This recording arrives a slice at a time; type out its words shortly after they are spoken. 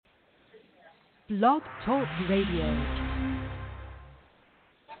Blog Talk Radio.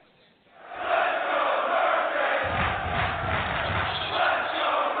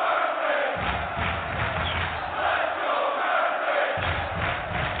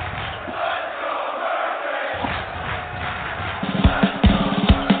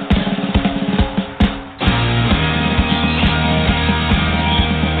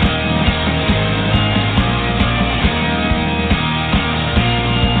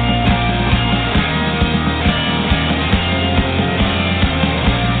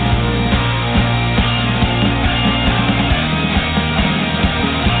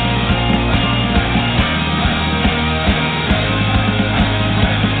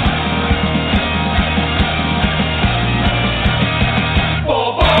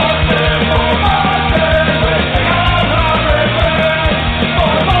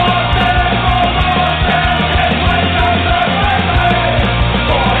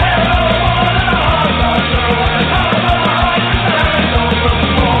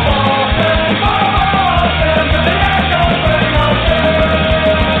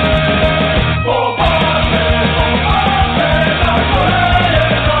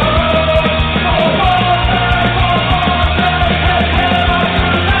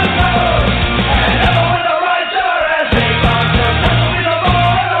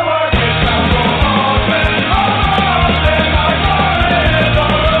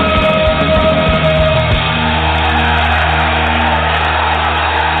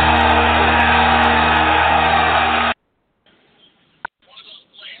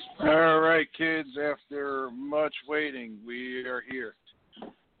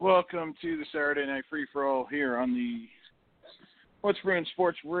 Welcome to the Saturday Night Free-For-All here on the What's Brewing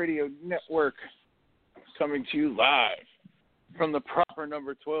Sports Radio Network, coming to you live from the proper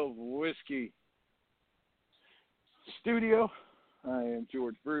number 12 Whiskey Studio. I am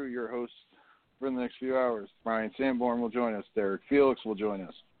George Brew, your host for the next few hours. Brian Sanborn will join us. Derek Felix will join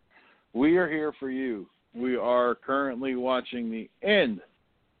us. We are here for you. We are currently watching the end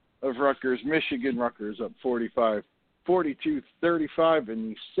of Rutgers, Michigan. Rutgers up 42-35 in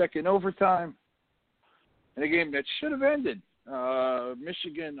the second overtime. In a game that should have ended.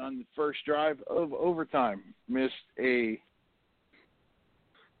 Michigan on the first drive of overtime missed I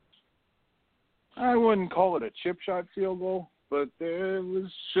wouldn't call it a chip shot field goal, but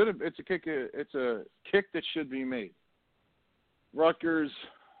it's a kick that should be made. Rutgers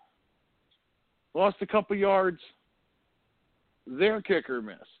lost a couple yards. Their kicker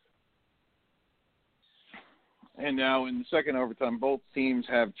missed. And now in the second overtime, both teams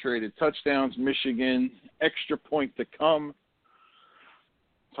have traded touchdowns. Michigan, extra point to come.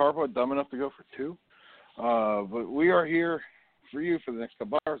 Is Harbaugh dumb enough to go for two? But we are here for you for the next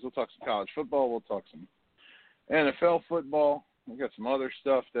couple hours. We'll talk some college football. We'll talk some NFL football. We've got some other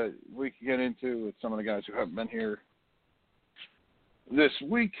stuff that we can get into with some of the guys who haven't been here this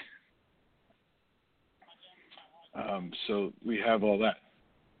week. So we have all that.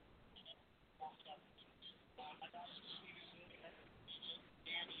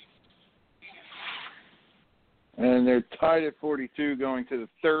 And they're tied at 42 going to the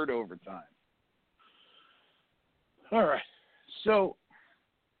third overtime. All right. So,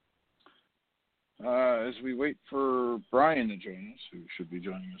 as we wait for Brian to join us, who should be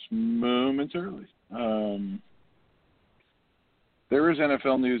joining us momentarily, there is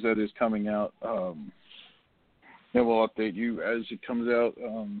NFL news that is coming out. And we'll update you as it comes out.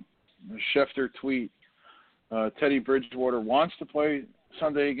 Schefter tweet, Teddy Bridgewater wants to play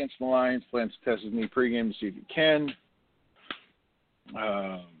Sunday against the Lions, plans to test his knee pregame to see if he can.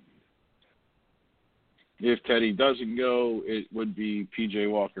 If Teddy doesn't go, it would be P.J.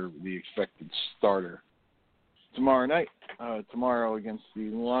 Walker, the expected starter. Tomorrow night, tomorrow against the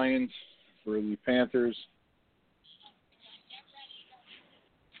Lions for the Panthers.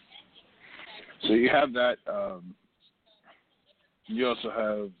 So you have that. You also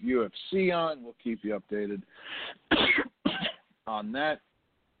have UFC on. We'll keep you updated on that.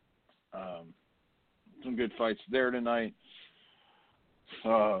 Some good fights there tonight.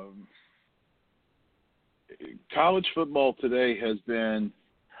 College football today has been,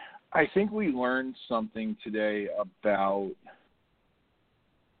 I think we learned something today about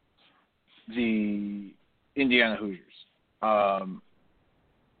the Indiana Hoosiers.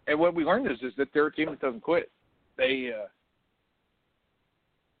 And what we learned is that they're a team that doesn't quit. They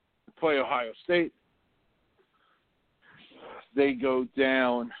play Ohio State. They go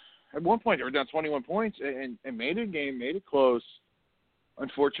down. At one point, they were down 21 points and made a game, made it close.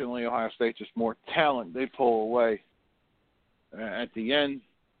 Unfortunately, Ohio State just more talent. They pull away at the end.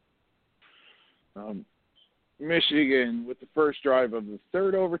 Michigan with the first drive of the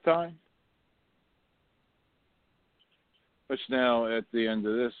third overtime which now at the end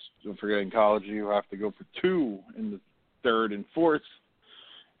of this, don't forget in college you have to go for 2 in the third and fourth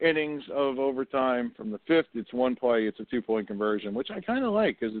innings of overtime. From the fifth, it's 1 play, it's a 2-point conversion, which I kind of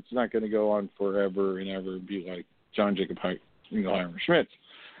like because it's not going to go on forever and ever and be like John Jacob Jingleheimer Schmidt.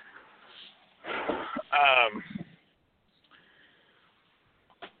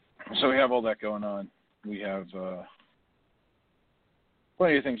 So we have all that going on. We have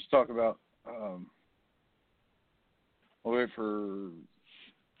plenty of things to talk about. We'll wait for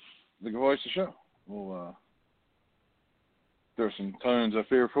the voice to show. We'll throw some tones up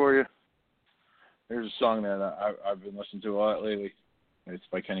here for you. There's a song that I've been listening to a lot lately. It's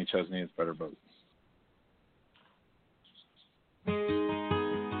by Kenny Chesney. It's Better Boat.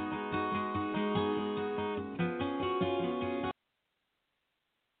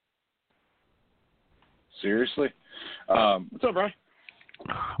 Seriously? What's up, Brian?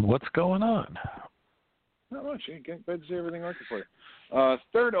 What's going on? Not much. Glad to see everything working for you.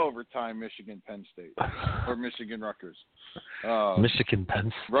 Third overtime, Michigan, Penn State. Or Michigan, Rutgers. Michigan,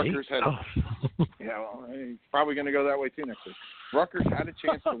 Penn State? Rutgers had yeah, well, it's probably going to go that way too next week. Rutgers had a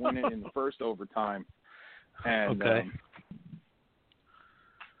chance to win it in the first overtime. And okay.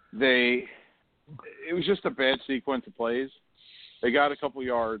 It was just a bad sequence of plays. They got a couple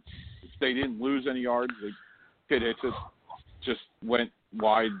yards. They didn't lose any yards. It just went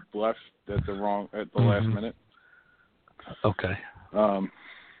wide left at the last minute. Okay.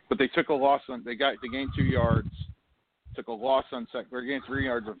 But they took a loss on. They gained 2 yards. Took a loss on second. They gained 3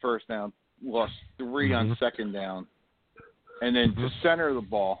 yards on first down. Lost 3 on second down, and then to center the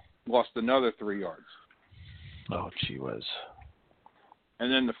ball, lost another 3 yards. Oh, gee whiz.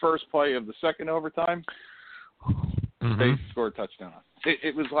 And then the first play of the second overtime, they scored a touchdown.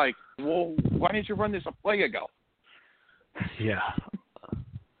 It was like, well, why didn't you run this a play ago? Yeah.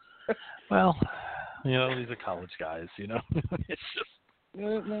 Well, these are college guys, It's just.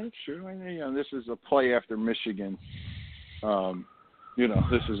 No, it's true. I mean, this is a play after Michigan.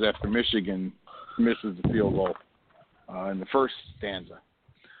 This is after Michigan misses the field goal in the first stanza.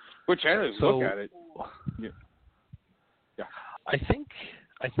 Which, as look at it. Yeah. I think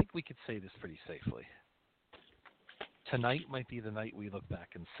we could say this pretty safely. Tonight might be the night we look back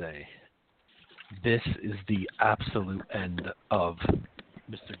and say, this is the absolute end of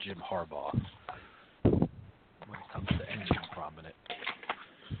Mr. Jim Harbaugh when it comes to anything prominent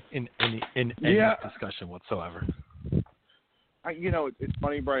in any discussion whatsoever. It's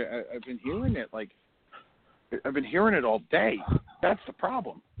funny, Brian. I've been hearing it I've been hearing it all day. That's the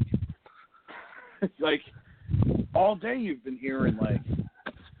problem. All day you've been hearing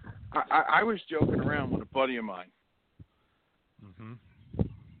I was joking around with a buddy of mine.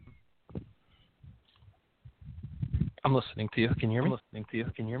 I'm listening to you. Can you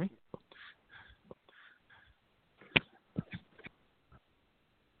hear me?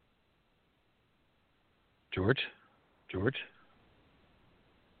 George?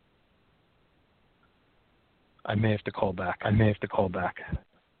 I may have to call back.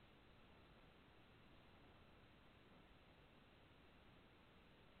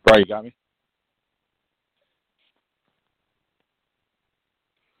 Brian, you got me?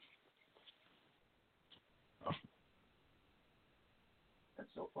 Oh. That's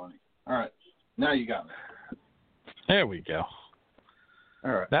so funny. All right. Now you got me. There we go.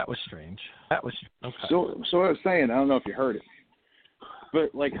 All right. That was strange. Okay. So what I was saying, I don't know if you heard it,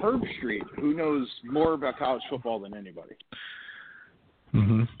 but Herb Street, who knows more about college football than anybody,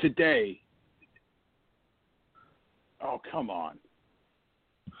 today, oh, come on.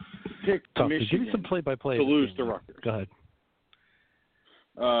 Pick Michigan. Give me some play-by-play to lose to Rutgers. Go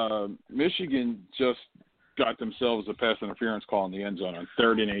ahead. Michigan just got themselves a pass interference call in the end zone on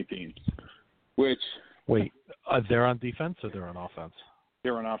 3rd and 18, which... Wait, they're on defense or they're on offense?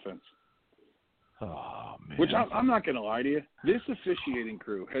 They're on offense. Oh, man. Which I'm not going to lie to you. This officiating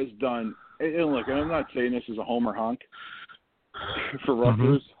crew has done... And look, I'm not saying this is a homer honk for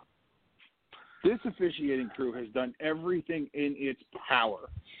Rutgers. This officiating crew has done everything in its power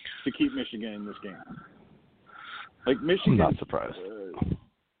to keep Michigan in this game. Michigan, I'm not surprised.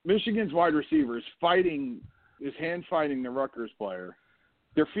 Michigan's wide receiver is hand fighting the Rutgers player.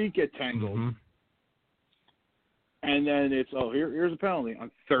 Their feet get tangled. And then it's, here's a penalty on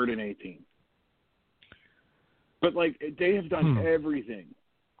 3rd and 18. But, they have done everything.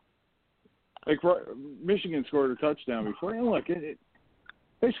 Michigan scored a touchdown before. And look,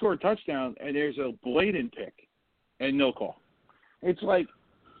 they scored a touchdown, and there's a blatant pick and no call. It's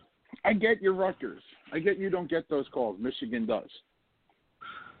I get your Rutgers. I get you don't get those calls. Michigan does.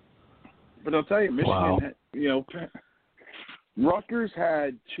 But I'll tell you, Michigan, Rutgers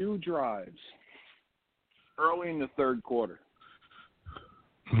had 2 drives early in the third quarter.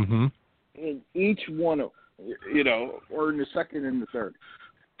 Mm-hmm. In each one, or in the second and the third.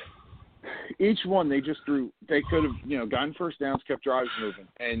 Each one they just threw. They could have, gotten first downs, kept drives moving,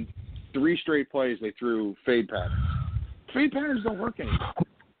 and 3 straight plays they threw fade patterns. Fade patterns don't work anymore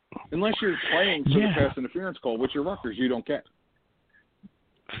unless you're playing for the pass interference call, which are Rutgers you don't get.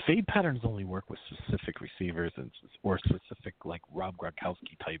 Fade patterns only work with specific receivers or specific like Rob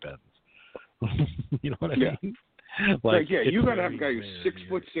Gronkowski type ends. You know what I mean? You got to have a guy who's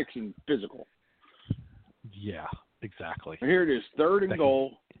 6'6" and physical. Yeah, exactly. Here it is, 3rd and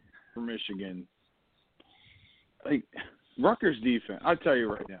goal for Michigan. Like Rutgers defense, I'll tell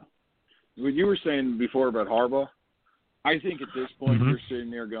you right now. What you were saying before about Harbaugh, I think at this point you're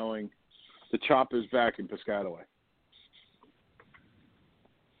sitting there going, the chop is back in Piscataway.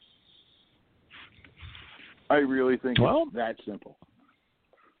 I really think it's that simple.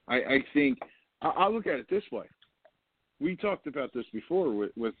 I think I'll look at it this way. We talked about this before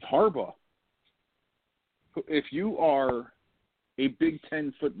with Harbaugh. If you are a Big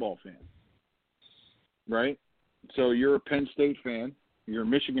Ten football fan, right? So you're a Penn State fan, you're a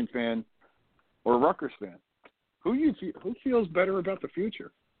Michigan fan, or a Rutgers fan. Who feels better about the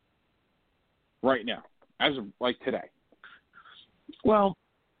future right now, as of like today? Well,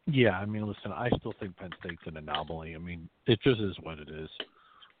 yeah. I mean, listen, I still think Penn State's an anomaly. I mean, it just is what it is.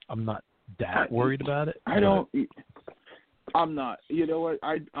 I'm not that worried about it. I'm not. You know what?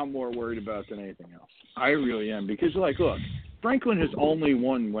 I'm more worried about it than anything else. I really am because, look, Franklin has only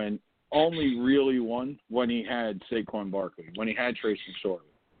really won when he had Saquon Barkley, when he had Trace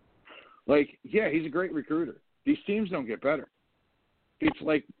McSorley. He's a great recruiter. These teams don't get better. It's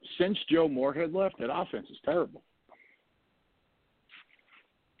like since Joe Moorhead left, that offense is terrible.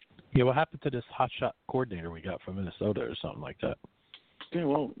 Yeah, what happened to this hotshot coordinator we got from Minnesota or something like that? Yeah,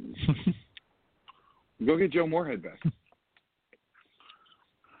 well, go get Joe Moorhead back.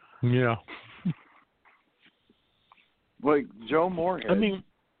 Yeah. Joe Moorhead. I mean,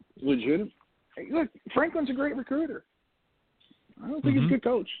 legit. Look, Franklin's a great recruiter. I don't think he's a good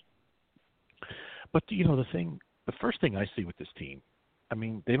coach. But, the first thing I see with this team, I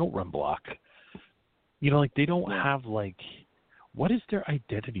mean, they don't run block. They don't have, what is their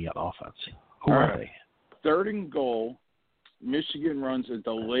identity on offense? Who are they? 3rd and goal, Michigan runs a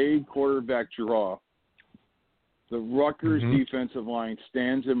delayed quarterback draw. The Rutgers defensive line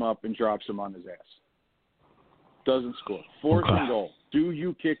stands him up and drops him on his ass. Doesn't score. 4th and goal. Do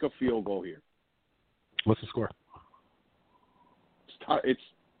you kick a field goal here? What's the score? It's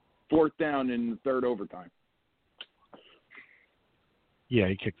 4th down in the 3rd overtime. Yeah,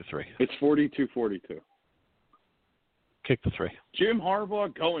 he kicked the 3. It's 42-42. Kick the 3. Jim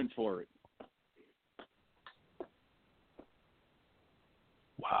Harbaugh going for it.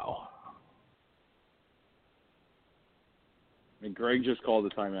 Wow. And Greg just called a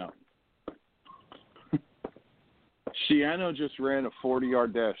timeout. Shiano just ran a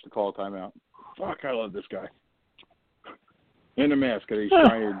 40-yard dash to call a timeout. Fuck, I love this guy. In a mask that he's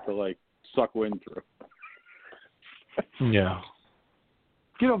trying to, suck wind through. Yeah.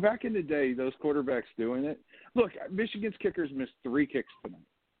 Back in the day, those quarterbacks doing it. Look, Michigan's kickers missed 3 kicks tonight.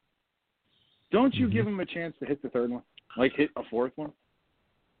 Don't you give him a chance to hit the 3rd one? Hit a 4th one?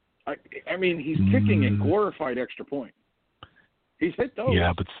 I mean, he's kicking a glorified extra point. He's hit those.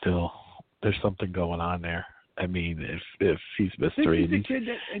 Yeah, but still, there's something going on there. I mean, if he's missed 3, this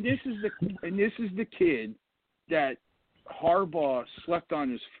is the kid that Harbaugh slept on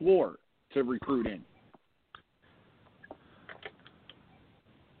his floor to recruit in.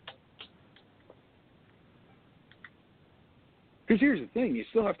 Because here's the thing, you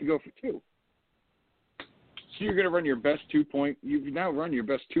still have to go for 2. So you're going to run your best 2-point. You've now run your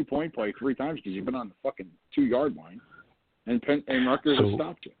best 2-point play 3 times because you've been on the fucking 2-yard line, and Rutgers has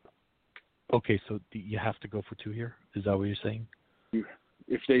stopped you. Okay, so you have to go for 2 here? Is that what you're saying?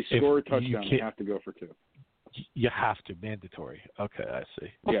 If they score a touchdown, you have to go for 2. You have to, mandatory. Okay, I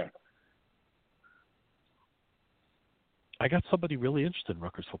see. Yeah. I got somebody really interested in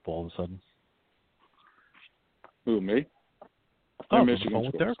Rutgers football all of a sudden. Who, me? I was on the phone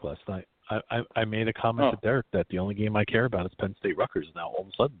with Derek last night. I made a comment to Derek that the only game I care about is Penn State Rutgers. Now, all of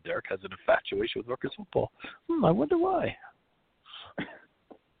a sudden, Derek has an infatuation with Rutgers football. I wonder why.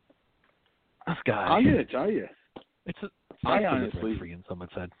 This guy. I'm going to tell you. I honestly, someone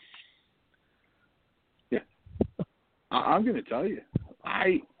said. Yeah. I'm going to tell you.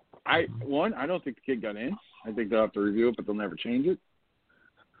 I don't think the kid got in. I think they'll have to review it, but they'll never change it.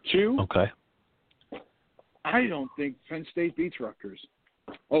 2. Okay. I don't think Penn State beats Rutgers.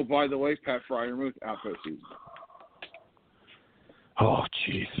 Oh, by the way, Pat Freiermuth out for the season. Oh,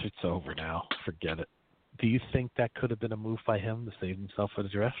 jeez, it's over now. Forget it. Do you think that could have been a move by him to save himself for the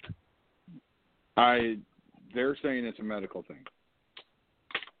draft? They're saying it's a medical thing.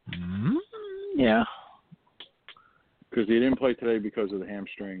 Yeah. Because he didn't play today because of the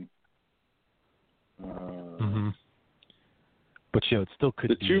hamstring. But it still could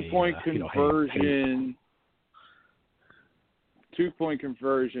the be 2-point conversion. 2-point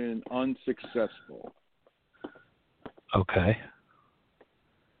conversion unsuccessful. Okay.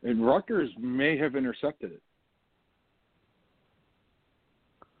 And Rutgers may have intercepted it.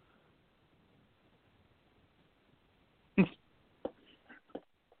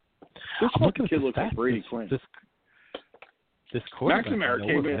 This fucking kid looks like Brady Quinn. This quarterback,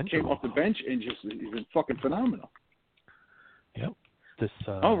 McNamara came off the bench and just he's been fucking phenomenal. Yep. This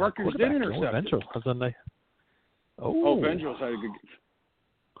Rutgers did intercept. Ventrell's had a good.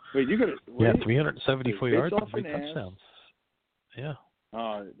 Wait, you got to. Yeah, 374 yards and 3 touchdowns. Yeah.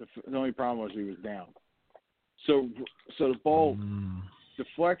 The only problem was he was down. So the ball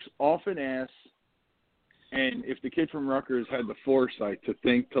deflects off an ass, and if the kid from Rutgers had the foresight to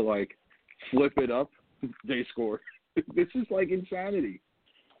think to like flip it up, they score. This is like insanity.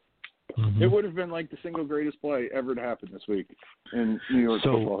 It would have been like the single greatest play ever to happen this week in New York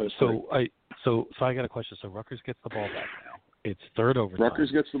football history. So I got a question. So Rutgers gets the ball back now. It's third overtime.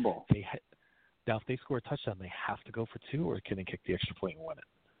 Rutgers gets the ball. Now, if they score a touchdown, they have to go for 2, or can they kick the extra point and win it?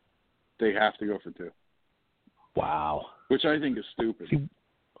 They have to go for 2. Wow. Which I think is stupid. See,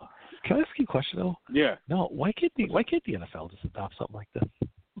 can I ask you a question though? Yeah. No. Why can't the NFL just adopt something like this?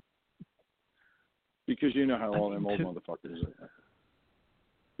 Because you know how all them old motherfuckers are.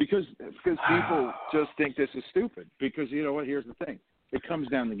 Because people just think this is stupid. Because you know what? Here's the thing. It comes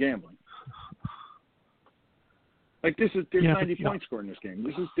down to gambling. Like there's 90 points scored in this game.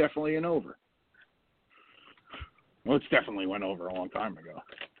 This is definitely an over. Well, it's definitely went over a long time ago.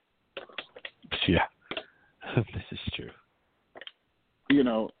 Yeah, this is true. You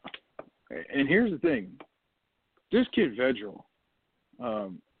know, and here's the thing. This kid Vedral,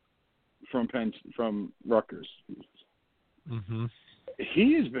 from Rutgers,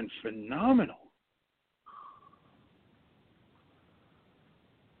 he has been phenomenal.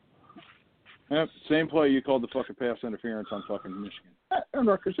 Yep, same play you called the fucking pass interference on fucking Michigan. And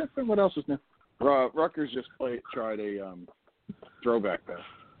Rutgers, what else is new? Rutgers just tried a throwback pass.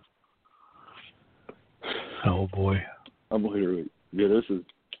 Oh boy! Unbelievable. Yeah, this is.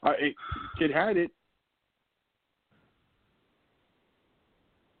 Kid had it.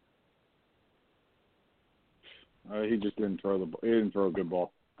 He just didn't throw the ball. He didn't throw a good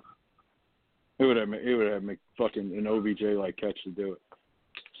ball. It would have fucking an OBJ like catch to do it.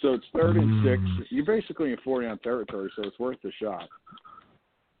 So it's 3rd and 6. You're basically in 40-down territory, so it's worth the shot.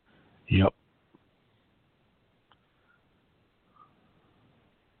 Yep.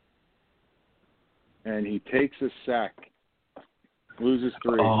 And he takes a sack, loses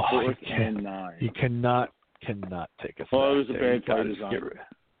 3, 4th and 9. You cannot take a sack. Well, it was a bad play design.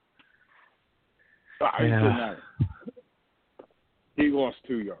 He lost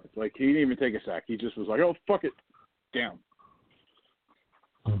 2 yards. Like, he didn't even take a sack. He just was like, oh, fuck it. Down.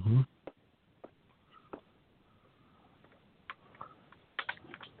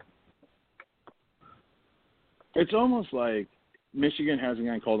 It's almost like Michigan hasn't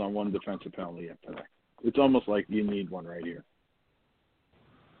gotten called on one defensive penalty yet today. It's almost like you need one right here.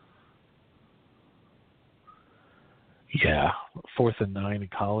 Yeah, 4th and 9 in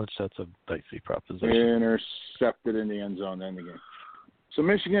college, that's a dicey proposition. Intercepted in the end zone to end the game. So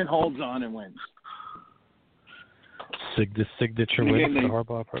Michigan holds on and wins. Signature win for the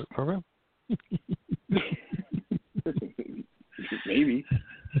Harbaugh program? Maybe.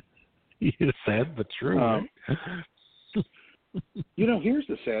 It's sad but true. Right? Here's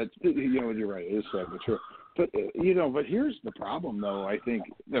the sad. You're right. It is sad but true. But but here's the problem, though. I think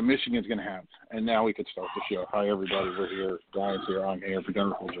that Michigan's going to have, and now we could start the show. Hi, everybody. We're here. Brian's here. I'm here.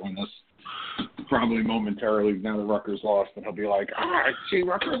 Derek will join us probably momentarily now that Rutgers lost, and he'll be like, see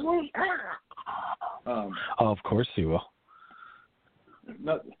Rutgers lose. Of course he will.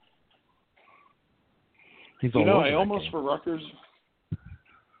 He's I almost game. For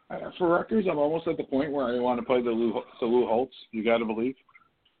Rutgers, I'm almost at the point where I want to play the Lou Holtz. You got to believe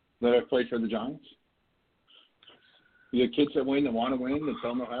that I've played for the Giants. You get kids that win, that want to win, that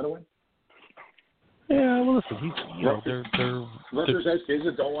don't know how to win. Yeah, well, listen, Rutgers has kids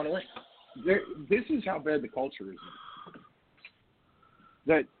that don't want to win. This is how bad the culture is.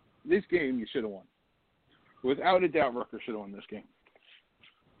 That this game you should have won. Without a doubt, Rutgers should have won this game.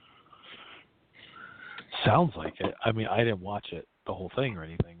 Sounds like it. I mean, I didn't watch it, the whole thing or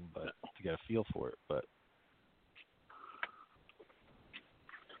anything, but to get a feel for it. But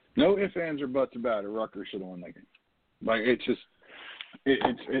No ifs, ands, or buts about it. Rutgers should have won that game. Like, it's just,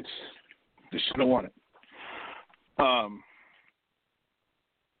 it's they should have won it.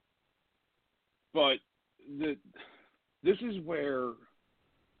 But this is where,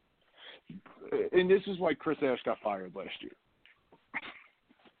 and this is why Chris Ash got fired last year.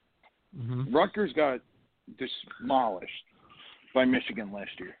 Mm-hmm. Rutgers got demolished by Michigan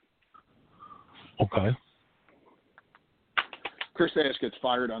last year. Okay. Chris Ash gets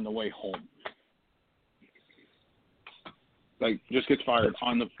fired on the way home. Like, just gets fired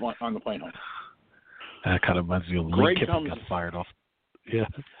on the plane home. That kind of reminds me of Lane Greg Kiffin comes, got fired off. Yeah,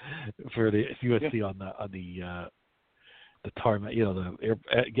 for the USC on the tarmac. You know, the air,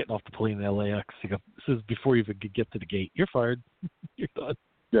 getting off the plane in LAX. This is before you even get to the gate. You're fired. You're done.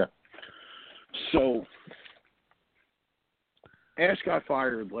 Yeah. So Ash got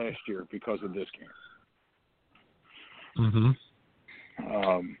fired last year because of this game. Mm-hmm.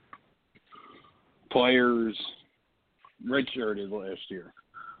 Players redshirted last year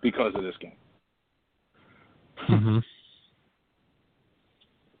because of this game. Mm-hmm.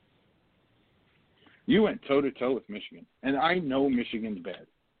 You went toe-to-toe with Michigan. And I know Michigan's bad.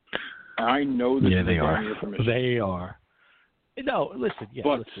 I know this is they a are. bad year for Michigan. They are. No, listen. Yeah,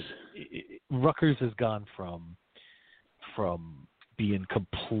 but, listen. Rutgers has gone from being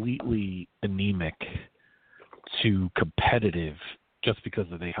completely anemic to competitive just because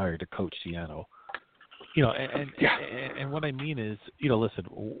they hired a coach, Siano. You know, and what I mean is, you know, listen,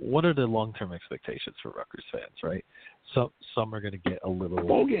 what are the long-term expectations for Rutgers fans, right? Some are going to get a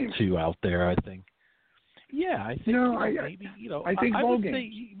little too out there, I think. Yeah, I think maybe, you know, I think I bowl would games.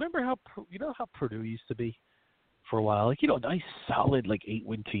 say, remember how Purdue used to be for a while? Like, you know, nice, solid, like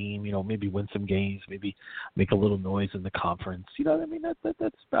 8-win team. You know, maybe win some games, maybe make a little noise in the conference. You know what I mean?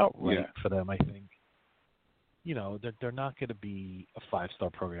 That's about right for them, I think. You know, they're not going to be a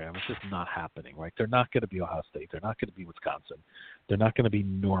 5-star program. It's just not happening, right? They're not going to be Ohio State. They're not going to be Wisconsin. They're not going to be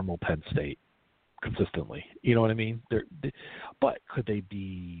normal Penn State consistently. You know what I mean? But could they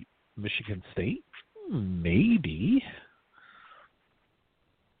be Michigan State? Maybe.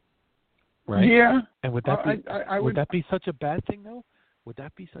 Right? Yeah. And would that be would would that be such a bad thing, though? Would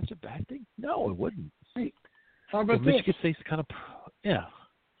that be such a bad thing? No, it wouldn't. Hey, how about this? Michigan State's kind of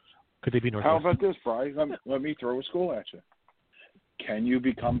Could they be Northwestern? How about this, Bry? Let me throw a school at you. Can you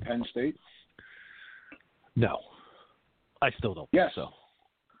become Penn State? No. I still don't think so.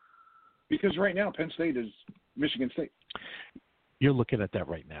 Because right now, Penn State is Michigan State. You're looking at that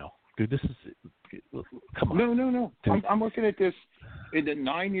right now. Dude, this is – come on. No. I'm looking at this in the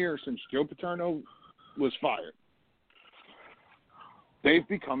 9 years since Joe Paterno was fired. They've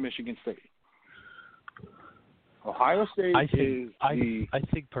become Michigan State. Ohio State I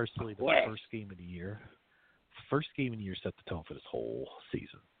think personally the first game of the year set the tone for this whole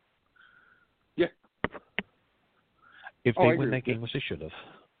season. Yeah. If they win that game, which they should have,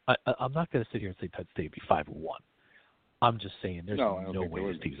 I'm not going to sit here and say Penn State would be 5-1. I'm just saying there's no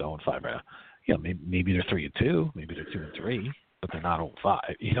way this team's 0-5 right now. Yeah, maybe they're 3-2, maybe they're 2-3, but they're not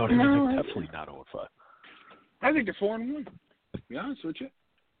 0-5. You know what I mean? They're definitely not 0-5. I think they're 4-1. To be honest with you.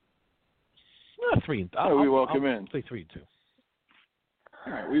 3-2. We welcome in. Say 3-2.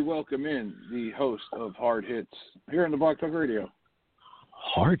 All right, we welcome in the host of Hard Hits here on the Block Talk Radio.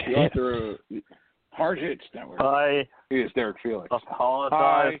 Hard Hits. Hard Hits Network. Hi. He is Derek Felix.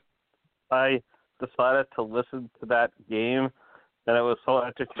 Apologize. Hi. I decided to listen to that game, and it was so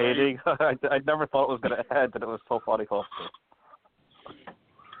entertaining. I never thought it was going to end, and it was so funny.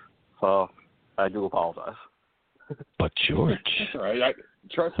 So I do apologize. But George. That's all right.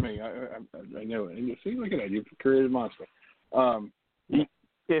 Trust me, I know it. And you see, look at that. You've created a monster.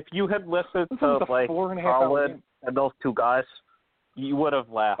 If you had listened to like Colin and those two guys, you would have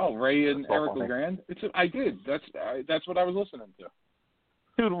laughed. Oh, Ray and Eric LeGrand? I did. That's what I was listening to.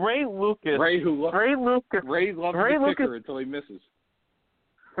 Dude, Ray Lucas. Ray loves the kicker until he misses.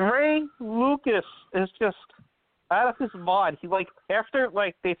 Ray Lucas is just out of his mind. He after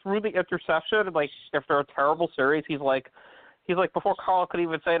they threw the interception and after a terrible series, he's like before Carl could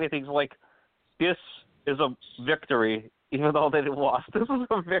even say anything, he's like, this is a victory, even though they didn't lost. This is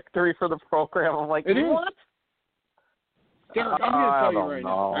a victory for the program. I'm like, what? Derek, I'm going to tell you right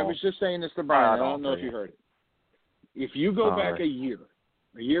now. I was just saying this to Brian. I don't know if you heard it. If you go back a year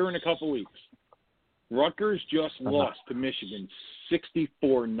and a couple weeks, Rutgers just lost to Michigan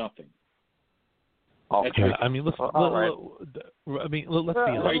 64-0. Okay. I mean, let's be honest,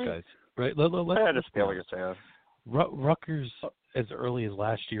 guys. Right? I understand what you're saying. Rutgers, as early as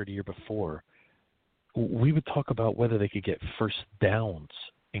last year, the year before, we would talk about whether they could get first downs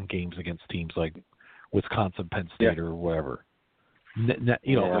in games against teams like Wisconsin, Penn State, or wherever.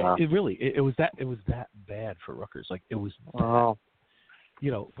 It really it was that bad for Rutgers. Like it was. Oh.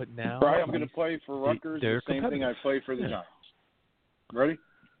 But now. Right, I'm going to play for Rutgers the same thing I play for the Giants. Ready?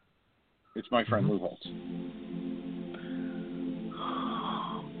 It's my friend Lou Holtz.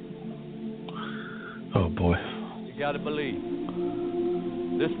 Oh boy. You got to believe.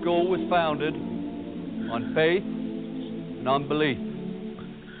 This school was founded on faith and on belief.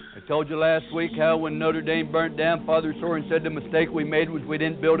 I told you last week how when Notre Dame burnt down, Father Soren said the mistake we made was we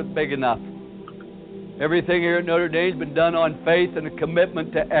didn't build it big enough. Everything here at Notre Dame has been done on faith and a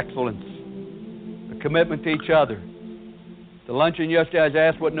commitment to excellence, a commitment to each other. At the luncheon yesterday, I was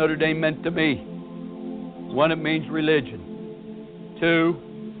asked what Notre Dame meant to me. One, it means religion. Two,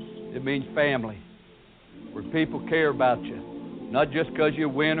 it means family, where people care about you, not just because you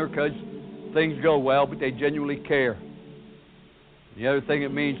win or because things go well, but they genuinely care. The other thing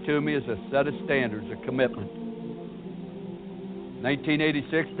it means to me is a set of standards, a commitment.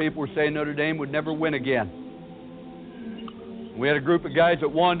 1986, people were saying Notre Dame would never win again. We had a group of guys that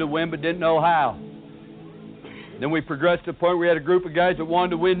wanted to win but didn't know how. Then we progressed to the point where we had a group of guys that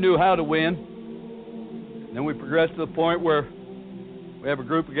wanted to win, knew how to win. Then we progressed to the point where we have a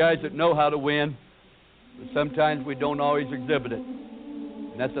group of guys that know how to win, but sometimes we don't always exhibit it.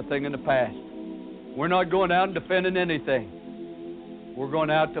 And that's a thing in the past. We're not going out and defending anything. We're going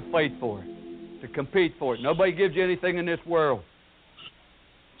out to fight for it, to compete for it. Nobody gives you anything in this world.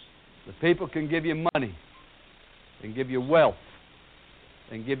 The people can give you money, they can give you wealth,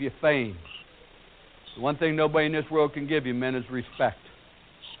 they can give you fame. The one thing nobody in this world can give you, men, is respect.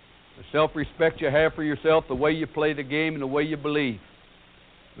 The self-respect you have for yourself, the way you play the game, and the way you believe,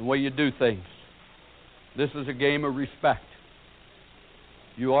 the way you do things. This is a game of respect.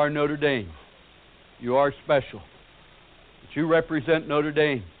 You are Notre Dame. You are special. But you represent Notre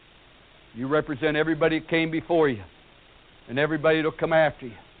Dame. You represent everybody that came before you and everybody that will come after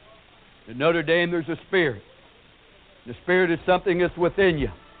you. At Notre Dame, there's a spirit. The spirit is something that's within you.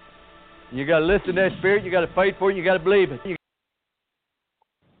 And you got to listen to that spirit. You got to fight for it. You got to believe it.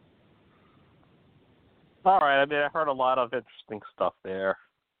 All right. I mean, I heard a lot of interesting stuff there.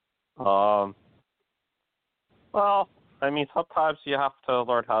 Well, I mean, sometimes you have to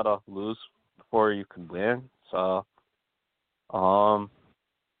learn how to lose before you can win. So, I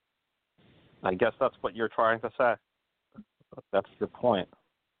guess that's what you're trying to say. That's your point.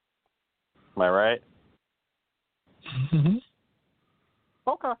 Am I right? Mm-hmm.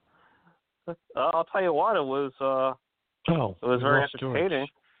 Okay. I'll tell you what, it was very entertaining. George.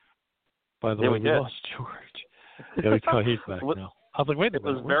 By the Yeah, way, we we did. lost George. Yeah, he's back now. I was like, wait a minute.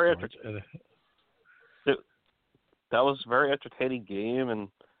 It was very George? That was a very entertaining game, and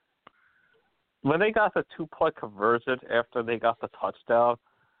when they got the 2-point conversion after they got the touchdown,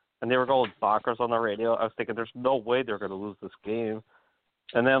 and they were going bonkers on the radio, I was thinking, there's no way they're going to lose this game.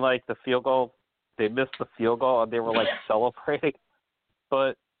 And then, like, the field goal, they missed the field goal, and they were, like, celebrating.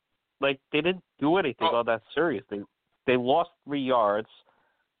 But, like, they didn't do anything on that series. They lost 3 yards.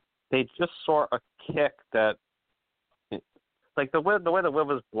 They just saw a kick that, like, the way the wind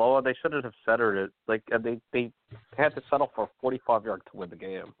was blowing, they shouldn't have centered it. Like, and they had to settle for a 45-yard to win the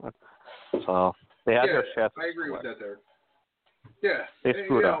game. So they had their chance. I agree with that there. Yeah. They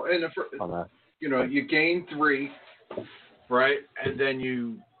screwed up on that. You gain 3, right? And then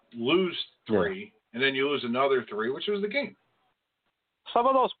you lose 3, and then you lose another 3, which was the game. Some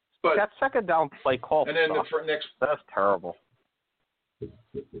of those, that second down play call, and then stuff, next, that's terrible.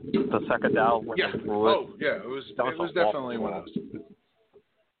 The second down when they threw it. Oh, yeah, it was definitely one of those.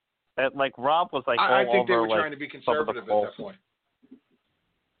 And, like, Rob was like, I think they were like, trying to be conservative at that point.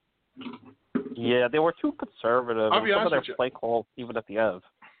 Yeah, they were too conservative. I'll be honest some of with their you. play calls, even at the end.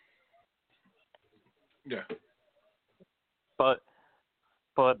 Yeah. But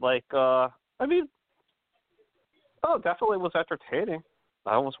like, I mean, definitely was entertaining.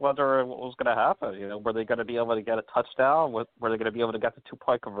 I was wondering what was going to happen. Were they going to be able to get a touchdown? Were they going to be able to get the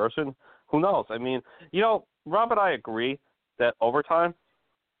 2-point conversion? Who knows? I mean, Rob and I agree that overtime,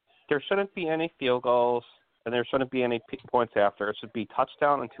 there shouldn't be any field goals and there shouldn't be any points after. It should be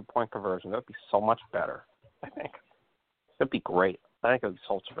touchdown and 2-point conversion. That would be so much better, I think. It would be great. I think it would be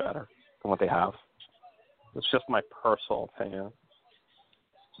so much better than what they have. It's just my personal opinion.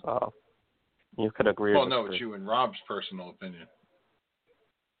 So you could agree. Well, no, it's you and Rob's personal opinion.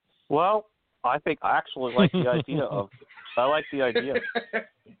 Well, I think I actually like the idea of. I like the idea.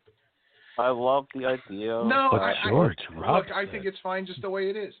 I love the idea. No, George, Rob I think it's fine just the way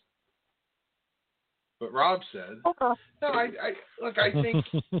it is. But Rob said, okay. No, I think.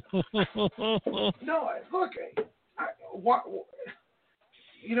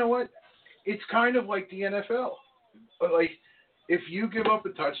 You know what? It's kind of like the NFL. Like, If you give up a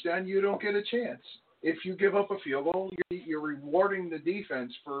touchdown, you don't get a chance. If you give up a field goal, you're rewarding the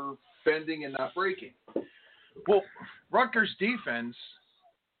defense for bending and not breaking. Well, Rutgers defense,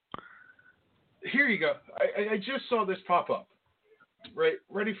 here you go. I just saw this pop up. Right,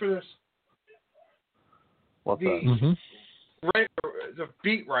 ready for this? What's that? The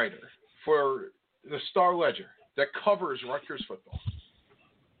beat writer for the Star Ledger that covers Rutgers football.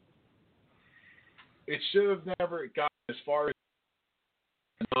 It should have never gotten as far as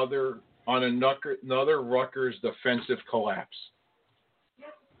another Rutgers defensive collapse.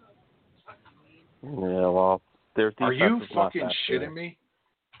 Yeah, well, their defense Are you is not fucking that shitting good. me?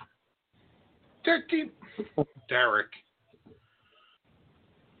 Their deep, Derek.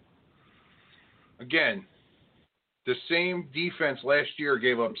 Again, the same defense last year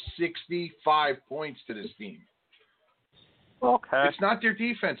gave up 65 points to this team. Okay. It's not their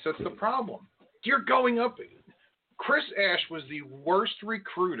defense. That's the problem. You're going up. Chris Ash was the worst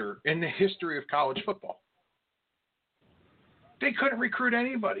recruiter in the history of college football. They couldn't recruit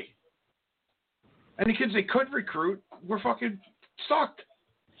anybody. And the kids they could recruit were fucking sucked.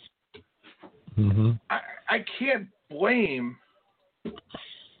 Mm-hmm. I can't blame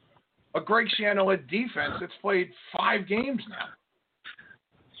a Greg Schiano-led defense that's played 5 games now.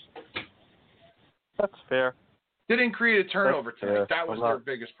 That's fair. They didn't create a turnover That's tonight. fair. That was their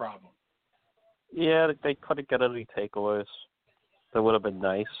biggest problem. Yeah, they couldn't get any takeaways. That would have been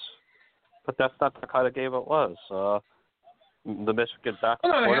nice. But that's not the kind of game it was. The Michigan backup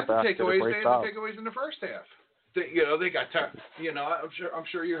quarterback did a great job. They had the takeaways in the first half. They got I'm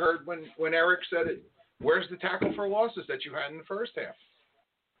sure you heard when Eric said it. Where's the tackle for losses that you had in the first half?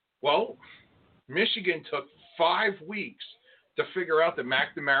 Well, Michigan took 5 weeks to figure out that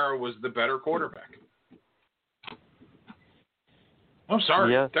McNamara was the better quarterback. I'm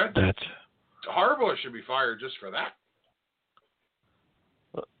sorry. Yeah. That's Harbaugh should be fired just for that.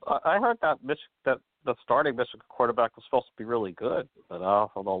 I heard that the starting Michigan quarterback was supposed to be really good, but I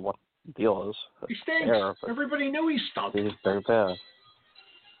don't know what the deal is. He stinks. Fair, Everybody knew he stunk. He's very bad.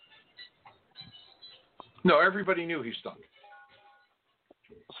 No, everybody knew he stunk.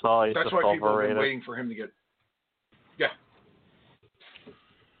 So he's That's just why people have overrated. been waiting for him to get. Yeah.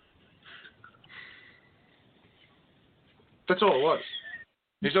 That's all it was.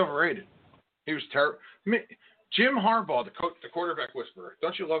 He's overrated. He was terrible. Jim Harbaugh, the quarterback whisperer.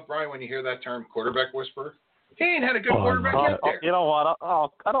 Don't you love, Brian, when you hear that term, quarterback whisperer? He ain't had a good quarterback yet there. You know what? I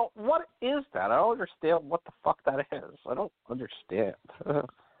don't. What is that? I don't understand what the fuck that is. I don't understand.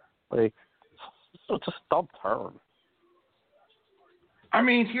 Like, it's just a dumb term. I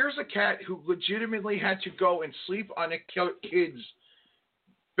mean, here's a cat who legitimately had to go and sleep on a kid's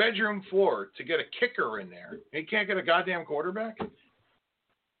bedroom floor to get a kicker in there. He can't get a goddamn quarterback.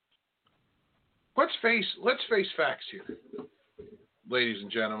 Let's face facts here, ladies and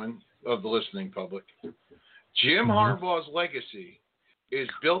gentlemen of the listening public. Jim Harbaugh's legacy is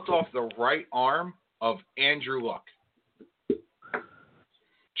built off the right arm of Andrew Luck.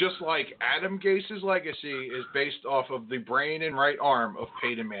 Just like Adam Gase's legacy is based off of the brain and right arm of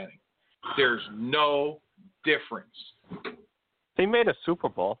Peyton Manning. There's no difference. They made a Super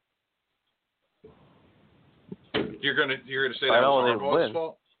Bowl. You're gonna say that was Harbaugh's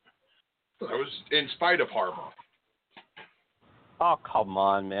fault? That was in spite of Harbaugh. Oh, come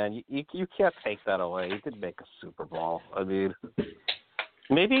on, man. You can't take that away. He did make a Super Bowl. I mean,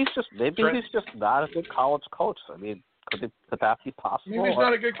 maybe he's just not a good college coach. I mean, could that be possible? Maybe he's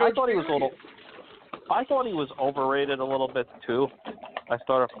not a good coach. I thought he was overrated a little bit too. I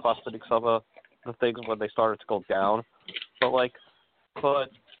started questioning some of the things when they started to go down. But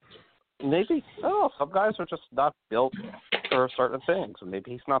maybe some guys are just not built for certain things, and maybe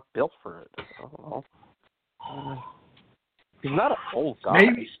he's not built for it. I don't know. He's not an old guy.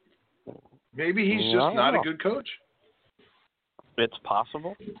 Maybe he's just not a good coach. It's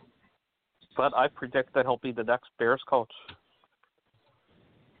possible. But I predict that he'll be the next Bears coach.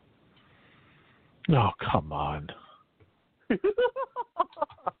 Oh, come on.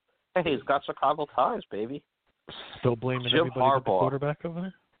 Hey, he's got Chicago ties, baby. Still blaming Jim everybody but the Harbaugh. quarterback over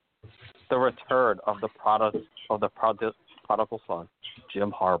there? The return of the prodigal son,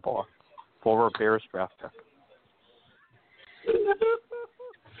 Jim Harbaugh, former Bears draft pick.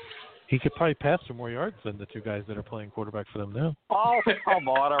 He could probably pass for more yards than the 2 guys that are playing quarterback for them now. Oh, come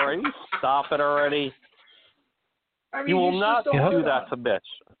on already. Stop it already. I mean, You will not do that to Mitch.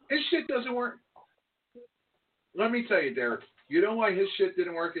 His shit doesn't work. Let me tell you, Derek. You know why his shit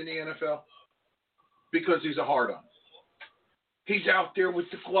didn't work in the NFL? Because he's a hard-on. He's out there with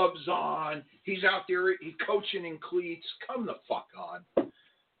the gloves on. He's out there coaching in cleats. Come the fuck on.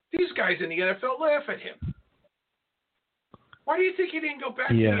 These guys in the NFL laugh at him. Why do you think he didn't go back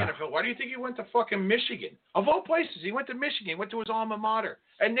to the NFL? Why do you think he went to fucking Michigan? Of all places, he went to Michigan. He went to his alma mater.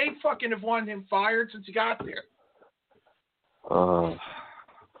 And they fucking have wanted him fired since he got there.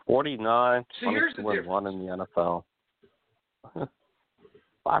 49, See, here's the 1 in the NFL.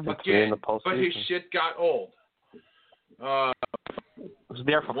 5 Again, in the postseason. but his shit got old. He was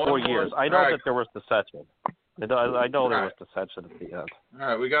there for 4 years. I know that there was deception. I know there was deception at the end. All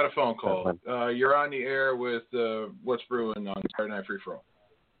right, we got a phone call. You're on the air with What's Brewing on Saturday Night Free For All.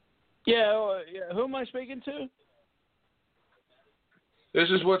 Yeah, who am I speaking to? This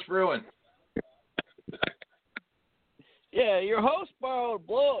is What's Brewing. Yeah, your host borrowed a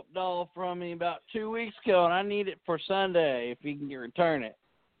blow-up doll from me about 2 weeks ago, and I need it for Sunday if he can return it.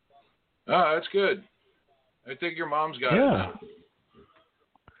 Oh, that's good. I think your mom's got it now.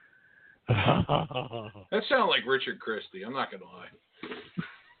 That sounded like Richard Christie. I'm not going to lie.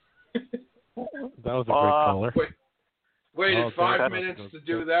 That was a great caller. Waited 5 minutes to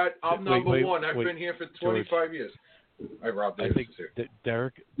do that. I'm number one. I've been here for 25 years. Rob Davis I think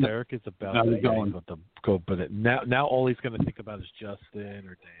Derek is about to go, but now all he's going to think about is Justin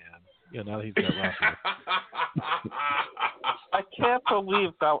or Dan. You know, now he's got Rob. I can't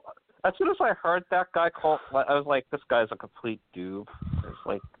believe that. As soon as I heard that guy call, I was like, this guy's a complete doob. It's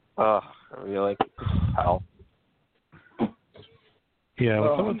like, really, like, how? Yeah,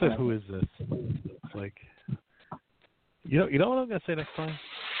 when someone said, "Who is this?" It's like, you know what I'm going to say next time?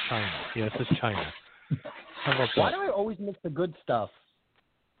 China. Yeah, it says China. How about that? Why do I always miss the good stuff?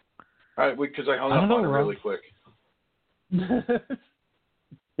 Because I hung up on it really quick. You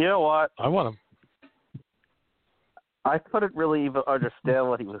know what? I want him. I couldn't really even understand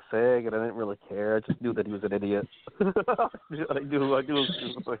what he was saying, and I didn't really care. I just knew that he was an idiot. I knew I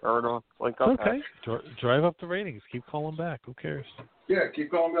heard him. Like, okay. Drive up the ratings. Keep calling back. Who cares? Yeah, keep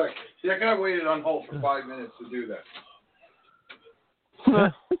calling back. Yeah, I got waited on hold for 5 minutes to do that.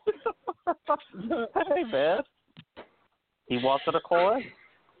 Hey, man. He wanted to call in.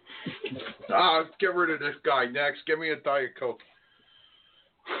 Get rid of this guy. Next, give me a Diet Coke.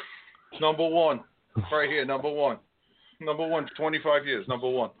 Number one. Right here, number one. Number one, 25 years, number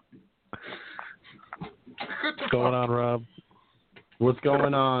one. What's going on, Rob? What's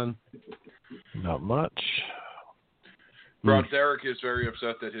going on? Not much. Rob, Derek is very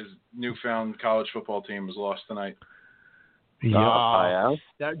upset that his newfound college football team was lost tonight. Yeah.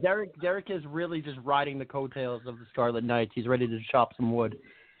 Derek is really just riding the coattails of the Scarlet Knights. He's ready to chop some wood.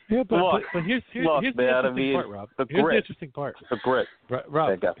 Yeah, but here's the interesting part, Rob. Here's the interesting part. The grit.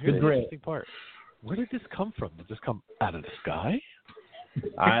 Rob, here's the interesting part. Where did this come from? Did this come out of the sky?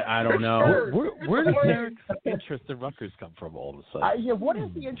 I don't know. Where does Derek's interest in Rutgers come from all of a sudden? What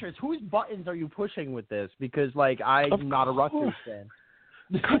is the interest? Whose buttons are you pushing with this? Because, I'm not a Rutgers fan.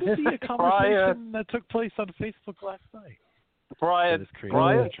 Could it be a conversation that took place on Facebook last night?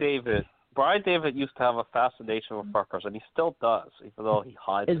 Brian David used to have a fascination with Rutgers, and he still does, even though he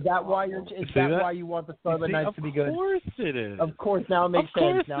hides. Is that why why you want the Scarlet Knights to be good? Of course it is. Of course, now it makes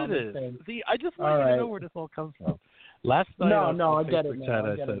sense. Of course it is. See, I just want you to know where this all comes from. Last night I get it.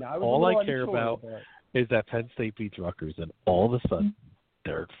 I said all I care about is that Penn State beats Rutgers, and all of a sudden,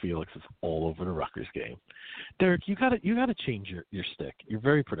 Derek Felix is all over the Rutgers game. Derek, you gotta change your stick. You're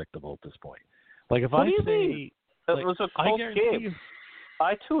very predictable at this point. Like if what I do you say, mean? It was a close game.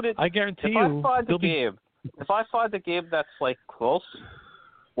 I tuned it. I guarantee if I find a game that's close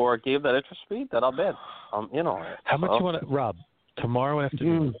or a game that interests me, then I'm in. I'm in on it. How much you want to, Rob? Tomorrow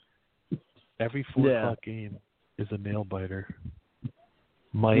afternoon, every 4 o'clock game is a nail biter.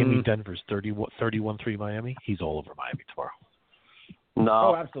 Miami, Denver's 31-3 Miami. He's all over Miami tomorrow.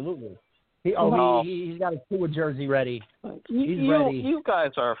 No. Oh, absolutely. He's got a Tua jersey ready. He's ready. You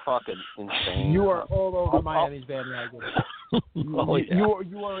guys are fucking insane. You are all over Miami's bandwagon. You are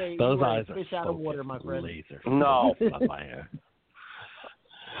a fish out of water, my friend. No.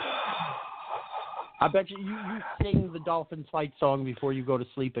 I bet you sing the Dolphins fight song before you go to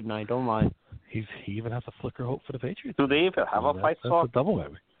sleep at night. Don't lie. He even has a flicker hope for the Patriots. Do they even have a fight song? That's a double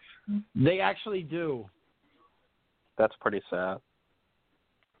whammy. They actually do. That's pretty sad.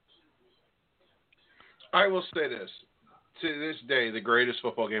 I will say this. To this day, the greatest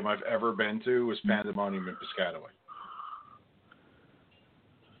football game I've ever been to was Pandemonium in Piscataway.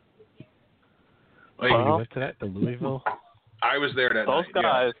 You went to that, the Louisville? I was there that night.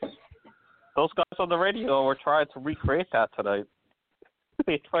 Those guys on the radio were trying to recreate that tonight.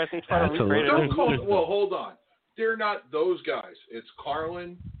 They try to recreate it. Well, hold on. They're not those guys. It's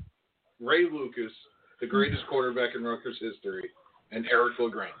Carlin, Ray Lucas, the greatest quarterback in Rutgers history, and Eric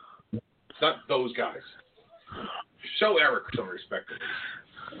LeGrand. It's not those guys. Show Eric some respect.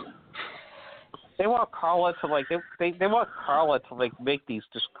 They want Carla to like they want Carla to like make these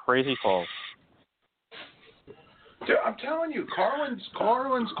just crazy calls. Dude, I'm telling you, Carlin's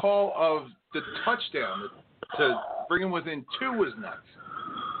call of the touchdown to bring him within 2 was nuts.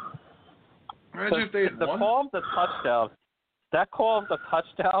 Imagine if they had the won. call of the touchdown. That call of the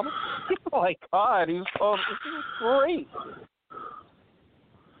touchdown. Oh my God, this is great.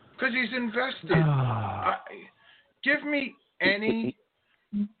 Because he's invested. Give me any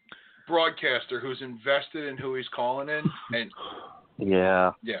broadcaster who's invested in who he's calling in, and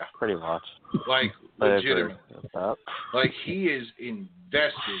yeah, pretty much. Like I agree legitimate. with that. Like he is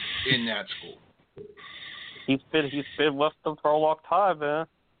invested in that school. He's been with them for a long time, man.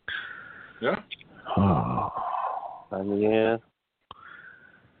 Yeah. I mean, yeah.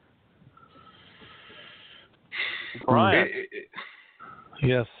 Brian.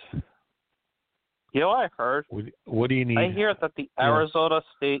 Yes. You know what I heard? What do you need? I hear that the Arizona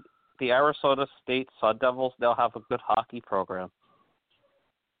State Sun Devils now have a good hockey program.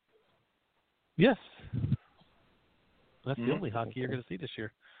 Yes. That's the only hockey you're going to see this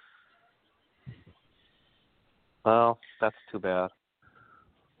year. Well, that's too bad.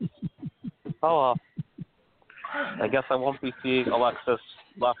 Oh well. I guess I won't be seeing Alexis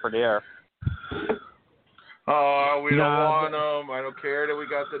Lafreniere. Oh, we don't want him. I don't care that we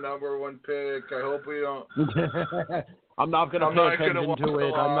got the number 1 pick. I hope we don't. I'm not going to pay attention to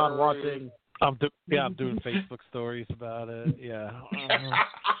it. I'm not watching. I'm doing Facebook stories about it. Yeah.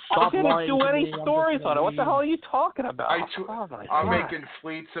 I didn't do any stories on it. What the hell are you talking about? I'm making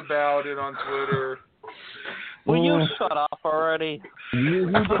fleets about it on Twitter. Will you shut up already? You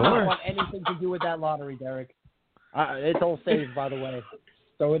do not want anything to do with that lottery, Derek. It's all saved, by the way.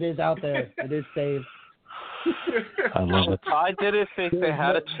 So it is out there. It is saved. I love it. I didn't think they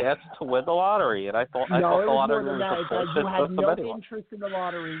had a chance to win the lottery, and I thought the lottery was a bullshit you had system no anyway. interest in the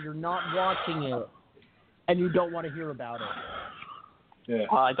lottery. You're not watching it, and you don't want to hear about it. Yeah.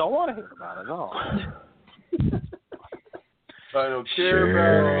 I don't want to hear about it. No. I don't care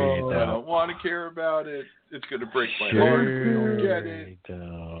about it. I don't want to care about it. It's going to break my heart if we don't get it.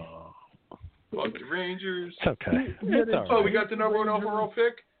 Fuck the Rangers. It's okay. It's all Oh, right. we got the number 1 overall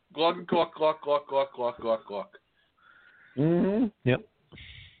pick? Gluck, gluck, gluck, gluck, gluck, gluck, gluck, gluck. Mm-hmm. Yep.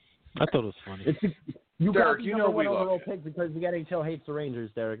 I thought it was funny. You Derek, got you the know number 1 we love overall you. pick because the NHL hates the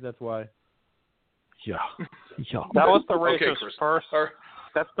Rangers, Derek. That's why. Yeah. That was the Rangers' Chris. first.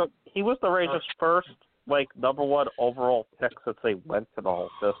 He was the Rangers' first number 1 overall pick since they went to the whole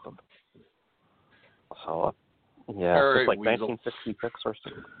system. So yeah, All right, it's like Weasel. 1966 or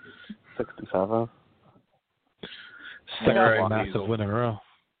 67. Second All right, massive Weasel. win in a row.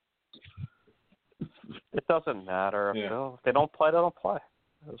 It doesn't matter. Yeah. If they don't play, they don't play.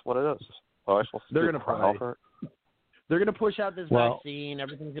 That's what it is. They're going to play. over it. They're going to push out this vaccine.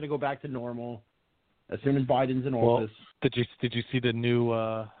 Everything's going to go back to normal as soon as Biden's in Well, office. did you see the new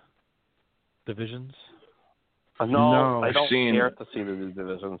divisions? No, I don't seen care it. to see the new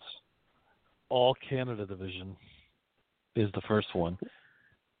divisions. All Canada division is the first one,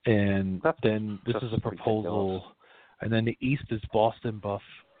 and then this is a proposal, ridiculous. and then the East is Boston, Buff,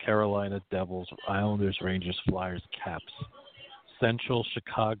 Carolina, Devils, Islanders, Rangers, Flyers, Caps. Central,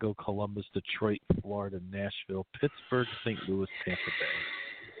 Chicago, Columbus, Detroit, Florida, Nashville, Pittsburgh, St. Louis, Tampa Bay.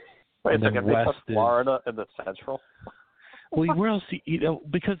 Wait And a then second, they put West is- Florida in the Central? Well, where else?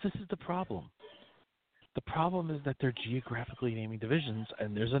 Because this is the problem. The problem is that they're geographically naming divisions,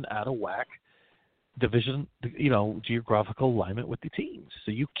 and there's an out of whack division, geographical alignment with the teams.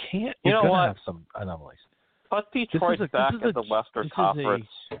 So you can't. You know You're gonna what? have some anomalies. Put Detroit back in the Western Conference.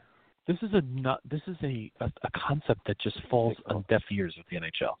 This is a concept that just falls on deaf ears with the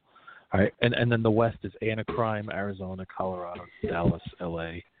NHL. All right, and then the West is Anaheim, Arizona, Colorado, Dallas,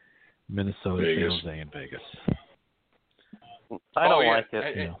 L.A., Minnesota, San Vegas. Jose, and Vegas. I don't like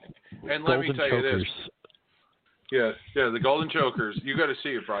it. And let me Golden tell you Chokers. this. Yeah, the Golden Chokers. You got to see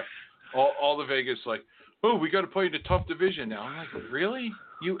it, Brian. All the Vegas we got to play in a tough division now. I'm like, really?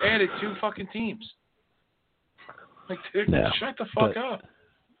 You added 2 fucking teams. Like, dude, shut the fuck up.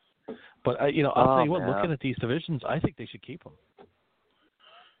 But I'll tell you what. man. Looking at these divisions, I think they should keep them.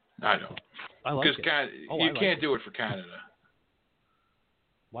 I know. I like Because it. you can't do it for Canada.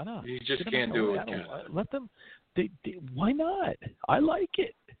 Why not? You just Get them can't in do it. Canada. Canada. Let them. Why not? I like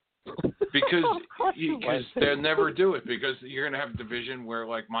it. Because you like it. they'll never do it because you're going to have a division where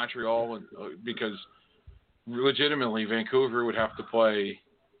Montreal because legitimately Vancouver would have to play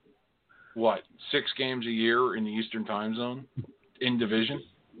 6 games a year in the Eastern Time Zone in division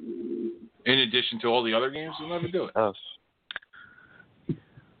in addition to all the other games. They'll never do it. Yes.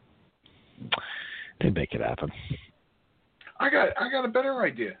 They make it happen. I got a better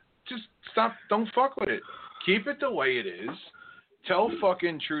idea. Just Stop. Don't fuck with it. Keep it the way it is. Tell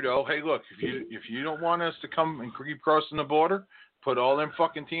fucking Trudeau, hey, look, if you don't want us to come and keep crossing the border, put all them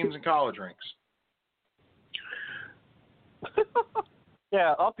fucking teams in college ranks.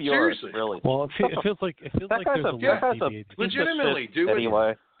 Yeah, up yours, Seriously. really. Well, it feels like That guy's there's a a- lot that guy's of a- deviation. Legitimately, do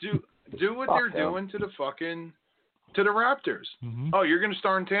anyway. do what Fuck they're them. doing to the Raptors. Mhm. Oh, you're going to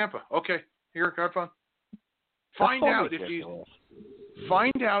star in Tampa. Okay, here, have fun. Find That's out ridiculous.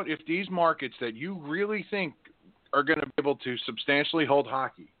 if these markets that you really think are going to be able to substantially hold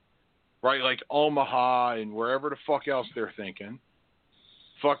hockey, right? Like Omaha and wherever the fuck else they're thinking.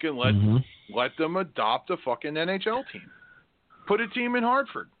 Fucking let them adopt a fucking NHL team. Put a team in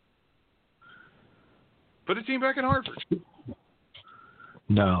Hartford. Put a team back in Hartford.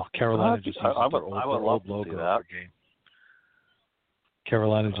 No, Carolina just uses I their would old love to logo see that. for game.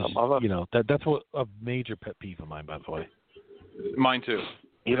 Carolina just, I'm that's what a major pet peeve of mine, by the way. Mine too.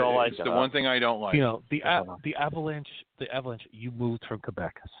 You don't like it's that. the one thing I don't like. The Avalanche, you moved from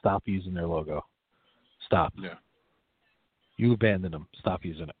Quebec. Stop using their logo. Stop. Yeah. You abandoned them. Stop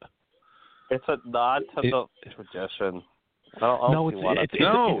using it. It's a nod to the tradition. I don't No, see why that's- It's you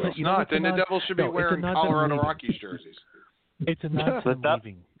know not. what's a Then the nod? Devils should be No, it's a wearing nod to Colorado leaving. Rockies jerseys. It's a nod to them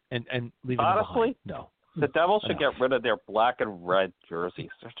leaving and leaving Honestly, them behind. No. the Devils should Enough. get rid of their black and red jerseys.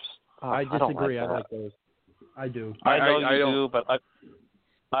 They're just. I don't disagree. like I that. like those. I do. I know I you don't- do, but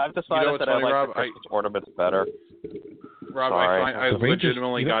I've decided You know what's that funny, I like Rob? the Christmas ornaments better. Rob, Sorry. I The Rangers-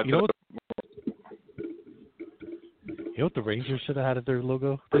 legitimately you know- got you know You know what the Rangers should have had at their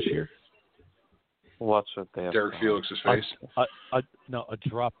logo this year? What should they have Derek done? Felix's face. A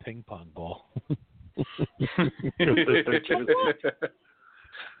drop ping pong ball.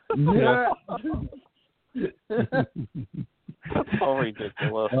 That's so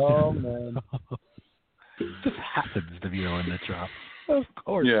ridiculous. Oh man. Just happens to be the one that dropped. Of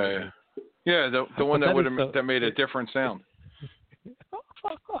course. Yeah. The one But that made a different sound.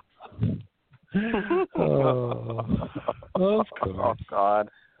 Of Oh course. God.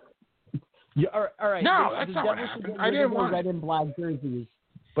 Yeah, all right. No, The that's not what Devils should happened. get I rid didn't of their want red it. and black jerseys,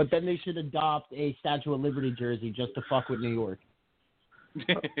 but then they should adopt a Statue of Liberty jersey just to fuck with New York.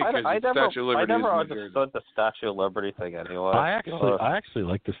 I never understood the Statue of Liberty thing anyway. I actually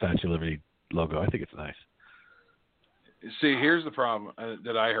like the Statue of Liberty logo. I think it's nice. See, here's the problem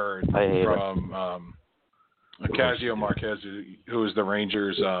that I heard I hate from Ocasio Marquez, who is the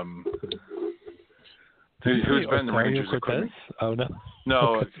Rangers. Who's been the Rangers equipment? Oh no.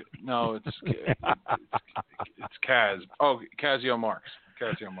 No, it's Kaz. Oh, Casio Marks.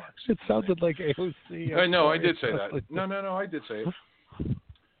 Casio Marks. It sounded like AOC. I know, I did say that. No, I did say it.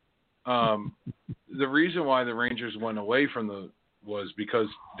 The reason why the Rangers went away from was because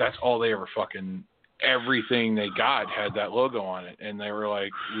that's all they ever fucking. Everything they got had that logo on it, and they were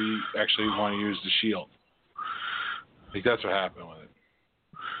like, "We actually want to use the shield." Like that's what happened with it.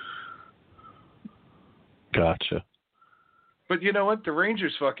 Gotcha. But you know what? The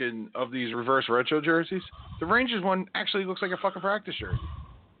Rangers fucking of these reverse retro jerseys, the Rangers one actually looks like a fucking practice jersey.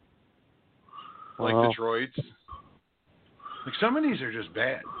 Like Detroit's. Like some of these are just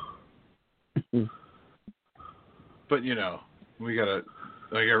bad. But we gotta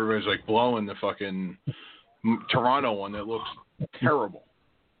like everybody's like blowing the fucking Toronto one that looks terrible.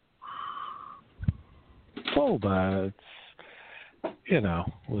 Well, but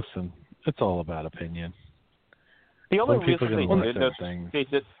listen, it's all about opinion. The only Some people reason are gonna they like did certain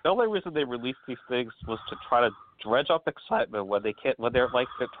this, the only reason they released these things was to try to dredge up excitement when they're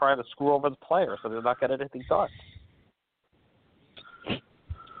trying to screw over the players, so they're not getting anything done.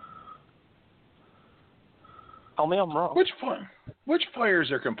 Tell me I'm wrong. Which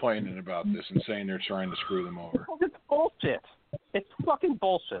players are complaining about this and saying they're trying to screw them over? It's bullshit. It's fucking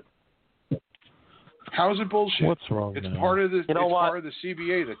bullshit. How's it bullshit? What's wrong It's now? part of the what? part of the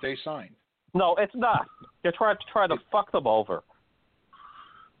CBA that they signed. No, it's not. They're trying to fuck them over.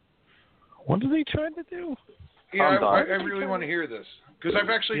 What are they trying to do? Yeah, I'm I done. really want to hear this because I've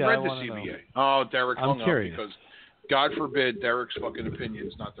actually Yeah, I read the wanna CBA. know. Oh, Derek I'm hung curious. up because, God forbid, Derek's fucking opinion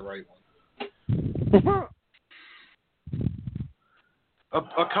is not the right one.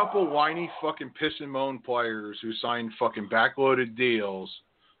 A couple whiny fucking piss and moan players who signed fucking backloaded deals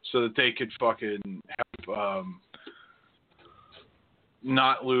so that they could fucking have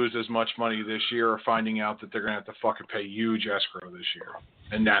not lose as much money this year are finding out that they're going to have to fucking pay huge escrow this year.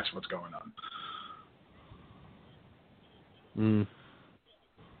 And that's what's going on.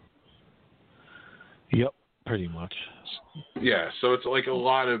 Yep, pretty much. Yeah, so it's like a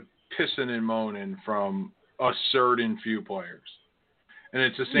lot of pissing and moaning from a certain few players. And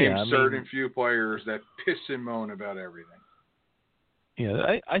it's the same certain few players that piss and moan about everything.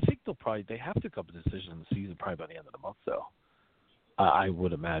 Yeah, I think they have to come to a decision in the season probably by the end of the month, though. I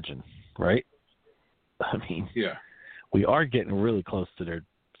would imagine, right? I mean, yeah, we are getting really close to their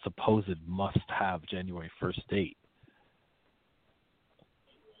supposed must-have January 1st date.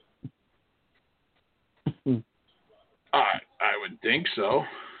 I would think so.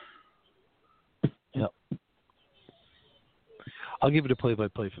 Yep. I'll give it a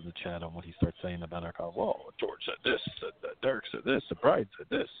play-by-play from the chat on what he starts saying about our car. Whoa, George said this, said that, Derek said this, the Brian said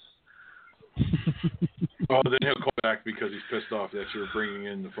this. Oh, then he'll call back because he's pissed off that you're bringing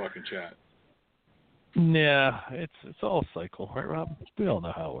in the fucking chat. Yeah, it's all cycle, right, Rob? We all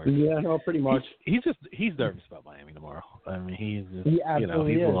know how it works. Yeah, no, pretty much. He's nervous about Miami tomorrow. I mean, he's He he's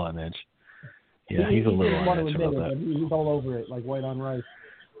absolutely a is. little on edge. Yeah, he's a little doesn't want on to edge admit about it, that. but he's all over it, like white on rice.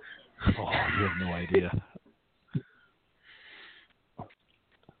 Oh, you have no idea.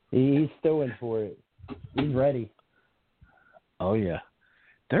 He's still in for it. He's ready. Oh yeah,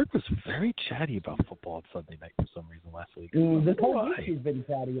 Derek was very chatty about football on Sunday night for some reason last week. This whole Why? week he's been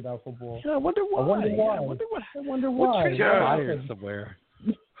chatty about football. Yeah, I wonder why. I wonder why. I wonder what. I wonder why. What's fired somewhere?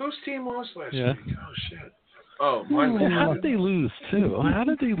 Whose team lost last Yeah. week? Oh, shit. Oh, mine. How did they lose too? How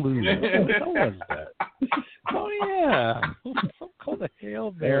did they lose? How was that? Oh yeah, some called a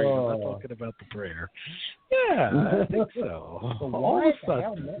Hail Mary. I'm not talking about the prayer. Yeah, I think so. All of a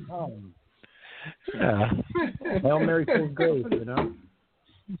sudden, yeah. Hail Mary feels great, you know.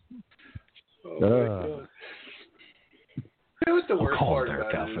 Oh, my God. That was the I'll worst call part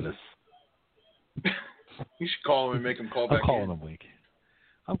Derek about out for it. this. You should call him and make him call I'm back calling in. him weak.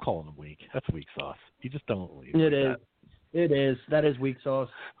 I'm calling him weak. That's weak sauce. You just don't leave. It like is. that. It is. That is weak sauce.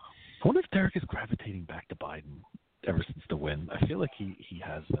 I wonder if Derek is gravitating back to Biden ever since the win. I feel like he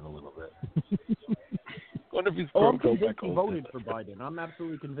has been a little bit. I wonder if he's I'm going convinced back he home. voted for Biden. I'm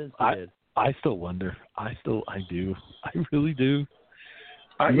absolutely convinced he did. I still wonder. I do. I really do.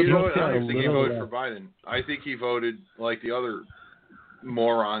 You know what? I Yeah, don't think he little, voted for Biden. I think he voted like the other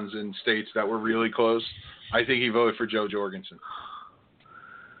morons in states that were really close. I think he voted for Joe Jorgensen.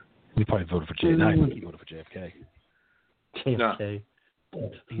 He probably voted for JFK. I think he voted for JFK. JFK.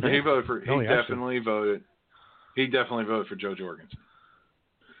 He voted for. No, he he definitely voted. He definitely voted for Joe Jorgensen.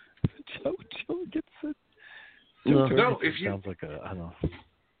 Joe Jorgensen. No, if you sounds like a I don't know.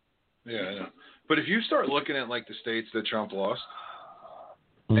 Yeah, I know. But if you start looking at like the states that Trump lost,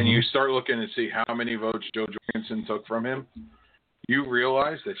 Mm-hmm. and you start looking to see how many votes Joe Jorgensen took from him, you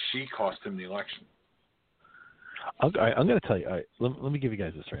realize that she cost him the election. I'm going to tell you. All right, let me give you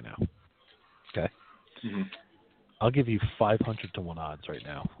guys this right now. Okay. Mm-hmm. I'll give you 500 to 1 odds right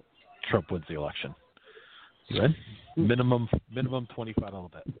now. Trump wins the election. You in? Minimum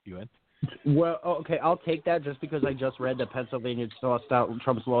 $25 bet. You in? Well, okay, I'll take that just because I just read that Pennsylvania tossed out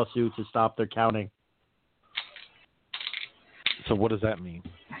Trump's lawsuit to stop their counting. So what does that mean?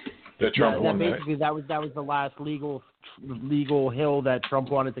 That Trump that won, basically that was the last legal hill that Trump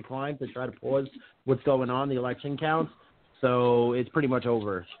wanted to climb to try to pause what's going on, the election counts. So it's pretty much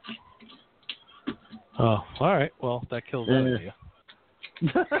over. Oh, all right. Well, that kills that idea.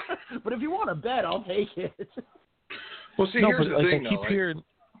 But if you want to bet, I'll take it. Well, see, No, here's but the like, thing, I keep though. hearing,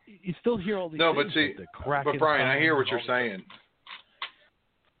 you still hear all these No, things. but see, like the crack but in Brian, I time hear what and you're all that. saying.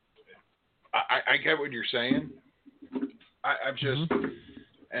 I get what you're saying. I've just,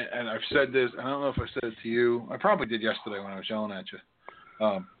 and I've said this. I don't know if I said it to you. I probably did yesterday when I was yelling at you.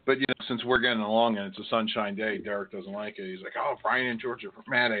 But you know, since we're getting along and it's a sunshine day, Derek doesn't like it. He's like, "Oh, Brian and George are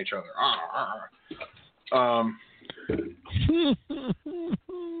mad at each other."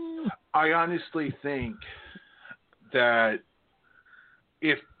 I honestly think that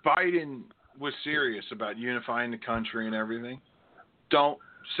if Biden was serious about unifying the country and everything, don't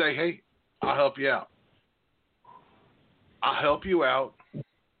say, "Hey, I'll help you out. I'll help you out.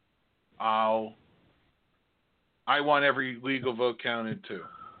 I want every legal vote counted too."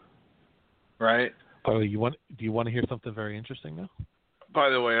 Right? Oh, do you want to hear something very interesting now? By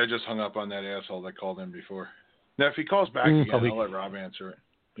the way, I just hung up on that asshole that called in before. Now, if he calls back again, I'll let Rob answer it.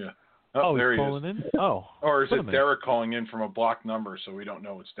 Yeah. Oh, there he's he calling is. in? Oh. Or is wait a it minute. Derek calling in from a blocked number so we don't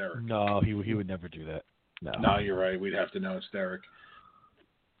know it's Derek? No, he would never do that. No, you're right. We'd have to know it's Derek.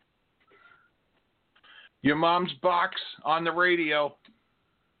 Your mom's box on the radio.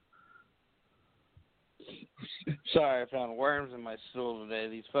 Sorry, I found worms in my stool today.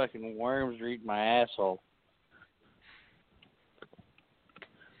 These fucking worms are eating my asshole.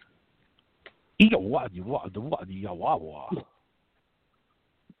 Here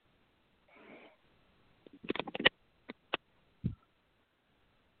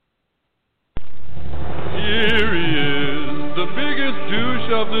he is, the biggest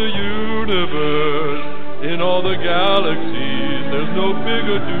douche of the universe. In all the galaxies, there's no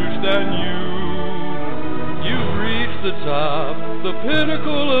bigger douche than you. You've reached the top, the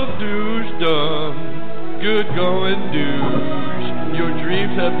pinnacle of douchedom. Good going, douche. Your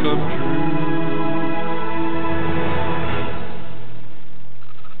dreams have come true.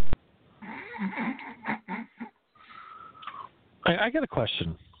 I got a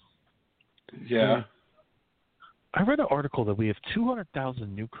question. Yeah. I read an article that we have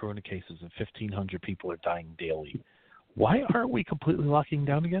 200,000 new corona cases and 1,500 people are dying daily. Why aren't we completely locking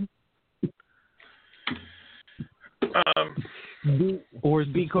down again? Or is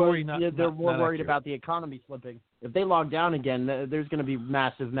the because story not, they're not, more not worried accurate? about the economy slipping. If they lock down again, there's going to be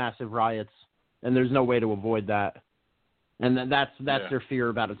massive riots, and there's no way to avoid that. And that's their fear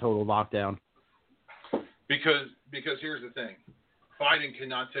about a total lockdown. Because here's the thing, Biden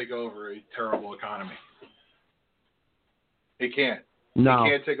cannot take over a terrible economy. He can't. No,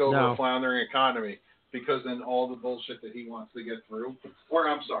 he can't take over no. a floundering economy, because then all the bullshit that he wants to get through, or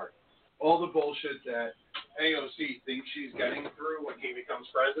I'm sorry, all the bullshit that AOC thinks she's getting through when he becomes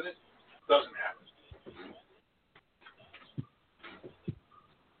president doesn't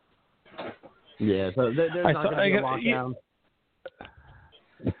happen. Yeah, so there's not going to be a lockdown.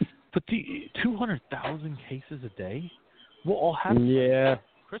 But the 200,000 cases a day will all happen. Yeah.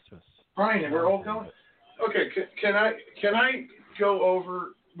 Christmas. Brian, we're all going. Okay, can I go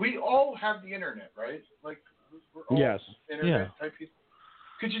over? We all have the internet, right? Like, we're all Yes. internet type people.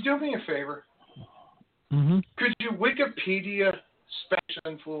 Could you do me a favor? Mm-hmm. Could you Wikipedia Spanish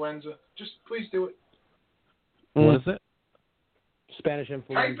influenza? Just please do it. What is it? Spanish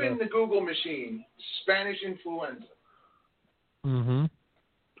influenza. Type in the Google machine Spanish influenza. Mm-hmm.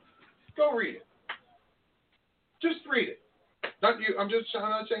 Go read it. Just read it. Not you. I'm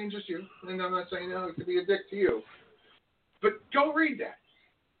not saying just you, and I'm not saying it to be a dick to you. But go read that,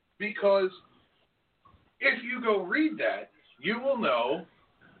 because if you go read that, you will know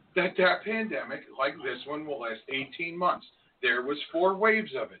that pandemic, like this one, will last 18 months. There was 4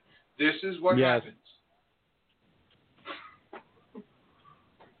 waves of it. This is what happens.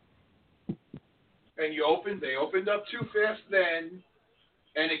 And they opened up too fast then,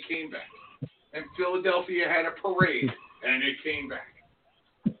 and it came back. And Philadelphia had a parade, and it came back.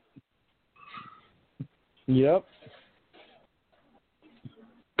 Yep.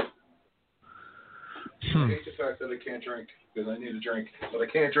 I hate the fact that I can't drink, because I need a drink, but I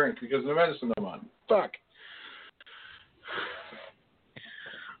can't drink because of the medicine I'm on. Fuck.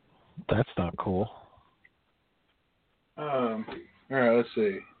 That's not cool. All right, let's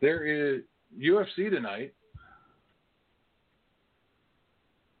see. There is UFC tonight.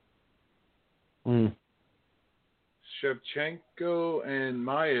 Shevchenko and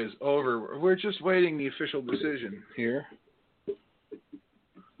Maia is over. We're just waiting the official decision here.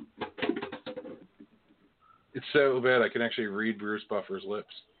 It's so bad I can actually read Bruce Buffer's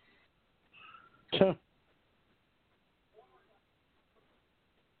lips.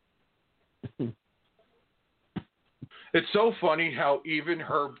 It's so funny how even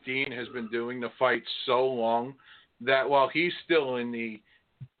Herb Dean has been doing the fight so long that while he's still in the...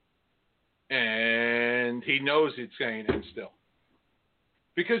 And he knows it's going to end still.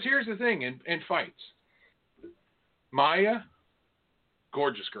 Because here's the thing in fights. Maia,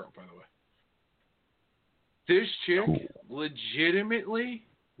 gorgeous girl, by the way. This chick legitimately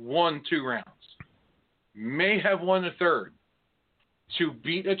won 2 rounds. May have won a third. To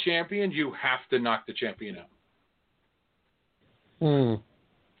beat a champion, you have to knock the champion out.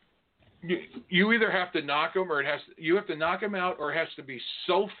 You either have to knock him, or you have to knock him out, or it has to be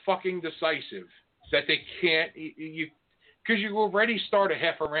so fucking decisive that they can't, because you already start a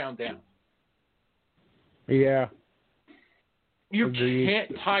half a round down. Yeah. You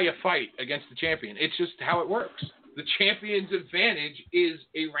can't tie a fight against the champion. It's just how it works. The champion's advantage is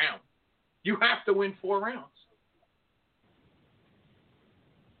a round. You have to win 4 rounds.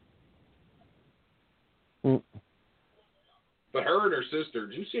 But her and her sister,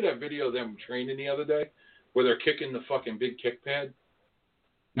 did you see that video of them training the other day where they're kicking the fucking big kick pad?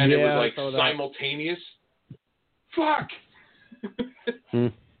 And it was like simultaneous? Fuck!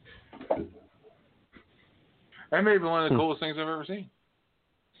 That may be one of the coolest things I've ever seen.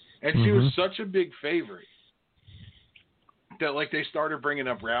 And she was such a big favorite that, like, they started bringing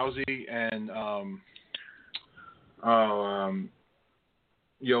up Rousey and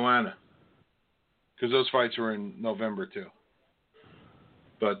Joanna, because those fights were in November too.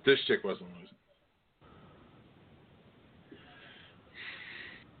 But this chick wasn't losing.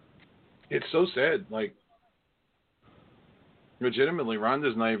 It's so sad. Like, legitimately,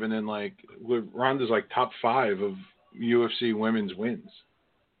 Ronda's not even in, like, Ronda's like top 5 of UFC women's wins.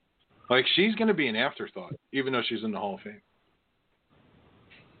 Like, she's going to be an afterthought, even though she's in the Hall of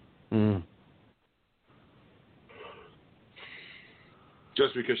Fame.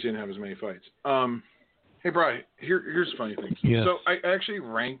 Just because she didn't have as many fights. Hey, Brian, here's a funny thing. Yes. So I actually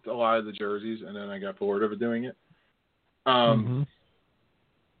ranked a lot of the jerseys, and then I got bored of it doing it. The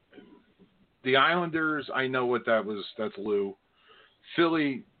Islanders, I know what that was. That's Lou.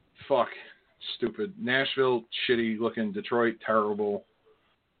 Philly, fuck, stupid. Nashville, shitty looking. Detroit, terrible.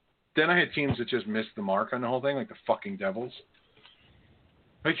 Then I had teams that just missed the mark on the whole thing, like the fucking Devils.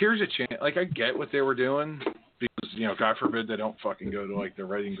 Like, here's a chance. Like, I get what they were doing because, you know, God forbid they don't fucking go to, like, the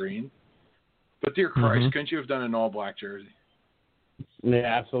red and green. But, dear Christ, couldn't you have done an all-black jersey? Yeah,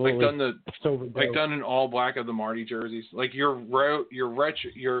 absolutely. Like, done an all-black of the Marty jerseys. Like, your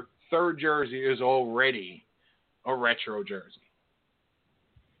third jersey is already a retro jersey.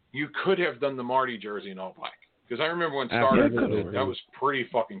 You could have done the Marty jersey in all-black. Because I remember when Starter did it, that was pretty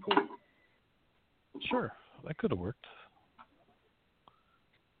fucking cool. Sure, that could have worked.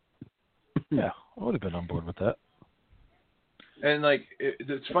 Yeah, I would have been on board with that. And, like,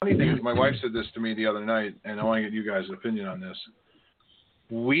 it's funny thing is, my wife said this to me the other night, and I want to get you guys' opinion on this.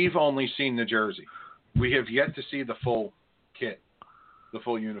 We've only seen the jersey. We have yet to see the full kit, the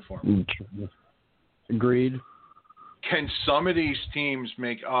full uniform. Agreed. Can some of these teams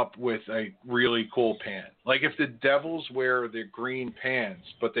make up with a really cool pant? Like, if the Devils wear the green pants,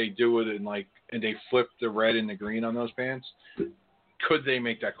 but they do it in, like, and they flip the red and the green on those pants, could they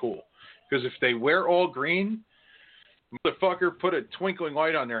make that cool? Because if they wear all green, motherfucker put a twinkling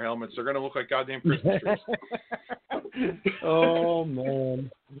light on their helmets, they're going to look like goddamn Christmas trees. Oh, man.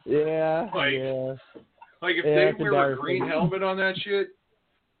 Yeah. Like, if they wear a green helmet on that shit,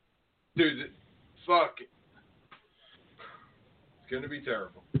 dude, fuck. It's going to be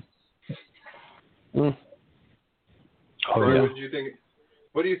terrible. Oh, Brian, what do you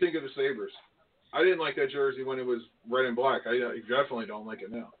think of the Sabres? I didn't like that jersey when it was red and black. I definitely don't like it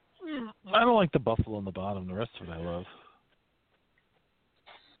now. I don't like the buffalo on the bottom. The rest of it I love.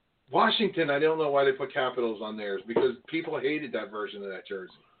 Washington, I don't know why they put capitals on theirs, because people hated that version of that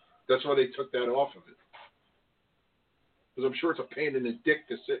jersey. That's why they took that off of it. Because I'm sure it's a pain in the dick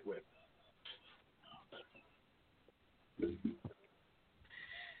to sit with.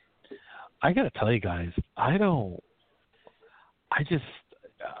 I got to tell you guys, I just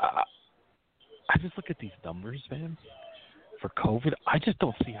look at these numbers, man. For COVID, I just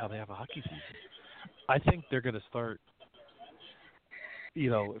don't see how they have a hockey season. I think they're going to start, you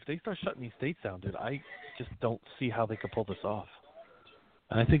know, if they start shutting these states down, dude, I just don't see how they could pull this off.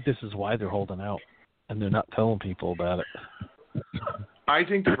 And I think this is why they're holding out, and they're not telling people about it. I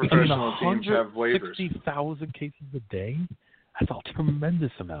think the professional teams have waivers. 60,000 cases a day? That's a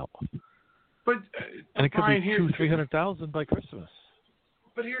tremendous amount. But and it could be 200,000-300,000 by Christmas.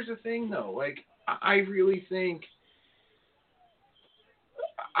 But here's the thing, though. Like, I really think...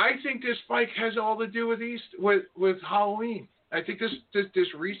 I think this spike has all to do with Halloween. I think this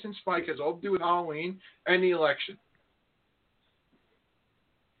recent spike has all to do with Halloween and the election.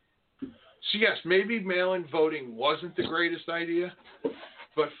 So yes, maybe mail-in voting wasn't the greatest idea,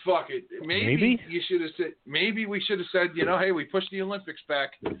 but fuck it. Maybe you should have said. Maybe we should have said, you know, hey, we pushed the Olympics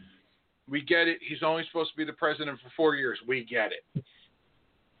back. We get it. He's only supposed to be the president for 4 years. We get it.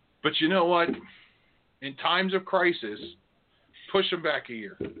 But you know what? In times of crisis, push him back a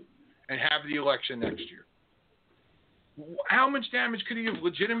year and have the election next year. How much damage could he have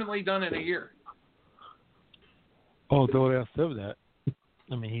legitimately done in a year? Oh, don't ask them that.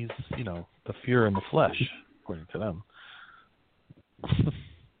 I mean, he's, you know, the fear in the flesh, according to them.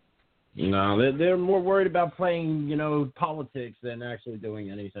 No, they're more worried about playing, you know, politics than actually doing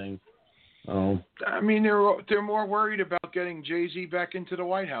anything. Oh, I mean, they're more worried about getting Jay-Z back into the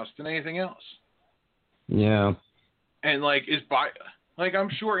White House than anything else. Yeah. And, like, I'm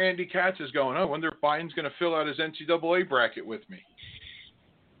sure Andy Katz is going, I wonder if Biden's going to fill out his NCAA bracket with me.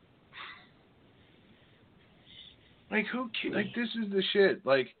 Like, this is the shit.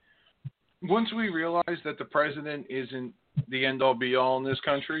 Like, once we realize that the president isn't the end-all be-all in this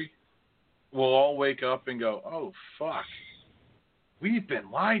country, we'll all wake up and go, oh, fuck. We've been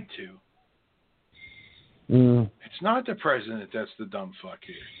lied to. It's not the president that's the dumb fuck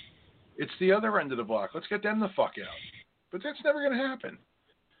here. It's the other end of the block. Let's get them the fuck out. But that's never going to happen.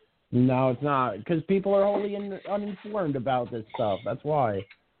 No, it's not. Because people are wholly uninformed about this stuff. That's why.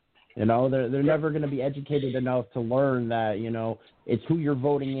 You know, they're never going to be educated enough to learn that, you know, it's who you're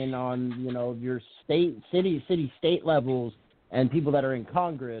voting in on, you know, your state levels and people that are in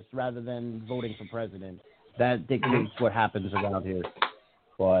Congress rather than voting for president. That dictates what happens around here.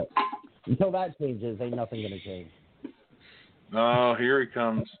 But until that changes, ain't nothing going to change. Oh, here he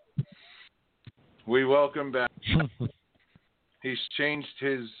comes. We welcome back. He's changed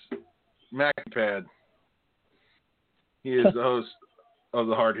his MacPad. He is the host of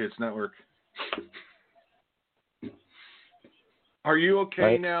the Hard Hits Network. Are you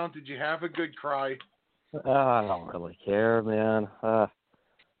okay now? Did you have a good cry? I don't really care, man. I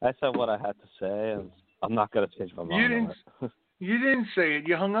said what I had to say, and I'm not going to change my mind. You didn't say it.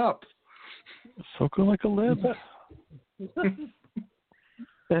 You hung up. Soaking like a lib.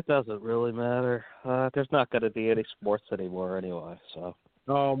 It doesn't really matter. There's not going to be any sports anymore anyway, so.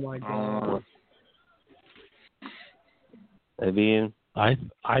 Oh, my God. I mean, I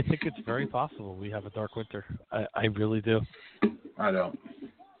think it's very possible we have a dark winter. I really do. I don't.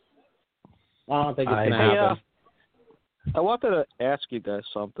 I don't think it's going to happen. I wanted to ask you guys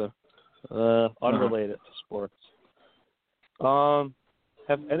something unrelated to sports. Have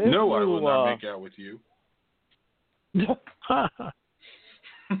any No, of you, I will not make out with you.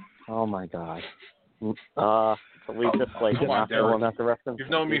 Oh my God! So we just like come on, after one Derek. after reference. You've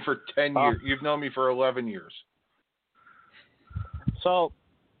known me for 10 years. You've known me for 11 years. So,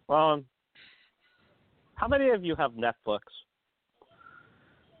 how many of you have Netflix?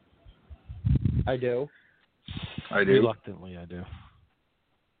 I do. I do. Reluctantly, I do.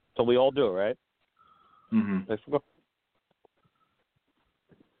 So we all do, right? Mm-hmm. I forgot.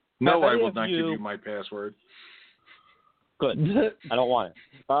 No, Have I any will of not give you- you my password. Good. I don't want it.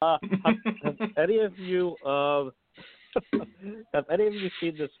 Have any of you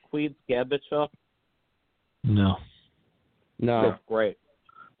seen this Queen's Gambit show? No. No. It's great.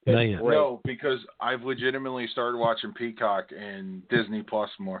 Not It's yet. great. No, because I've legitimately started watching Peacock and Disney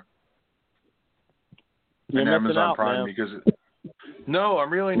Plus more. You're and missing Amazon out, Prime man. because no,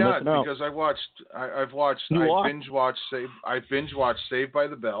 I'm really You're not missing out. because I binge watched Saved by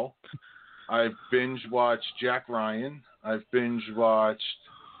the Bell. I've binge watched Jack Ryan. I've binge watched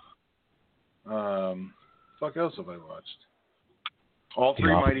fuck else have I watched? All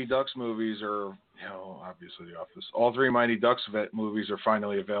three Mighty Ducks movies are obviously The Office. All three Mighty Ducks movies are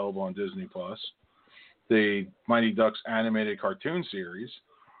finally available on Disney Plus. The Mighty Ducks animated cartoon series.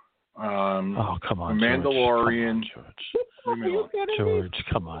 Oh, come on, Mandalorian. George,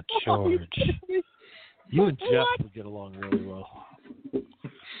 come on, George. You and Jeff would get along really well.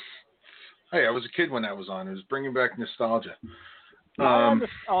 Hey, I was a kid when that was on. It was bringing back nostalgia. I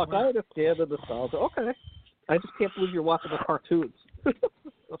understand the nostalgia. Okay. I just can't believe you're watching the cartoons.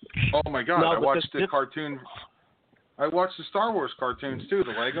 Oh my God! No, I but watched the cartoon. I watched the Star Wars cartoons too.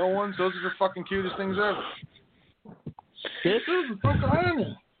 The Lego ones. Those are the fucking cutest things ever. This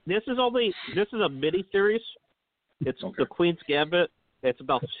is a mini series. It's the Queen's Gambit. It's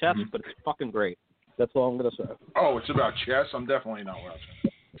about chess, but it's fucking great. That's all I'm gonna say. Oh, it's about chess. I'm definitely not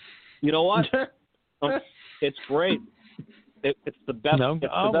watching. You know what? It's great. It's the best. It's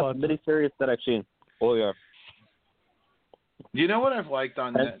the best mini series that I've seen. Oh yeah. You know what I've liked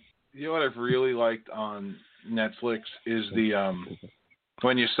on You know what I've really liked on Netflix is the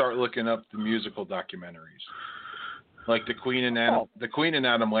when you start looking up the musical documentaries, like the Queen and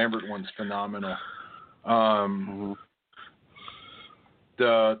Adam Lambert one's phenomenal.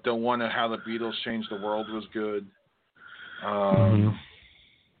 The one of how the Beatles changed the world was good.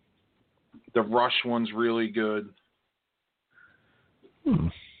 The Rush one's really good. I'm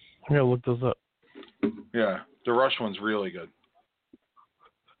gonna look those up. Yeah, the Rush one's really good.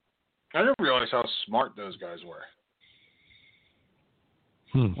 I didn't realize how smart those guys were.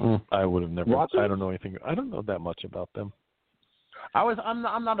 I would have never. Watch it? I don't know anything. I don't know that much about them. I'm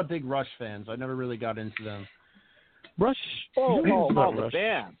not a big Rush fan, so I never really got into them. Rush. The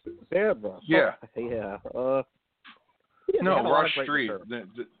band. Band Rush. Yeah. Yeah. No, Rush Street.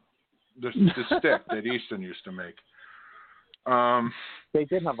 The stick that Easton used to make. They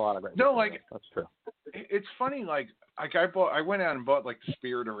did have a lot of great. No, music. That's true. It's funny. I went out and bought like the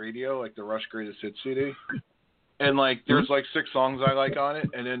Spirit of Radio, like the Rush Greatest Hits CD, and like there's like 6 songs I like on it,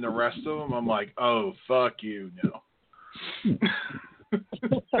 and then the rest of them I'm like, oh fuck you, no.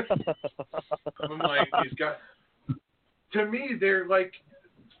 I'm like, these guys. To me, they're like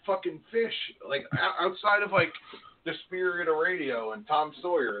fucking fish. Like outside of like the Spirit of Radio and Tom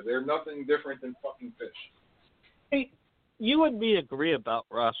Sawyer, they're nothing different than fucking fish. Hey, you and me agree about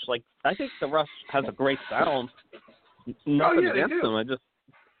Rush. Like, I think the Rush has a great sound. Nothing against them. I'm just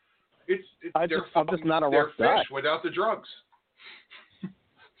not a Rush guy. They're fish without the drugs.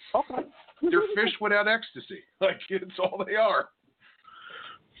 Okay. They're fish without ecstasy. Like, it's all they are.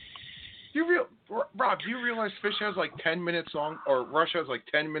 Rob, do you realize Fish has like 10-minute songs, or Rush has like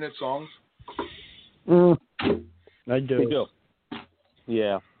 10-minute songs? I do. They do.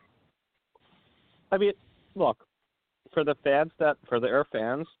 Yeah. I mean, look, for their fans that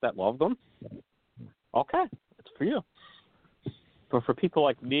love them, Okay, it's for you. But for people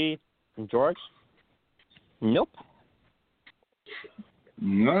like me and George, nope.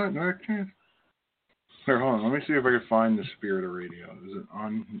 No, I can't. Here, hold on. Let me see if I can find the Spirit of Radio. Is it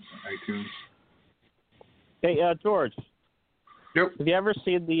on iTunes? Hey, George. Yep. Have you ever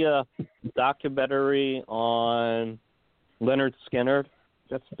seen the documentary on Leonard Skinner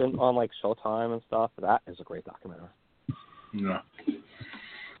that's been on like Showtime and stuff? That is a great documentary. No.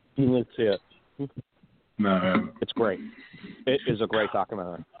 You need to see it. No, I haven't. It's great. It is a great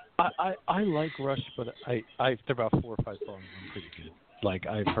documentary. I like Rush, but there are about 4 or 5 songs I'm pretty good. Like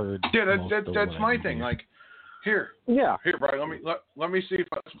I've heard. Yeah, most of that's what my I thing. hear. Like, here, Brian. Let me see if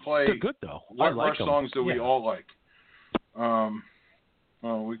I can play. They're good though. What I like Rush them. songs that we Yeah. all like?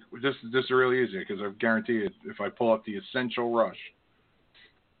 Well, this is really easy because I guarantee it. If I pull up the Essential Rush.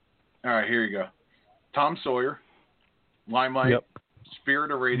 All right, here you go. Tom Sawyer, Limelight, Yep.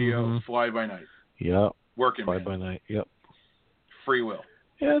 Spirit of Radio, Fly By Night. Yep. Working Fly Man. by Night. Yep. Free Will.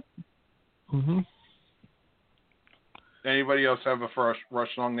 Yep. Mhm. Anybody else have a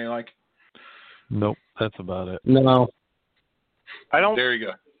Rush song they like? Nope. That's about it. No. I don't. There you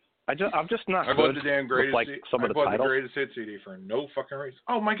go. I'm just not I good bought the damn with greatest. like some I of the bought titles. the greatest hit CD for no fucking reason.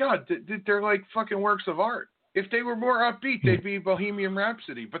 Oh my god, they're like fucking works of art. If they were more upbeat, they'd be Bohemian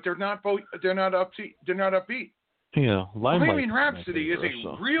Rhapsody. But they're not. They're not upbeat. They're not upbeat. Yeah. Bohemian Rhapsody is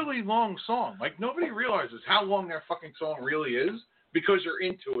a really long song. Like nobody realizes how long that fucking song really is because you're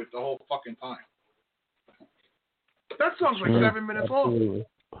into it the whole fucking time. That song's like 7 minutes long.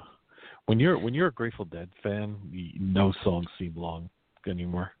 When you're a Grateful Dead fan, no songs seem long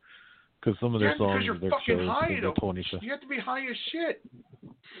anymore. Because some of their songs, you're their fucking shows, high. go 20 You have to be high as shit.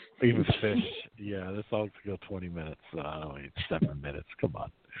 Even Fish, yeah, the songs go 20 minutes. Wait, 7 minutes. Come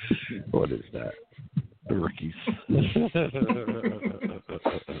on, what is that? The Rookies.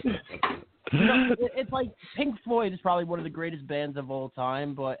 It's like Pink Floyd is probably one of the greatest bands of all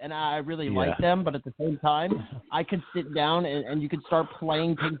time, and I really like Yeah. them. But at the same time, I could sit down and you could start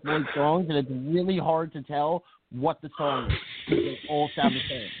playing Pink Floyd songs, and it's really hard to tell what the song is. They all sound the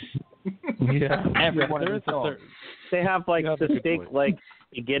same. Yeah, Every one of there the is a songs. They have like Yeah, that's a good distinct point. like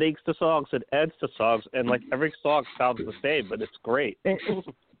beginnings to songs and ends to songs, and like every song sounds the same, but it's great.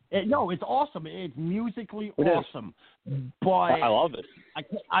 No, it's awesome. It's musically It is. awesome, but I love it.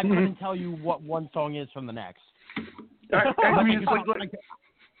 I couldn't tell you what one song is from the next. I mean, it's like look,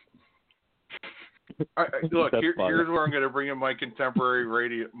 That's funny. here's where I'm going to bring in my contemporary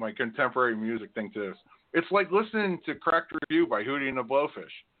music thing to this. It's like listening to Cracked Review by Hootie and the Blowfish.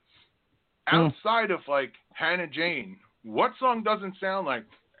 Outside of like Hannah Jane, what song doesn't sound like?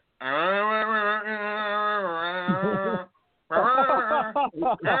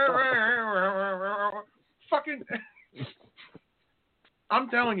 Fucking. I'm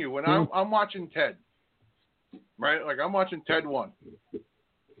telling you, when I'm watching Ted, right? Like I'm watching Ted 1.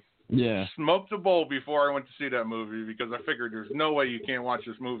 Yeah. Smoked a bowl before I went to see that movie because I figured there's no way you can't watch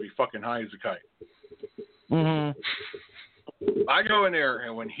this movie fucking high as a kite. Mm-hmm. I go in there,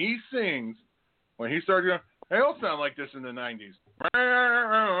 and when he sings, when he starts going, they all sound like this in the 90s.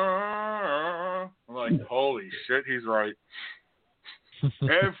 I'm like, holy shit, he's right.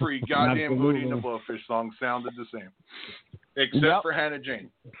 Every goddamn Hootie and the Blowfish song sounded the same, except for Hannah Jane.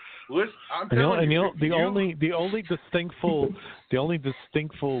 Listen, I'm telling you, the only distinctful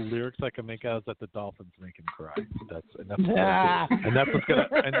lyrics I can make out is that the dolphins make him cry. That's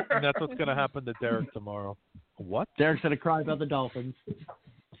what's gonna happen to Derek tomorrow. What? Derek's gonna cry about the dolphins. Will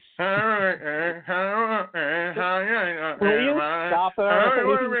you stop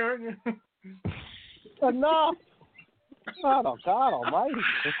it? Enough! Oh God Almighty!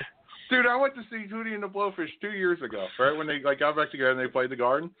 Dude, I went to see Hootie and the Blowfish 2 years ago, right? When they got back together and they played The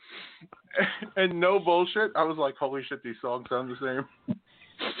Garden. And no bullshit, I was like, holy shit, these songs sound the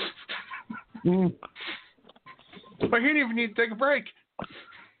same. But he didn't even need to take a break.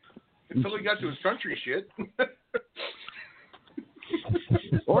 Until he got to his country shit.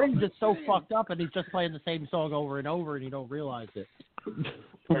 Or he's just so fucked up and he's just playing the same song over and over and you don't realize it.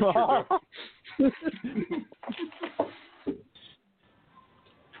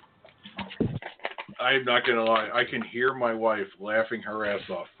 I'm not going to lie. I can hear my wife laughing her ass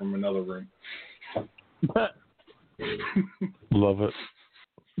off from another room. Love it.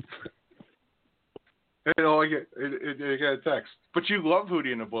 And all I get a text. But you love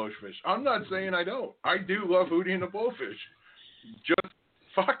Hootie and the Blowfish. I'm not saying I don't. I do love Hootie and the Blowfish. Just,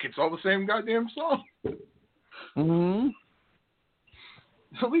 fuck, it's all the same goddamn song. Mm-hmm.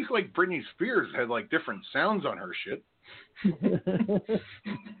 At least, like, Britney Spears had, like, different sounds on her shit.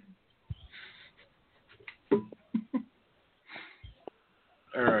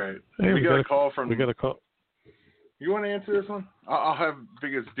 Oh, All right. Hey, we got a call from. We got a call. You want to answer this one? I'll have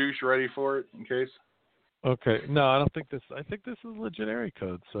biggest douche ready for it in case. Okay. No, I don't think this. I think this is legit area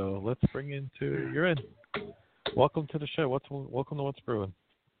code. So let's bring into. You're in. Welcome to the show. Welcome to What's Brewing.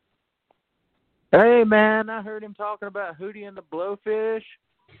 Hey, man, I heard him talking about Hootie and the Blowfish.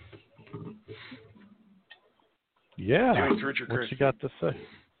 Yeah. Dude, Richard What Chris. you got to say?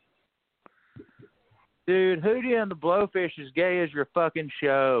 Dude, Hootie and the Blowfish is gay as your fucking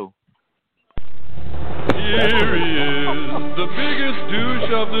show. Here he is, the biggest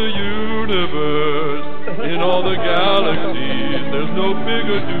douche of the universe. In all the galaxies, there's no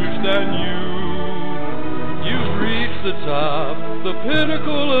bigger douche than you. You've reached the top, the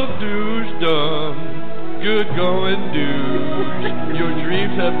pinnacle of douchedom. Good going, douche. Your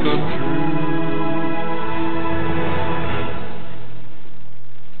dreams have come true.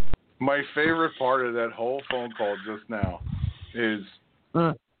 My favorite part of that whole phone call just now is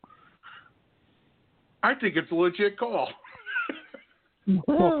I think it's a legit call.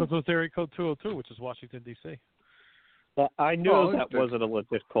 Well, because it was area code 202, which is Washington, D.C. I knew that wasn't a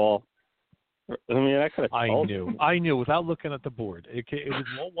legit call. I mean, I could have told you. I knew without looking at the board. It was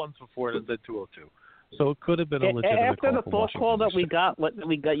low ones before and then 202. So it could have been a legitimate call. After the phone call that we got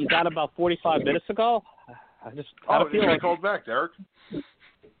you got about 45 minutes ago, I just had a you feeling. called back, Derek.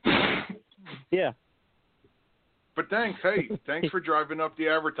 Yeah. But thanks, thanks for driving up the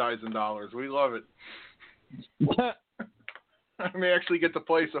advertising dollars. We love it. I may actually get to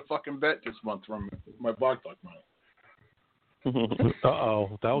place a fucking bet this month from my Blog Talk money.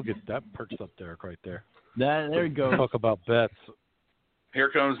 That perks up Derek right there. There you go. Talk about bets. Here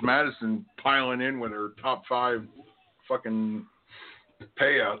comes Madison piling in with her top 5 fucking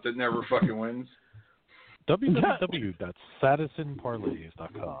payout that never fucking wins.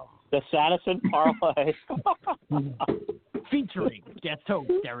 www.sadisonparlays.com. The Sadison Parlay. Featuring guest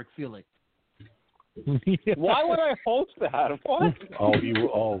host Derek Felix. Yeah. Why would I host that? What? You were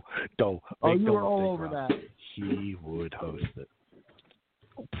all over that. He would host it.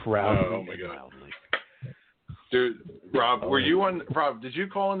 Proudly. Oh my God. Dude, Rob, Rob, did you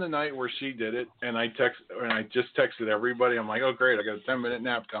call in the night where she did it and I just texted everybody? I'm like, oh great, I got a 10-minute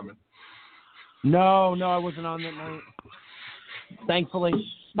nap coming. No, I wasn't on that night. Thankfully.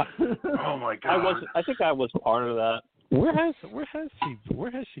 Oh my God. I think I was part of that. Where has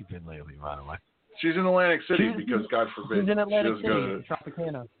she been lately, by the way? She's in Atlantic City because God forbid she's in Atlantic she City, doesn't go to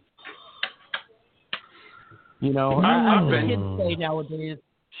Tropicana. You know, I've the been- kids say nowadays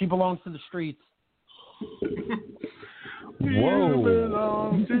she belongs to the streets. Whoa. You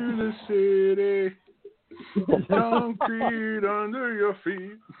belong to the city. Concrete under your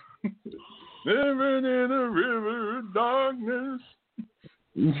feet. Living in a river of darkness.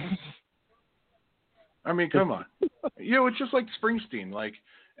 I mean, come on. It's just like Springsteen. Like,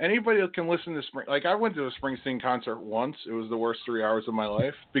 anybody that can listen to like, I went to a Springsteen concert once. It was the worst 3 hours of my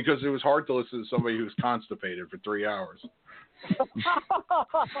life because it was hard to listen to somebody who was constipated for 3 hours. Oh,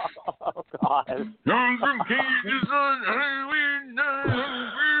 God. I'm from Kansas on Highway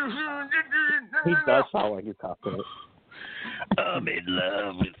 9. He does sound like he's constipated. I'm in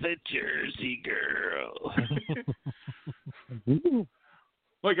love with a Jersey girl.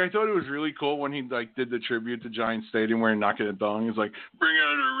 Like, I thought it was really cool when he did the tribute to Giant Stadium where he knocked it at Dong. He's like, bring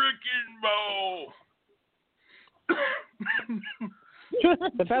out a wrecking ball.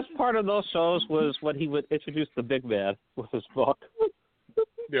 The best part of those shows was when he would introduce the big man with his book.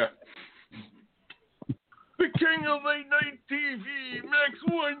 Yeah. The king of late night TV, Max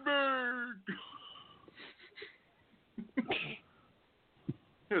Weinberg.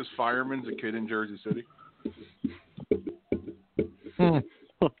 He was fireman's a kid in Jersey City.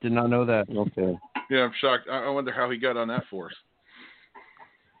 Did not know that. Okay. Yeah, I'm shocked. I wonder how he got on that force.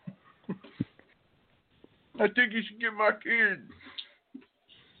 I think you should give my kid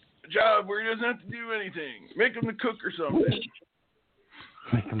a job where he doesn't have to do anything. Make him the cook or something.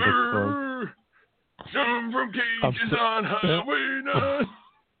 Some from Cages on Highway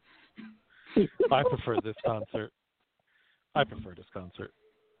 9. I prefer this concert.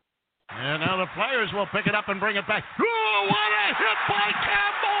 And now the Flyers will pick it up and bring it back. Oh, what a hit by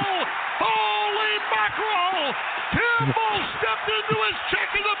Campbell! Holy mackerel! Campbell stepped into his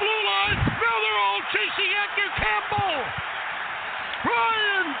check in the blue line. Now they're all chasing after Campbell.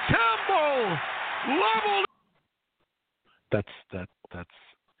 Brian Campbell leveled. That's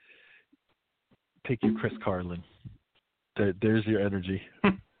take you, Chris Carlin. There's your energy.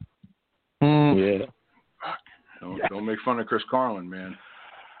 Yeah. Don't make fun of Chris Carlin, man.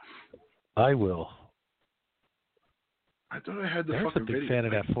 I will. I thought I had the There's a fucking big video. fan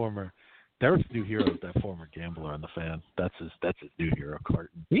of that former Derek's new hero is that former gambler on the Fan. That's his new hero,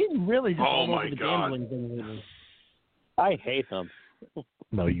 Carton. He's really just Oh all my over the God. gambling thing lately. I hate him.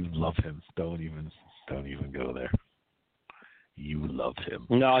 No, you love him. Don't even go there. You love him.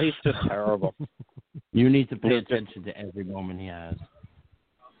 No, he's just terrible. You need to pay attention to every moment he has.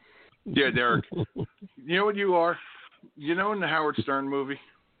 Yeah, Derek. You know what you are? You know in the Howard Stern movie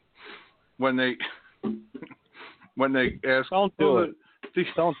when they ask Don't do it.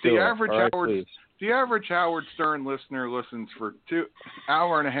 Don't do the it. average All right, Howard please. the average Howard Stern listener listens for 2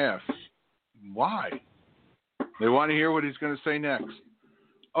 hour and a half. Why? They want to hear what he's going to say next.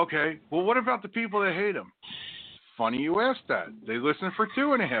 Okay, well, what about the people that hate him? Funny you asked that. They listen for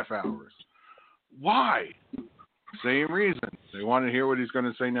 2.5 hours. Why? Same reason. They want to hear what he's going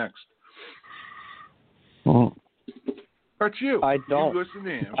to say next. That's you. I don't. You listen to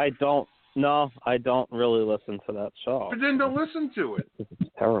him. I don't. No, I don't really listen to that show. But then don't listen to it. It's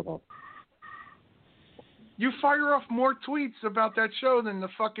terrible. You fire off more tweets about that show than the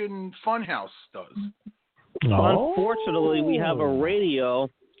fucking Funhouse does. Unfortunately, we have a radio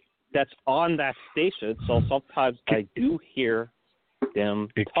that's on that station, so sometimes I do hear them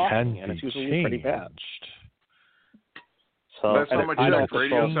talking, and it's usually pretty bad. So that's how much I don't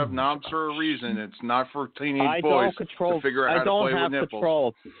radios control. have knobs for a reason. It's not for teenage I boys don't control. to figure out I how don't to play have with nipples.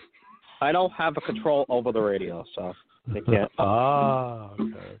 control. I don't have a control over the radio, so they can't.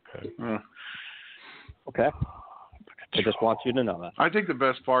 Okay. Okay. I just want you to know that. I think the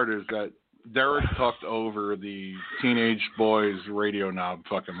best part is that Derek talked over the teenage boys radio knob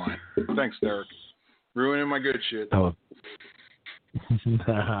fucking line. Thanks, Derek. Ruining my good shit. Oh.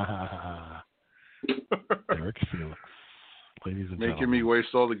 Derek Felix. Ladies and Making gentlemen. me waste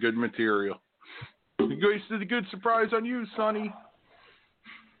all the good material. You wasted a good surprise on you, Sonny.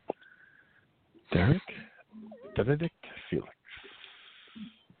 Derek Benedict Felix.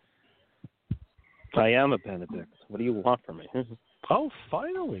 I am a Benedict. What do you want from me? Oh,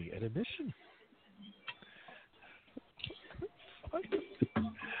 finally, an admission.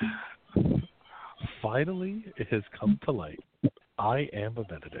 Finally, it has come to light. I am a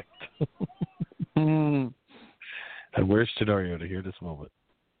Benedict. And where's Tenorio to hear this moment?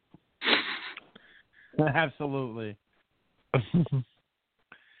 Absolutely.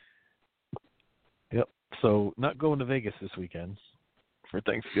 Yep. So, not going to Vegas this weekend for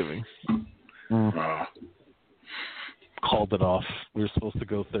Thanksgiving. Called it off. We were supposed to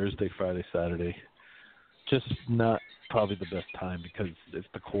go Thursday, Friday, Saturday. Just not probably the best time because if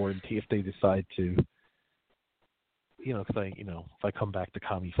the quarantine, if they decide to, because if I come back to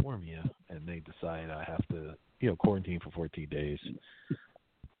California and they decide I have to, quarantine for 14 days,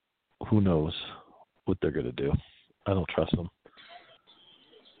 who knows what they're going to do. I don't trust them.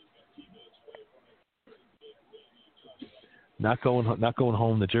 Not going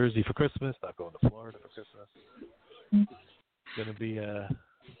home to Jersey for Christmas. Not going to Florida for Christmas. It's going to be a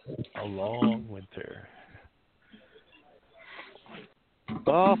long winter.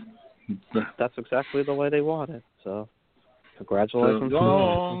 Well, that's exactly the way they want it. So, congratulations. So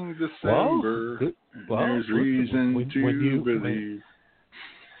long December. There's reason to believe.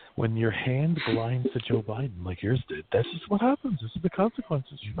 When your hand blinds to Joe Biden like yours did, this is what happens. This is the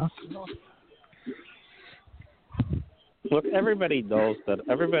consequences. You're not supposed to. Look, everybody knows that it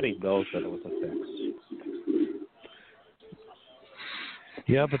was a fix.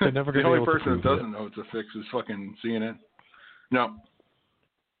 Yeah, but they're never going The to be only able to person that prove doesn't know it's a fix is fucking CNN. No.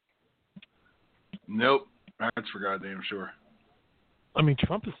 Nope. That's for goddamn sure. I mean,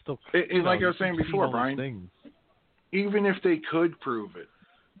 Trump is still... like I was saying before, Brian, things. even if they could prove it,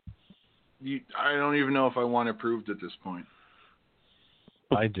 I don't even know if I want it proved at this point.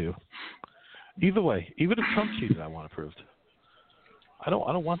 I do. Either way, even if Trump cheated, I want it proved. I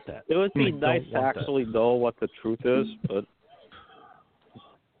don't want that. It would be nice to actually know what the truth is, but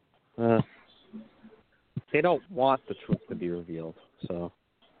they don't want the truth to be revealed. So,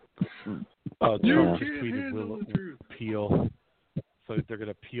 Trump just tweeted will appeal. So they're going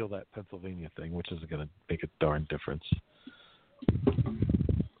to appeal that Pennsylvania thing, which isn't going to make a darn difference.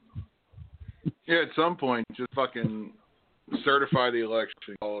 Yeah, at some point, just fucking certify the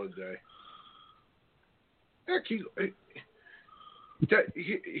election, call it a day. Heck,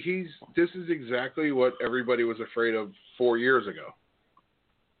 this is exactly what everybody was afraid of 4 years ago.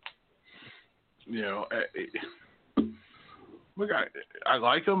 Look, I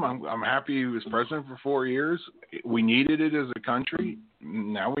like him. I'm happy he was president for 4 years. We needed it as a country.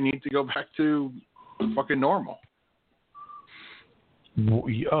 Now we need to go back to fucking normal. So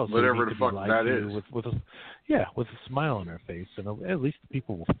whatever the fuck that is. With a smile on their face, and at least the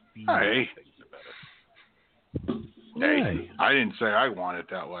people will feel hey. things are better. Hey, I didn't say I want it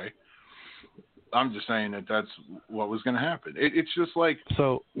that way. I'm just saying that that's what was going to happen. It's just like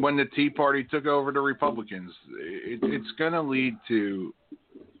when the Tea Party took over the Republicans. It's going to lead to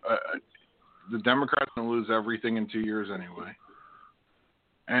the Democrats going to lose everything in 2 years anyway.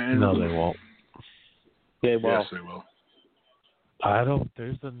 And no, they won't. They will. Yes, they will. I don't.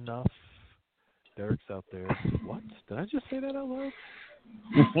 There's enough Derek's out there. What? Did I just say that out loud?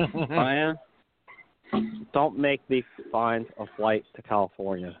 Brian, don't make me find a flight to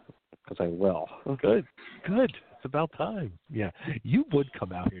California, because I will. Good. It's about time. Yeah, you would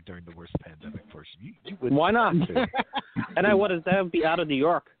come out here during the worst pandemic first. You would. Why not? And I would then be out of New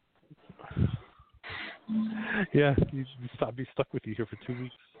York. Yeah, you'd be stuck with you here for 2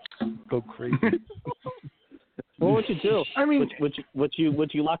 weeks. Go crazy. What would you do? I mean, would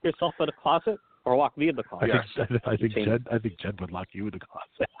you lock yourself in a closet or lock me in the closet? I think Jed would lock you in the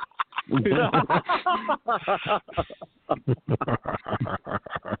closet.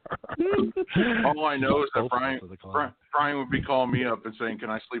 All I know is that Brian would be calling me up and saying, "Can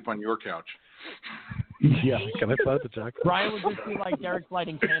I sleep on your couch?" Yeah, can I slide the jacket? Brian would just be like Derek's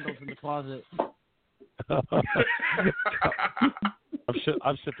lighting candles in the closet.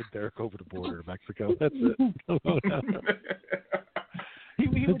 I'm shipping Derek over the border to Mexico. That's it. He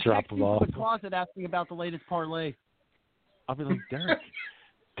would drop text him me off. from the closet asking about the latest parlay. I'll be like,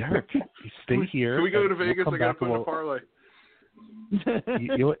 Derek, you stay here. Can we go to Vegas? We'll I got to put in a parlay.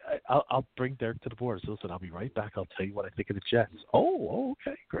 I'll bring Derek to the border. So listen, I'll be right back. I'll tell you what I think of the Jets. Oh,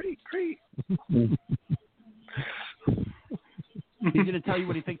 okay, great. He's going to tell you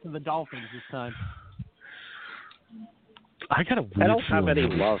what he thinks of the Dolphins this time. I don't have any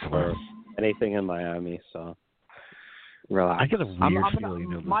love for anything in Miami, so relax. I get a weird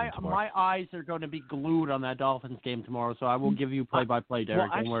feeling. My eyes are going to be glued on that Dolphins game tomorrow, so I will give you play-by-play,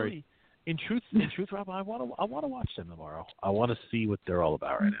 Derek. Don't worry. In truth, Rob, I want to watch them tomorrow. I want to see what they're all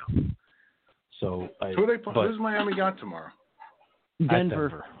about right now. So who's Miami got tomorrow?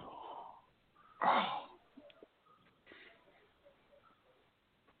 Denver. Oh.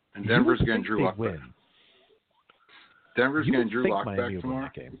 And Denver's getting Drew Lock back. Denver's getting Drew Lock back tomorrow.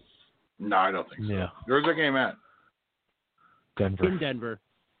 Game. No, I don't think so. Yeah. Where's that game at? Denver. In Denver.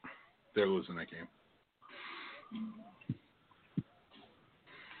 They're losing that game.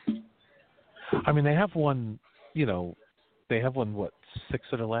 I mean, they have won. They have won what 6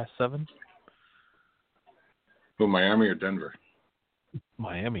 of their last 7. Well, Miami or Denver?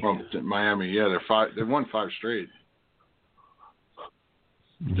 Miami. Well, Miami. Yeah, they've won 5 straight.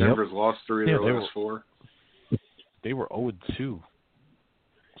 Yep. Denver's lost 3 of their last 4. They were 0-2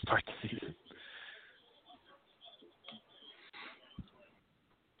 start the season.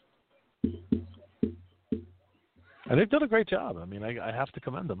 And they've done a great job. I mean, I have to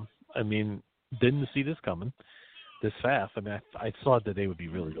commend them. I mean, didn't see this coming this fast. I mean, I thought that they would be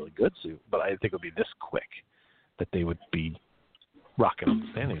really, really good soon, but I didn't think it would be this quick that they would be rocking up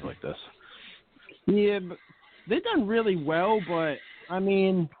the standings like this. Yeah, but they've done really well, but, I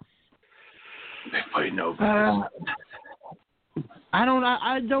mean... They played nobody. I don't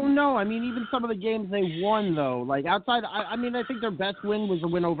know. I mean, even some of the games they won, though, like outside. I mean, I think their best win was a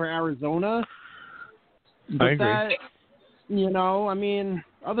win over Arizona. But I agree. That, I mean,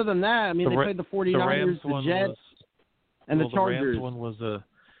 other than that, I mean, they played the 49ers, the Jets, and the Chargers.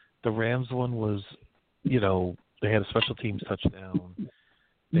 The Rams one was, they had a special teams touchdown.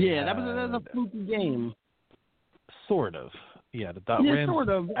 That was a fluky game. Sort of. Yeah, the Rams. Sort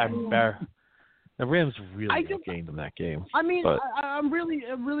of. The Rams really gained in that game. I mean, I'm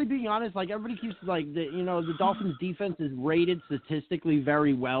really being honest. Like, everybody keeps the Dolphins' defense is rated statistically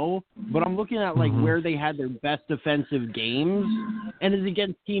very well, but I'm looking at where they had their best defensive games, and it's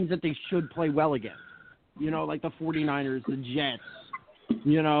against teams that they should play well against. Like the 49ers, the Jets.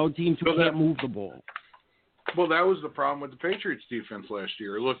 Teams who can't move the ball. Well, that was the problem with the Patriots' defense last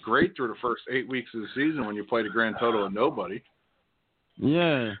year. It looked great through the first 8 weeks of the season when you played a grand total of nobody.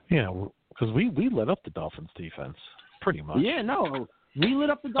 Yeah. Yeah. Because we lit up the Dolphins' defense, pretty much. Yeah, no. We lit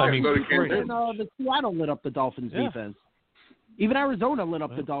up the Dolphins. The Seattle lit up the Dolphins' defense. Even Arizona lit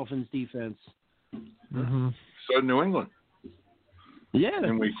up the Dolphins' defense. Mm-hmm. So New England. Yeah.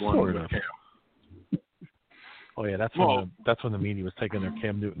 In week 1 with Cam. Oh, yeah, that's when the media was taking their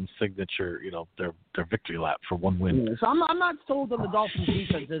Cam Newton signature, their victory lap for one win. Yeah, so I'm not sold on the Dolphins'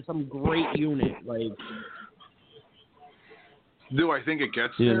 defense as some great unit. Do I think it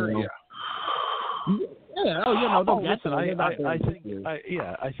gets there? Yeah. Yeah. Listen, I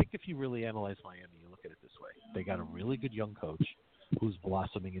think if you really analyze Miami, you look at it this way: they got a really good young coach who's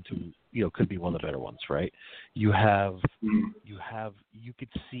blossoming into, could be one of the better ones, right? You could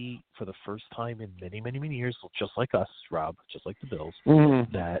see for the first time in many, many, many years, just like us, Rob, just like the Bills,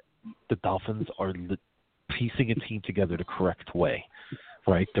 that the Dolphins are piecing a team together the correct way.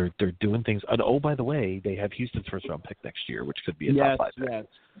 Right, they're doing things. And oh, by the way, they have Houston's first round pick next year, which could be a top 5 pick. Yes,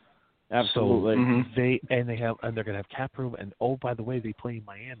 absolutely. So they're going to have cap room. And oh, by the way, they play in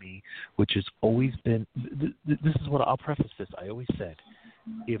Miami, which has always been. This is what I'll preface this. I always said,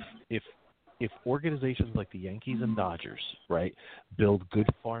 if organizations like the Yankees and Dodgers, right, build good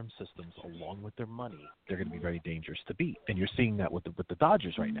farm systems along with their money, they're going to be very dangerous to beat. And you're seeing that with the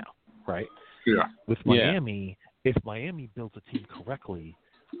Dodgers right now, right? Yeah. With Miami. If Miami builds a team correctly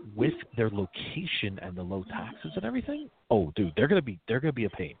with their location and the low taxes and everything, oh, dude, they're gonna be a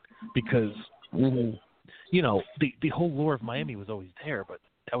pain because you know the whole lure of Miami was always there, but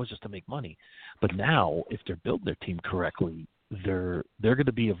that was just to make money. But now, if they're building their team correctly, they're going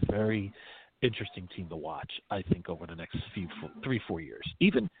to be a very interesting team to watch. I think over the next 3-4 years,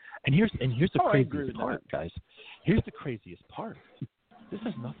 even. And here's the craziest part, guys. Here's the craziest part. This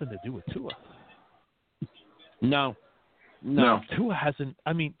has nothing to do with Tua. No. Tua hasn't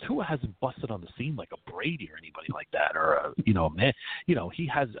busted on the scene like a Brady or anybody like that, or man. He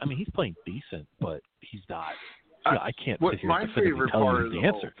has. I mean, he's playing decent, but he's not. I can't sit here and definitively tell you the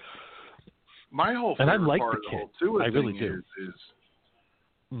answer. My whole and I favorite like part the kid. of the whole Tua I really thing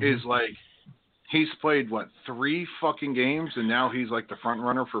do. is like he's played 3 fucking games, and now he's like the front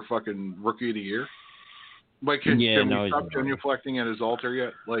runner for fucking Rookie of the Year. Like, can we stop genuflecting at his altar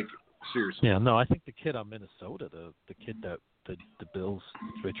yet? Like, seriously. Yeah, no, I think the kid on Minnesota, the kid that the Bills,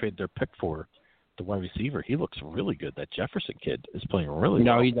 they traded their pick for, the wide receiver, he looks really good. That Jefferson kid is playing really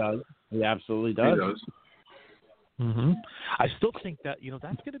well. No, he does. He absolutely does. He does. I still think that,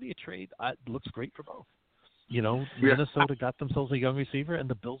 that's going to be a trade. Looks great for both. Minnesota got themselves a young receiver, and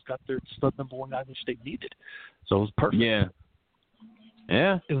the Bills got their stud number 1 guy, which they needed. So it was perfect. Yeah.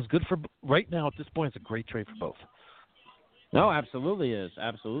 It was good for right now. At this point, it's a great trade for both. No, absolutely is.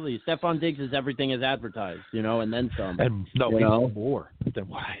 Absolutely. Stephon Diggs is everything as advertised, and then some. And he's more than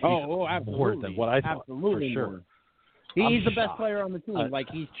what I absolutely. More than what I thought, absolutely, for sure. He's the best player on the team.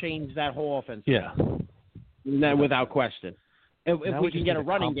 He's changed that whole offense. Yeah. Without question. If we can get a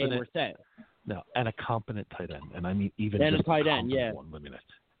running game, we're set. No, and a competent tight end. And I mean, even and just a tight end, yeah.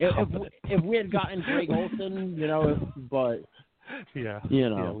 If we had gotten Greg Olsen, but... Yeah,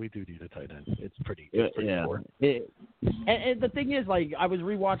 we do need a tight end. It's pretty poor. And the thing is, I was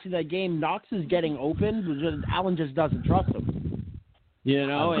rewatching that game. Knox is getting open, but Allen just doesn't trust him. And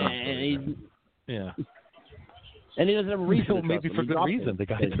he doesn't have a reason. Maybe for good reason. The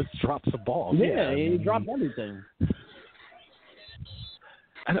guy just drops the ball. Yeah, he dropped everything.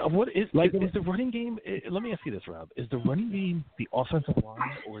 And what is is the running game? Let me ask you this, Rob: is the running game the offensive line,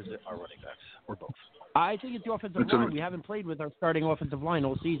 or is it our running backs, or both? I think it's the offensive line. We haven't played with our starting offensive line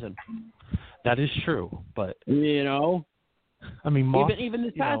all season. That is true, but I mean, Moss, even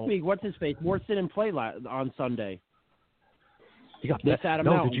this past week, what's his face? Morse didn't play on Sunday. They sat him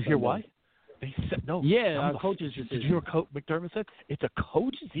out. Did you hear why? They said no. Yeah, coach's decision. Did you hear what McDermott said? It's a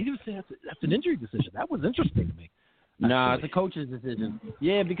coach's. He didn't say that's an injury decision. That was interesting to me. No, it's a coach's decision.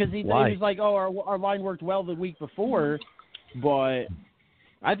 Yeah, because he was like, our line worked well the week before, but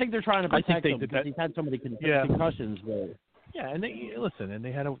I think they're trying to protect him because he's had so many concussions. But yeah, and they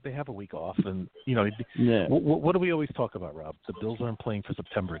have a week off, and what do we always talk about, Rob? The Bills aren't playing for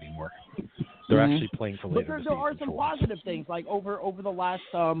September anymore. They're actually playing for later. But there are some positive things. Like over the last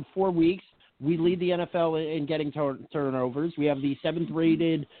 4 weeks, we lead the NFL in getting turnovers. We have the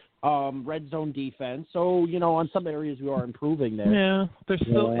 7th-rated red zone defense. So, on some areas we are improving there. Yeah, there's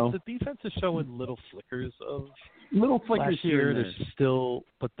still the defense is showing little flickers here. There's still,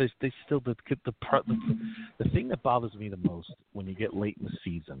 but they still the thing that bothers me the most when you get late in the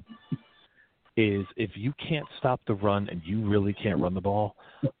season is if you can't stop the run and you really can't run the ball.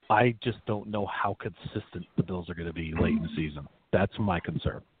 I just don't know how consistent the Bills are going to be late in the season. That's my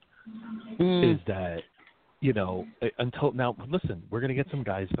concern. Is that until now, listen, we're going to get some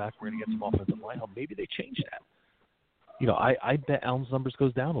guys back. We're going to get some offensive line help. Maybe they change that. I bet Allen's numbers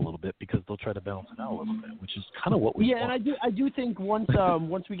goes down a little bit because they'll try to balance it out a little bit, which is kind of what we want. And I do think once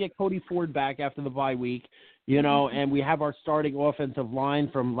we get Cody Ford back after the bye week, and we have our starting offensive line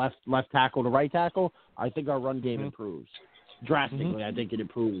from left tackle to right tackle, I think our run game improves drastically. I think it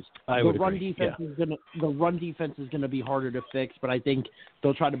improves. The run defense is going to be harder to fix, but I think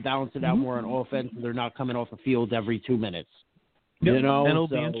they'll try to balance it out more on offense. So they're not coming off the field every 2 minutes. And it'll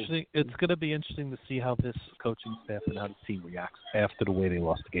be interesting. It's going to be interesting to see how this coaching staff and how the team reacts after the way they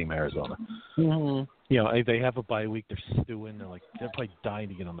lost the game in Arizona. They have a bye week. They're stewing. They're probably dying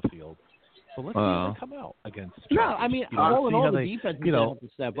to get on the field. So let's see how they come out against. No, I mean, all in all, the defense is going to have to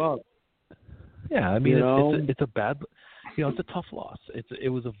step up. Yeah, I mean, it's a bad. it's a tough loss. It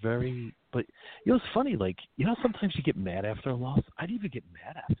was a very, but it's funny. Like, sometimes you get mad after a loss. I didn't even get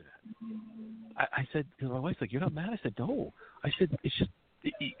mad after that. I said, because my wife's like, "You're not mad?" I said, "No." I said, "It's just,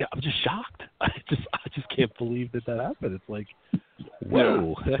 I'm just shocked. I just can't believe that happened." It's like,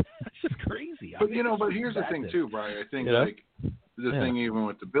 whoa, that's just crazy. But but here's the thing too, Brian. I think like the thing even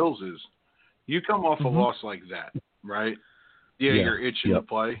with the Bills is, you come off a loss like that, right? Yeah, you're itching to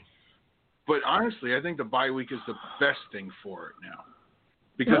play. But honestly, I think the bye week is the best thing for it now,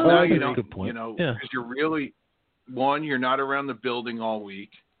 because now because you're really, one, you're not around the building all week,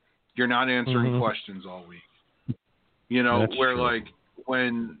 you're not answering questions all week. That's where true. Like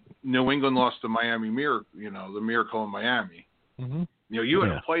when New England lost to Miami Miracle, the Miracle in Miami, you had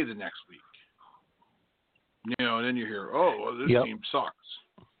to play the next week. And then you hear, oh, well, this team sucks.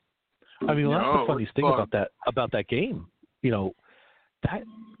 I mean, that's the funniest thing about that game. That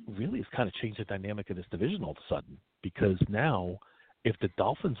really has kind of changed the dynamic of this division all of a sudden, because now if the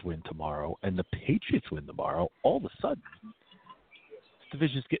Dolphins win tomorrow and the Patriots win tomorrow, all of a sudden this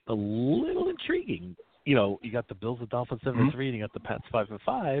division's getting a little intriguing. You got the Bills and Dolphins 7-3, and you got the Pats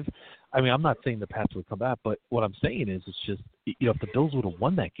 5-5. I mean, I'm not saying the Pats would come back, but what I'm saying is it's just, if the Bills would have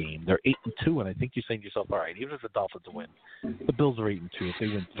won that game, they're 8-2, and I think you're saying to yourself, all right, even if the Dolphins win, the Bills are 8-2. If they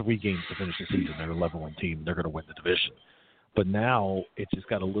win 3 games to finish the season, they're a level-1 team. They're going to win the division. But now it just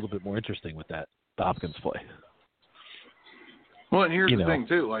got a little bit more interesting with that Hopkins play. Well, and here's the thing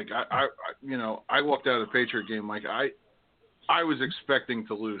too. Like I walked out of the Patriot game like I was expecting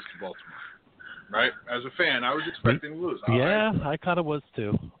to lose to Baltimore. Right? As a fan, I was expecting to lose. Yeah, I kind of was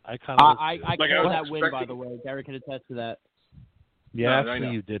too. I called that win, by the way. Derek can attest to that. Yeah, actually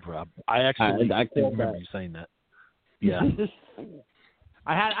you did, Rob. I remember you saying that. Yeah.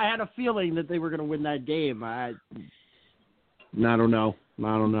 I had a feeling that they were going to win that game. I don't know.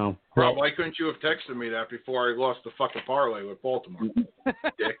 Rob, why couldn't you have texted me that before I lost the fucking parlay with Baltimore?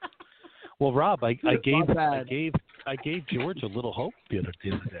 Well, Rob, I gave George a little hope the other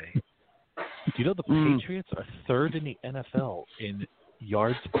day. Do you know the Patriots are 3rd in the NFL in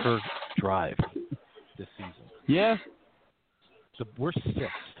yards per drive this season? Yeah. We're 6th.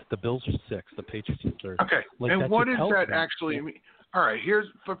 The Bills are 6th. The Patriots are 3rd. Okay. Like, and what does that actually mean? All right. Here's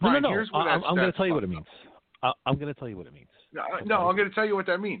what I'm going to tell you what it means. I'm going to tell you what it means. No, I'm going to tell you what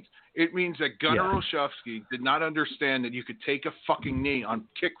that means. It means that Gunnar Olszewski did not understand that you could take a fucking knee on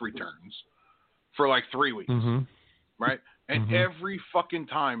kick returns for like 3 weeks. Right? And every fucking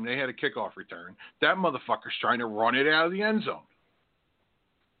time they had a kickoff return, that motherfucker's trying to run it out of the end zone.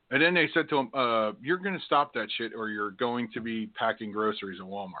 And then they said to him, you're going to stop that shit or you're going to be packing groceries at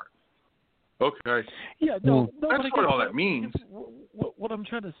Walmart. Okay. Yeah, that's what all that means. What I'm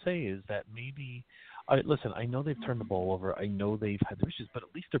trying to say is that maybe listen, I know they've turned the ball over. I know they've had their issues, but at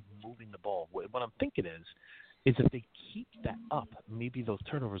least they're moving the ball. What I'm thinking is if they keep that up, maybe those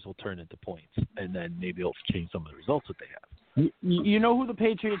turnovers will turn into points, and then maybe it'll change some of the results that they have. You know who the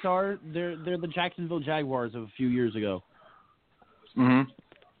Patriots are? They're the Jacksonville Jaguars of a few years ago.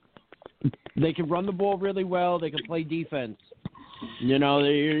 They can run the ball really well. They can play defense. You're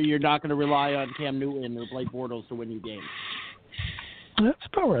not going to rely on Cam Newton or Blake Bortles to win you games. That's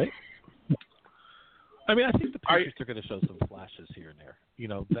about right. I mean, I think the Patriots are going to show some flashes here and there,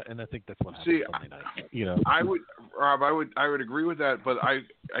 and I think that's what happens Sunday night. I would agree with that, but I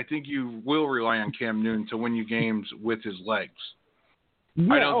think you will rely on Cam Newton to win you games with his legs.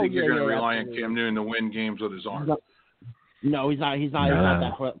 I don't think you're going to rely on Cam Newton to win games with his arm. No, he's not. He's not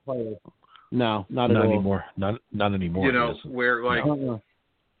that player. No, not anymore. Not anymore. Where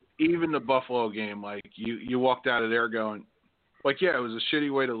even the Buffalo game, like you walked out of there going, like, yeah, it was a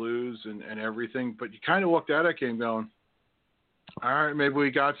shitty way to lose and everything, but you kind of walked out of that game going, all right, maybe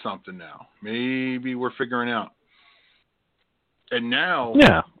we got something now. Maybe we're figuring out. And now,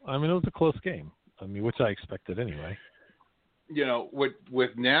 yeah, I mean, it was a close game. I mean, which I expected anyway.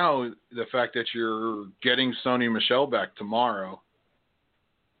 With now the fact that you're getting Sony Michel back tomorrow,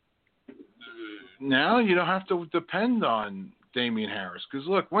 now you don't have to depend on Damian Harris. Because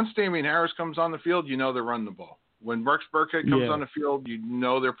look, once Damian Harris comes on the field, they're running the ball. When Burks Burkhead comes on the field,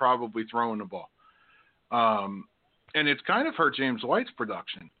 they're probably throwing the ball. And it's kind of hurt James White's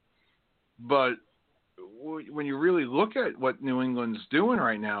production. But when you really look at what New England's doing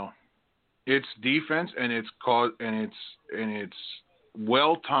right now, it's defense and it's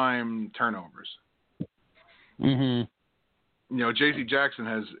well-timed turnovers. J.C. Jackson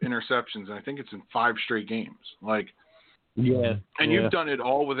has interceptions, and I think it's in 5 straight games. You've done it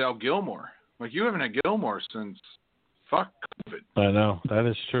all without Gilmore. Like, you haven't had Gilmore since COVID. I know. That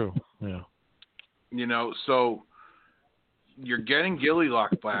is true. Yeah. So you're getting Gilly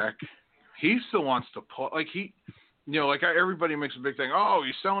Lock back. He still wants to play. Like, everybody makes a big thing. Oh,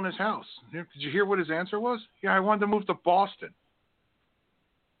 he's selling his house. Did you hear what his answer was? Yeah, I wanted to move to Boston.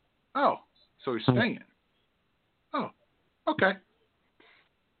 Oh, so he's staying. Oh, okay.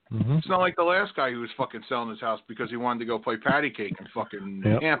 Mm-hmm. It's not like the last guy who was fucking selling his house because he wanted to go play patty cake in fucking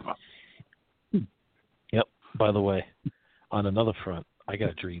Tampa. Yep. By the way, on another front, I got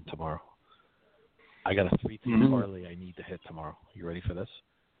a dream tomorrow. I got a 3-team parlay I need to hit tomorrow. You ready for this?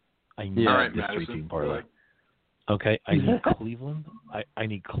 I need this 3-team parlay. Okay, I need Cleveland. I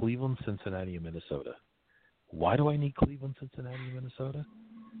need Cleveland, Cincinnati, and Minnesota. Why do I need Cleveland, Cincinnati, and Minnesota?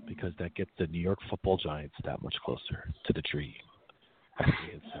 Because that gets the New York Football Giants that much closer to the dream at 3-7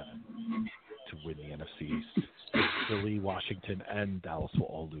 to win the NFC East. Philly, Washington, and Dallas will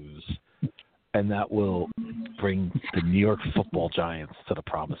all lose, and that will bring the New York Football Giants to the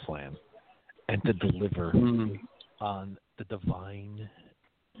promised land and to deliver on the divine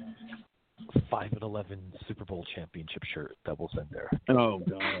 5-11 Super Bowl championship shirt that we'll send there. Oh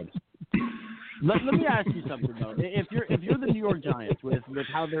God. Let me ask you something though. If you're the New York Giants with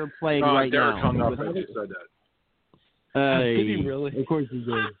how they're playing right Derek now, hung up when you said that. Did he really? Of course he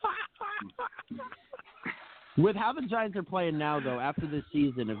did. With how the Giants are playing now, though, after this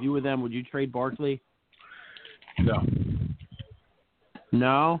season, if you were them, would you trade Barkley? No.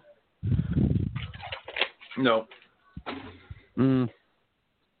 No. No. Mm.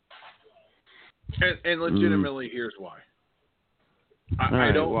 And legitimately, here's why.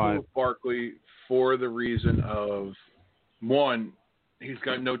 I don't move Barkley for the reason of, one, he's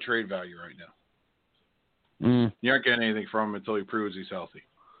got no trade value right now. Mm. You aren't getting anything from him until he proves he's healthy.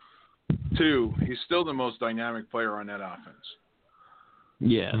 Two, he's still the most dynamic player on that offense.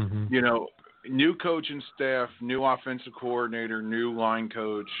 Yeah. Mm-hmm. You know, new coaching staff, new offensive coordinator, new line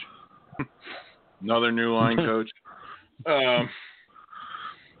coach, another new line coach.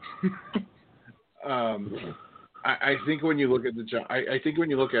 I think when you look at I think when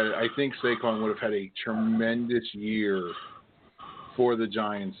you look at it, I think Saquon would have had a tremendous year for the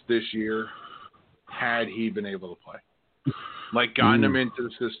Giants this year had he been able to play. Like, gotten him into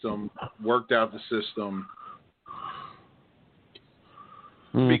the system, worked out the system,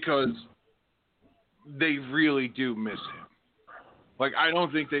 because they really do miss him. Like, I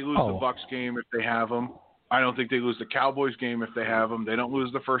don't think they lose the Bucs game if they have him. I don't think they lose the Cowboys game if they have him. They don't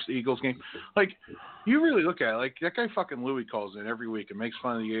lose the first Eagles game. Like, you really look at it, like, that guy fucking Louis calls in every week and makes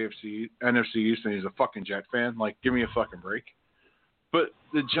fun of the NFC East, and he's a fucking Jet fan. Like, give me a fucking break. But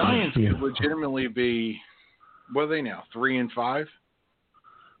the Giants could legitimately be, what are they now, 3-5?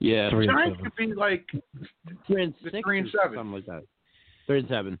 Yeah. The Giants could be like 3-6, 3-7. something like that.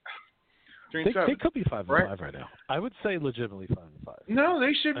 3-7. They could be 5-5 right now. I would say legitimately 5-5. No,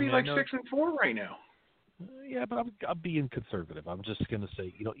 they should be 6-4 right now. Yeah, but I'm being conservative. I'm just going to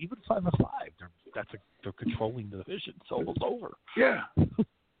say, even 5-5, they're controlling the division. It's almost over. Yeah.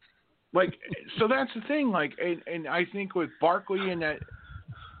 Like, so that's the thing. Like, and I think with Barkley and that,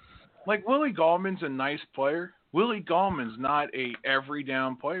 like, Willie Gallman's a nice player. Willie Gallman's not a every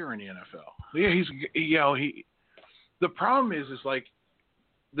down player in the NFL. Yeah, the problem is like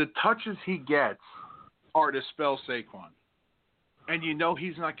the touches he gets are to spell Saquon. And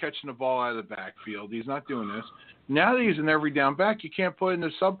he's not catching the ball out of the backfield. He's not doing this. Now that he's an every down back, you can't put in a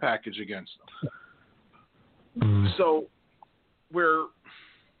sub package against him. So where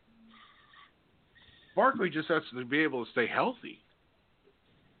Barkley just has to be able to stay healthy.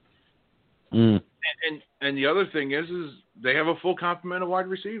 And the other thing is they have a full complement of wide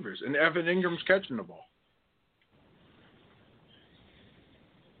receivers, and Evan Ingram's catching the ball.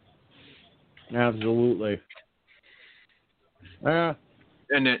 Absolutely.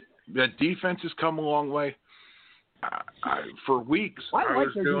 And that defense has come a long way. For weeks, I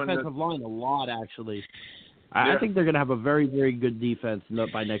like their defensive line a lot, actually. I think they're going to have a very, very good defense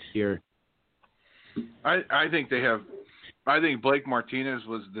by next year. I think they have. I think Blake Martinez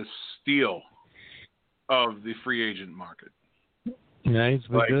was the steal of the free agent market. Yeah, he's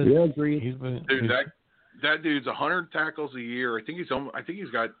been good. Yeah, agreed. Dude, that dude's 100 tackles a year. I think he's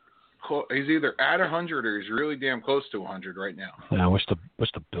got. He's either at 100 or he's really damn close to 100 right now. Yeah, I wish the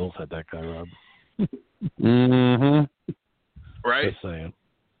Bills had that guy, Rob. Right? Just saying.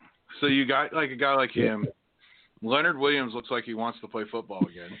 So you got like a guy like him. Leonard Williams looks like he wants to play football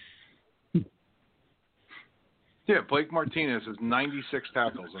again. Yeah, Blake Martinez has 96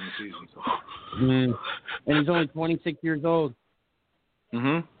 tackles in the season. So. And he's only 26 years old.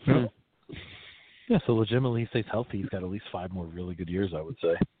 Yeah, so legitimately, he stays healthy. He's got at least 5 more really good years, I would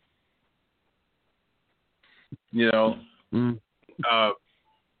say.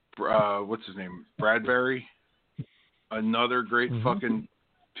 What's his name? Bradbury. Another great fucking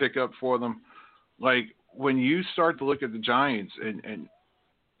pickup for them. Like, when you start to look at the Giants, and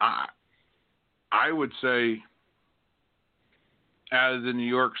I would say, out of the New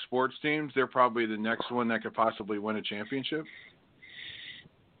York sports teams, they're probably the next one that could possibly win a championship.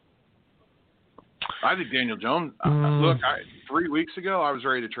 I think Daniel Jones. Look, 3 weeks ago, I was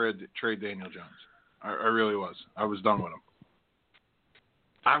ready to trade Daniel Jones. I really was. I was done with him.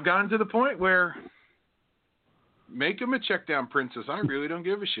 I've gotten to the point where make him a check down princess. I really don't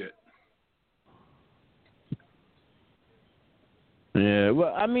give a shit. Yeah,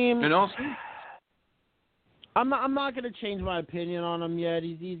 well, I mean, and also, I'm not going to change my opinion on him yet.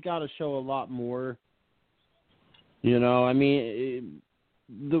 He's got to show a lot more. You know, I mean,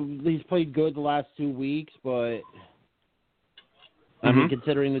 he's played good the last 2 weeks, but I mean,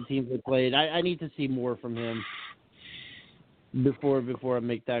 considering the teams they played, I need to see more from him before I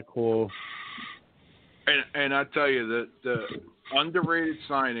make that call. And I tell you that the underrated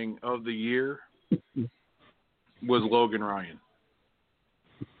signing of the year was Logan Ryan.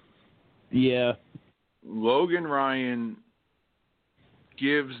 Yeah. Logan Ryan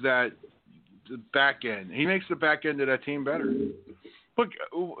gives that the back end. He makes the back end of that team better. Look,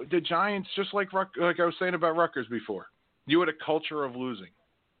 the Giants, just like I was saying about Rutgers before, you had a culture of losing.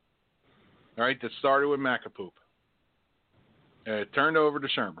 All right, that started with Macapoop. It turned over to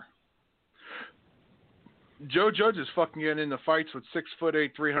Shermer. Joe Judge is fucking getting into fights with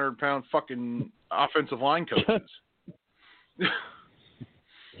 6'8", 300-pound fucking offensive line coaches.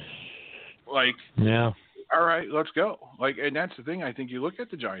 Like, yeah. All right, let's go. Like, and that's the thing. I think you look at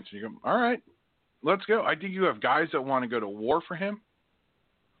the Giants and you go, all right, let's go. I think you have guys that want to go to war for him.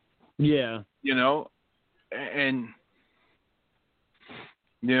 Yeah. You know, and,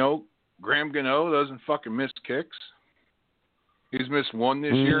 you know, Graham Gano doesn't fucking miss kicks. He's missed one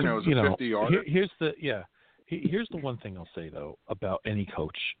this year, and it was a 50-yarder. Here's the one thing I'll say, though, about any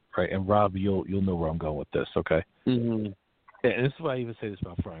coach, right? And, Rob, you'll know where I'm going with this, okay? Mm-hmm. And this is why I even say this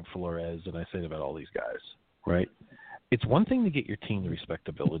about Brian Flores, and I say it about all these guys, right? It's one thing to get your team to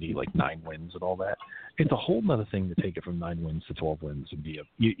respectability, like 9 wins and all that. It's a whole other thing to take it from 9 wins to 12 wins and be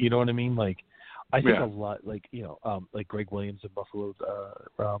you know what I mean? Like, I think a lot, like, you know, like Greg Williams in Buffalo,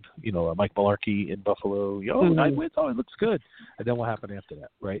 Rob, you know, Mike Mularkey in Buffalo, 9 wins, it looks good. And then what happened after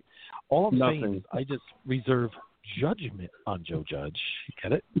that, right? All I'm saying is I just reserve judgment on Joe Judge. You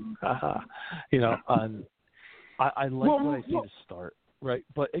get it? You know, on I like what I see to start, right?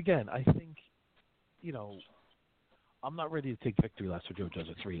 But again, I think, you know, I'm not ready to take victory laps for Joe Judge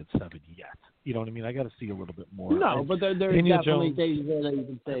at 3-7 yet. You know what I mean? I got to see a little bit more. No, but there's definitely days where they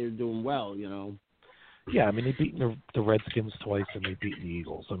can say they're doing well, you know. Yeah, I mean, they've beaten the Redskins twice and they've beaten the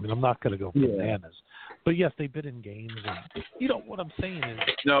Eagles. I mean, I'm not going to go bananas. But, yes, they've been in games. And, you know, what I'm saying is.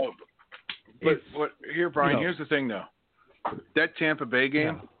 No, but here, Brian, here's the thing, though. That Tampa Bay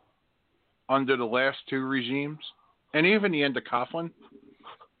game, under the last 2 regimes, and even the end of Coughlin,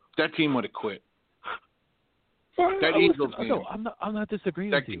 that team would have quit. That Eagles game. No, I'm not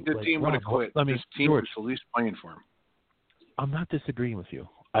disagreeing with you. The team would have quit. I mean, this team was at least playing for him. I'm not disagreeing with you.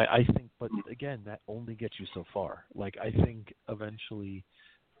 I think, but again, that only gets you so far. Like, I think eventually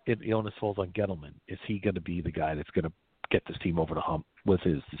the onus falls on Gettleman. Is he going to be the guy that's going to get this team over the hump with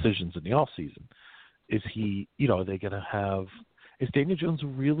his decisions in the offseason? Is he, you know, are they going to have – is Daniel Jones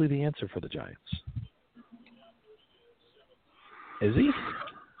really the answer for the Giants? Is he?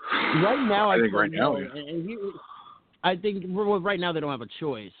 Right now, I think right now, I think right now they don't have a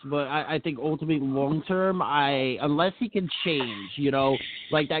choice, but I think ultimately long term, unless he can change, you know,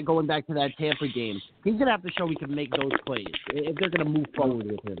 like that going back to that Tampa game, he's gonna have to show he can make those plays if they're gonna move forward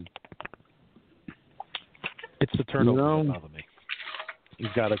with him. It's the turnover that bother me.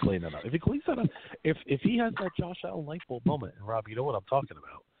 He's got to clean it up. If he cleans that up, if he has that Josh Allen light bulb moment, and Rob, you know what I'm talking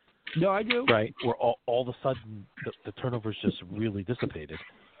about. No, I do. Right, where all of a sudden the turnovers just really dissipated.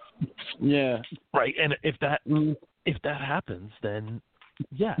 Yeah. Right, and if that happens, then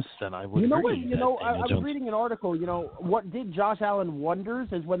yes, then I would. You know agree what? You know, I was Jones. reading an article. You know, what did Josh Allen wonders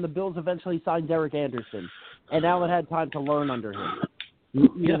is when the Bills eventually signed Derek Anderson, and Allen had time to learn under him.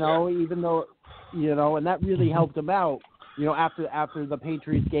 You know, even though, you know, and that really helped him out. You know, after the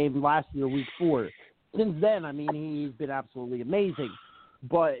Patriots game last year, Week 4. Since then, I mean, he's been absolutely amazing.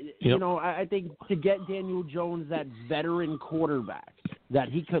 But, you know, I think to get Daniel Jones, that veteran quarterback that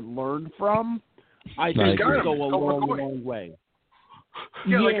he could learn from, I think would go a long way.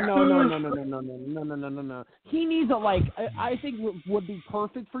 No. He needs I think would be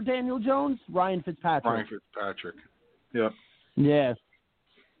perfect for Daniel Jones, Ryan Fitzpatrick. Yep. Yeah.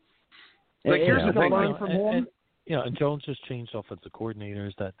 Like, here's the thing. Learn from him. And Jones just changed offensive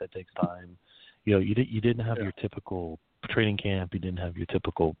coordinators. That takes time. You know, you didn't have your typical training camp. You didn't have your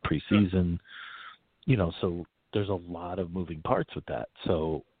typical preseason. so there's a lot of moving parts with that.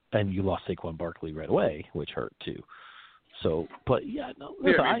 So, and you lost Saquon Barkley right away, which hurt too. So, but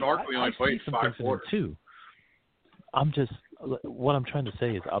listen, Barkley only played 5 quarters too. What I'm trying to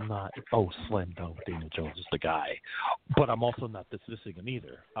say is I'm not, slam dunk Daniel Jones is the guy, but I'm also not dismissing him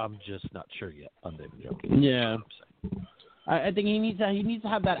either. I'm just not sure yet on Daniel Jones. Yeah. I think he needs to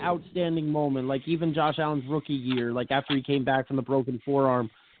have that outstanding moment, like even Josh Allen's rookie year, like after he came back from the broken forearm,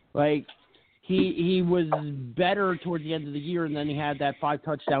 like he was better towards the end of the year, and then he had that 5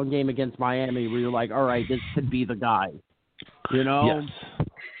 touchdown game against Miami where you're like, all right, this could be the guy, Yes.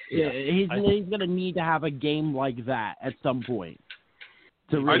 Yeah, he's going to need to have a game like that at some point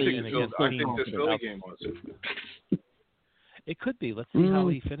to really. I think this Philly game was. It could be. Let's see how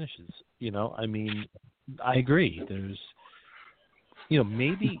he finishes. I agree. There's,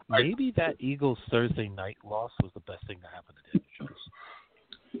 maybe that Eagles Thursday night loss was the best thing to happen to Daniel Jones.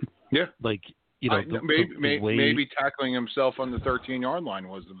 Yeah. Maybe tackling himself on the 13-yard line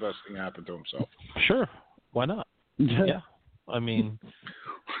was the best thing that happened to himself. Sure. Why not? Yeah.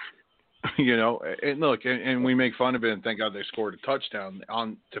 And look, and we make fun of it, and thank God they scored a touchdown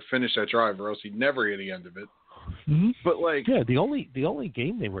to finish that drive, or else he'd never hit the end of it. Mm-hmm. But the only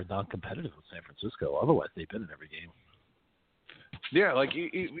game they were non-competitive with San Francisco. Otherwise, they've been in every game. Yeah,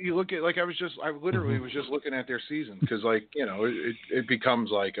 you look at I literally was just looking at their season because it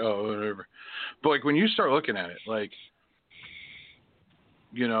becomes whatever. But when you start looking at it,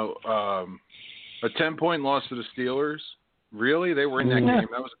 a 10-point loss to the Steelers. Really? They were in that game.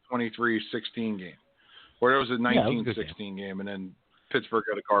 That was a 23-16 game. Or that was a 19-16 game, and then Pittsburgh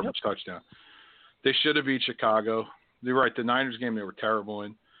got a garbage touchdown. They should have beat Chicago. You're right, the Niners game they were terrible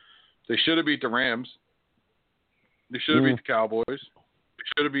in. They should have beat the Rams. They should have beat the Cowboys. They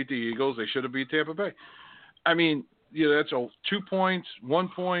should have beat the Eagles. They should have beat Tampa Bay. That's 2 points, 1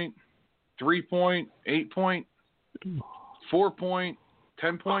 point, 3 point, 8 point, 4 point,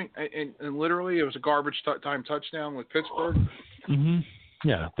 10 point, and literally it was a garbage time touchdown with Pittsburgh. Mm-hmm.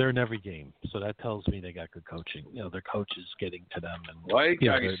 Yeah, they're in every game, so that tells me they got good coaching. Their coach is getting to them, and I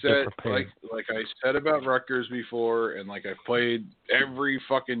said about Rutgers before, and like I've played every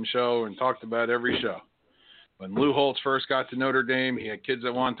fucking show and talked about every show. When Lou Holtz first got to Notre Dame, he had kids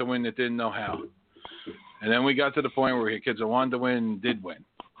that wanted to win that didn't know how, and then we got to the point where he had kids that wanted to win and did win.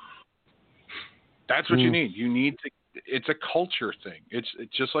 That's what you need. You need to. It's a culture thing. It's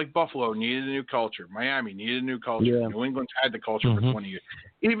just like Buffalo needed a new culture. Miami needed a new culture. Yeah. New England's had the culture for 20 years.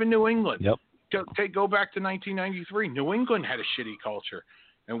 Even New England. Yep. Go back to 1993. New England had a shitty culture.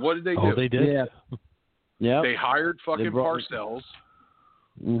 And what did they do? Oh, they did? Yeah. They hired fucking Parcells.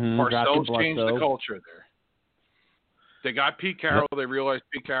 Parcells changed the culture there. They got Pete Carroll. They realized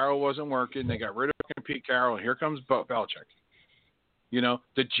Pete Carroll wasn't working. They got rid of Pete Carroll, and here comes Belichick. The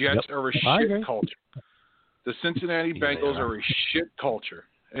Jets are a shit culture. The Cincinnati Bengals are a shit culture.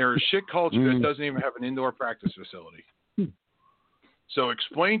 They're a shit culture that doesn't even have an indoor practice facility. So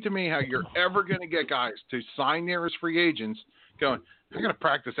explain to me how you're ever going to get guys to sign there as free agents going, I'm going to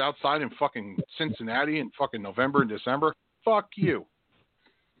practice outside in fucking Cincinnati in fucking November and December? Fuck you.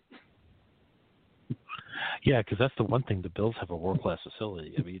 Yeah, because that's the one thing. The Bills have a world-class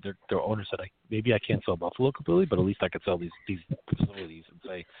facility. Their owner said, maybe I can't sell Buffalo completely, but at least I could sell these facilities and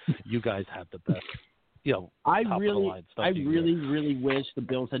say, you guys have the best. I really wish the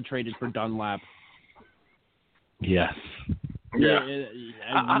Bills had traded for Dunlap. Yes. Yeah.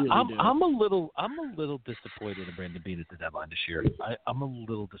 I'm a little disappointed in Brandon Beane at the deadline this year. I'm a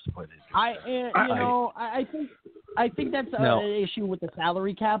little disappointed. I think that's an issue with the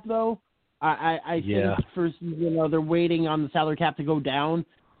salary cap, though. I think first, they're waiting on the salary cap to go down,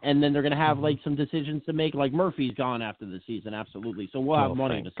 and then they're going to have some decisions to make. Like Murphy's gone after the season, absolutely. So we'll have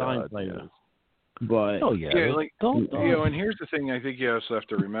money to sign players. Yeah. But and here's the thing I think you also have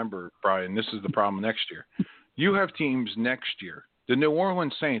to remember, Brian, this is the problem next year. You have teams next year. The New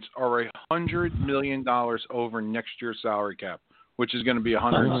Orleans Saints are $100 million over next year's salary cap, which is going to be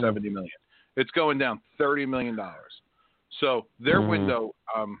 $170 million. It's going down $30 million. So their window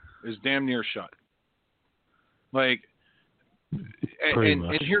is damn near shut. And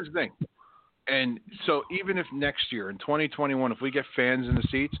here's the thing. And so even if next year in 2021, if we get fans in the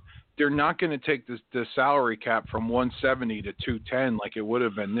seats, they're not going to take the salary cap from 170 to 210 like it would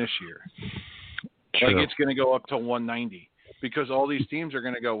have been this year. True. It's going to go up to 190 because all these teams are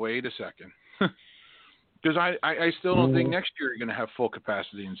going to go, wait a second. Because I still don't think next year you're going to have full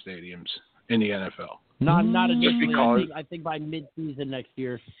capacity in stadiums in the NFL. Not initially. I think by mid-season next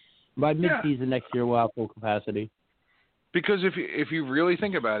year. By mid-season next year, we'll have full capacity. Because if you really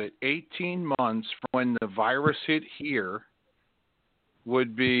think about it, 18 months from when the virus hit here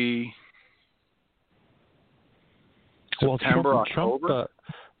would be September, well, October.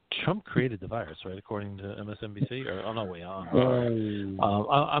 Trump created the virus, right? According to MSNBC. Or no, wait,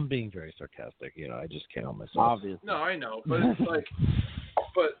 I'm being very sarcastic. I just can't help myself. Obviously. No, I know, but it's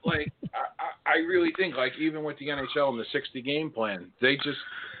like, I really think like even with the NHL and the 60 game plan, they just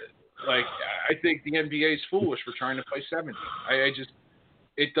like I think the NBA is foolish for trying to play 70.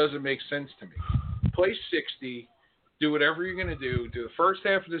 It doesn't make sense to me. Play 60, do whatever you're gonna do the first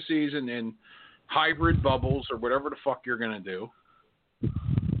half of the season in hybrid bubbles or whatever the fuck you're gonna do,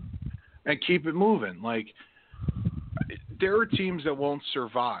 and keep it moving. Like there are teams that won't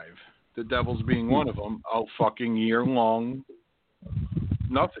survive. The Devils being one of them. A fucking year long,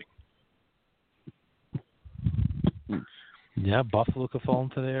 nothing. Yeah, Buffalo could fall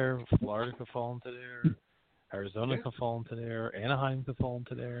into there. Florida could fall into there. Arizona could fall into there. Anaheim could fall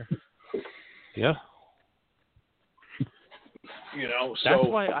into there. Yeah.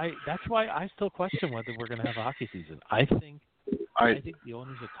 That's why I still question whether we're going to have a hockey season. I think the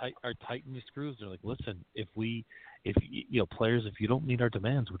owners are tightening the screws. They're like, listen, if players, if you don't meet our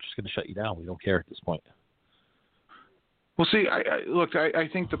demands, we're just going to shut you down. We don't care at this point. Well, see, I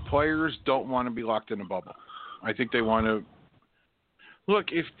think the players don't want to be locked in a bubble. I think they want to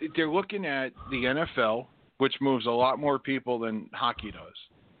look. If they're looking at the NFL, which moves a lot more people than hockey does,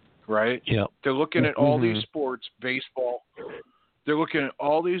 right? Yeah. They're looking at all these sports, baseball. They're looking at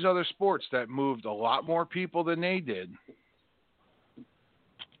all these other sports that moved a lot more people than they did.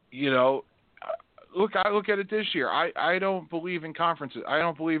 Look, I look at it this year. I don't believe in conferences. I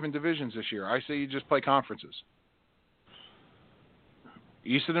don't believe in divisions this year. I say you just play conferences.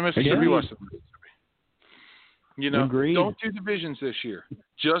 East of the Mississippi, west of the Mississippi. Agreed. Don't do divisions this year.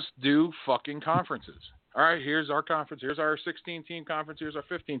 Just do fucking conferences. All right, here's our conference. Here's our 16-team conference. Here's our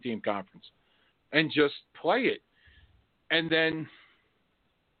 15-team conference. And just play it. And then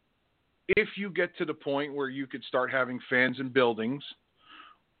if you get to the point where you could start having fans in buildings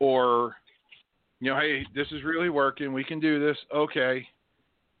or, hey, this is really working. We can do this. Okay.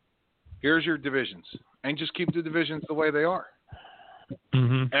 Here's your divisions. And just keep the divisions the way they are.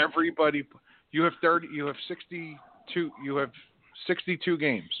 Mm-hmm. Everybody, you have 62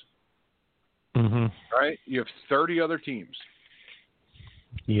 games. Mm-hmm. Right? You have 30 other teams.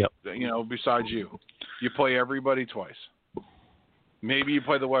 Yep. Besides you. You play everybody twice. Maybe you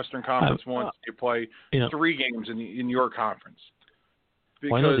play the Western Conference once. You play 3 games in your conference.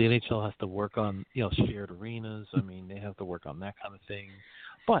 Well, I know the NHL has to work on shared arenas. I mean, they have to work on that kind of thing.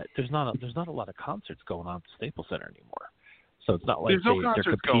 But there's not a lot of concerts going on at the Staples Center anymore. So it's not like they're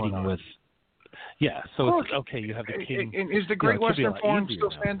competing with. Yeah, so it's okay. You have the King. And is the Great Western Forum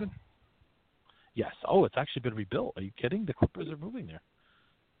still standing? Yes. Oh, it's actually been rebuilt. Are you kidding? The Clippers are moving there.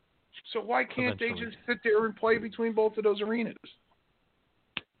 So why can't they just sit there and play between both of those arenas?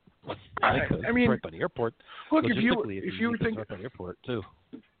 I mean, right by the airport. Look, if you were thinking right by the airport too.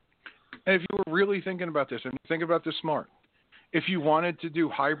 And if you were really thinking about this, and think about this smart, if you wanted to do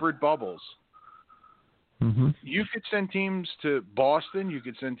hybrid bubbles, you could send teams to Boston. You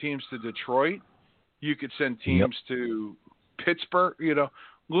could send teams to Detroit. You could send teams to Pittsburgh.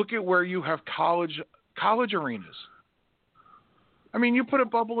 Look at where you have college arenas. I mean, you put a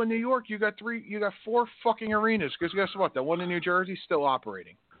bubble in New York, you got 4 fucking arenas. Because guess what? The one in New Jersey is still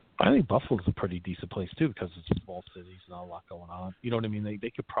operating. I think Buffalo's a pretty decent place too because it's a small city, not a lot going on. You know what I mean? They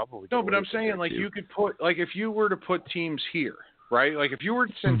could probably. No, but I'm saying you could put if you were to put teams here, right? Like if you were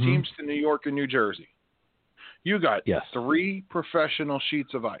to send teams to New York and New Jersey, you got 3 professional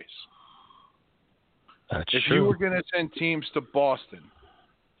sheets of ice. That's if true. you were going to send teams to Boston,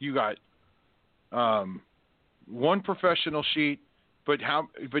 you got 1 professional sheet, but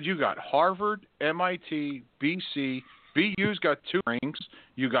you got Harvard, MIT, BC. BU's got 2 rinks.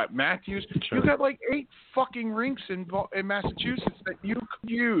 You got Matthews. Sure. You got like 8 fucking rinks in Massachusetts that you could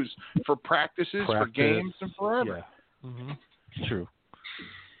use for practices, for games, and forever. Yeah. Mm-hmm. True.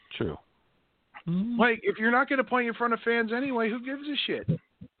 Like, if you're not going to play in front of fans anyway, who gives a shit?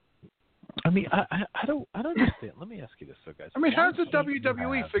 I mean, I don't understand. Let me ask you this, though, guys. I mean, how does the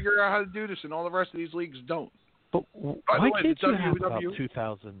WWE figure out how to do this and all the rest of these leagues don't? But By why the way, can't the you have WWE about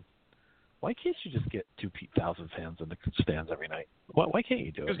 2,000? Why can't you just get 2,000 fans in the stands every night? Why can't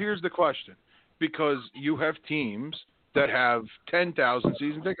you do it? Because here's the question. Because you have teams that have 10,000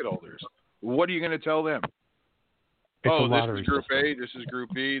 season ticket holders. What are you going to tell them? This is Group A, this is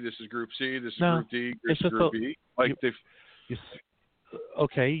Group B, this is Group C, this is Group D, this is Group E.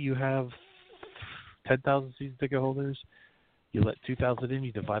 Okay, you have 10,000 season ticket holders. You let 2,000 in,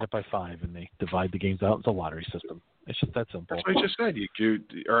 you divide it by 5, and they divide the games out. It's a lottery system. It's just that simple. That's what I just said.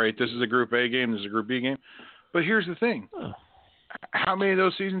 All right, this is a Group A game, this is a Group B game. But here's the thing. how many of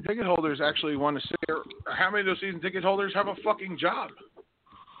those season ticket holders actually want to sit there? How many of those season ticket holders have a fucking job?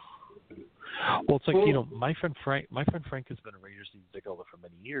 Well, it's like, my friend Frank has been a Rangers season ticket holder for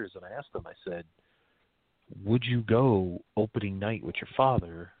many years, and I asked him, I said, would you go opening night with your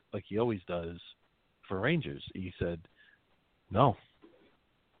father like he always does for Rangers? He said, no,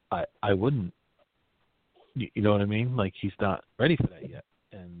 I wouldn't. You know what I mean? Like, he's not ready for that yet.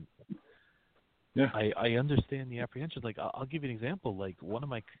 And yeah, I understand the apprehension. Like, I'll give you an example. Like, one of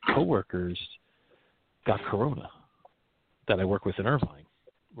my coworkers got corona that I work with in Irvine,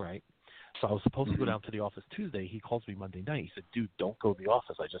 right? So I was supposed to go down to the office Tuesday. He calls me Monday night. He said, dude, don't go to the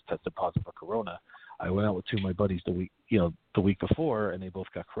office. I just tested positive for corona. I went out with two of my buddies the week before, and they both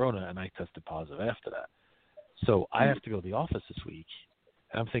got corona, and I tested positive after that. So I have to go to the office this week.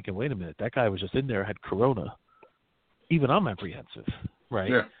 And I'm thinking, wait a minute, that guy was just in there, had corona. Even I'm apprehensive, right?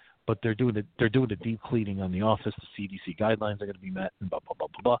 Yeah. But they're doing a deep cleaning on the office. The CDC guidelines are going to be met, and blah blah blah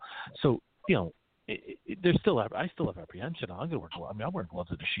blah blah. So I still have apprehension. I'm going to work. I mean, I'm wearing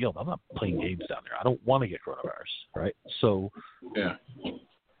gloves and a shield. I'm not playing games down there. I don't want to get coronavirus, right? So, yeah,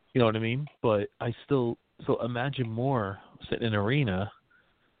 you know what I mean. But I still imagine more sitting in an arena.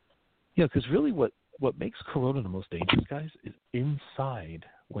 Because really, what makes corona the most dangerous, guys, is inside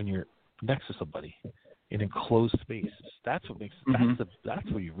when you're next to somebody in enclosed spaces. That's what makes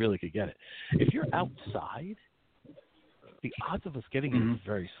that's where you really could get it. If you're outside, the odds of us getting it is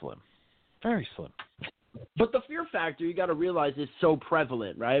very slim. Very slim. But the fear factor, you got to realize, is so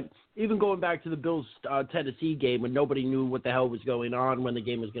prevalent, right? Even going back to the Bills Tennessee game when nobody knew what the hell was going on, when the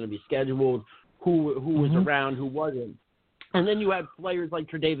game was going to be scheduled, who was around, who wasn't. And then you have players like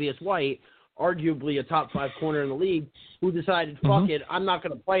Tre'Davious White, arguably a top 5 corner in the league, who decided, fuck it, I'm not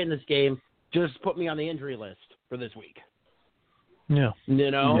going to play in this game. Just put me on the injury list for this week. Yeah.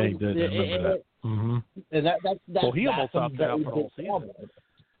 You know? Yeah, he did. I remember that. And that's well, he almost opted out for the whole problem. season.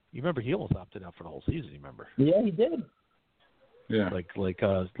 You remember he almost opted out for the whole season, you remember? Yeah, he did. Yeah. Like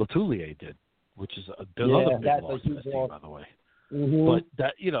Latulier did, which is another big loss in this team, by the way. But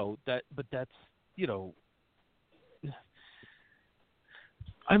that's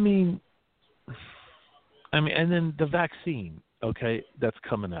I mean, and then the vaccine, okay, that's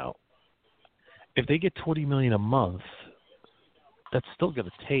coming out. If they get $20 million a month, that's still going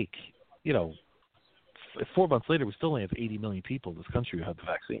to take, 4 months later, we still only have 80 million people in this country who have the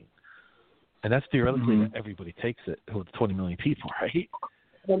vaccine. And that's theoretically that everybody takes it, who are 20 million people, right?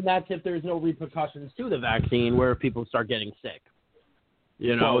 And that's if there's no repercussions to the vaccine where people start getting sick. They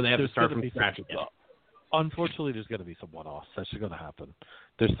have to start from scratch again. Unfortunately, there's going to be some one-offs. That's just going to happen.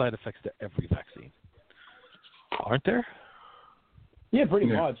 There's side effects to every vaccine. Aren't there? Yeah, pretty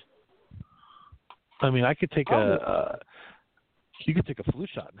much. I mean, I could take you could take a flu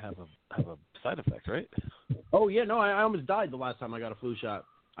shot and have a side effect, right? Oh yeah, no, I almost died the last time I got a flu shot.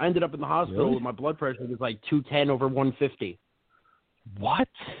 I ended up in the hospital with my blood pressure was like 210/150. What?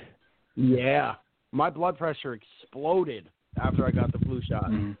 Yeah, my blood pressure exploded after I got the flu shot.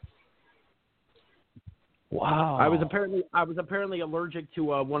 Wow. I was apparently allergic to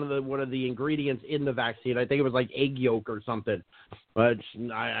one of the ingredients in the vaccine. I think it was like egg yolk or something, but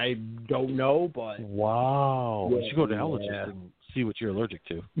I don't know. But wow, yeah, you should go to allergist and see what you're allergic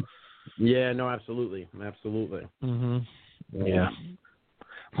to. Yeah, no, absolutely. Yeah,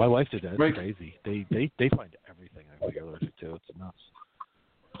 my wife did that. It's crazy. They find everything I'm allergic to. It's nuts.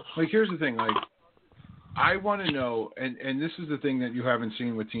 Like, here's the thing. Like, I want to know, and this is the thing that you haven't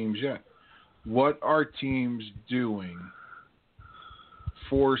seen with teams yet. What are teams doing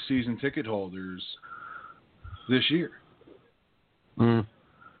for season ticket holders this year?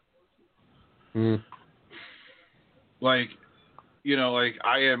 Like,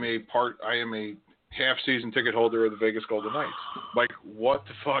 I am a half season ticket holder of the Vegas Golden Knights. Like, what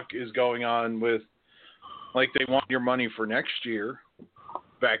the fuck is going on with, like, they want your money for next year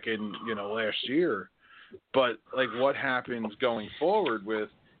back in, last year. But, like, what happens going forward with,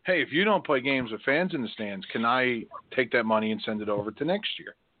 hey, if you don't play games with fans in the stands, can I take that money and send it over to next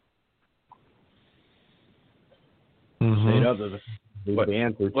year? The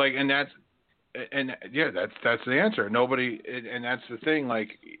answer. Like, that's the answer. Nobody, and that's the thing.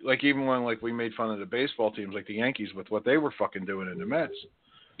 Like even when we made fun of the baseball teams, like the Yankees, with what they were fucking doing in the Mets.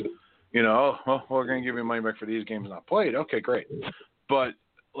 Well, we're gonna give you money back for these games not played. Okay, great. But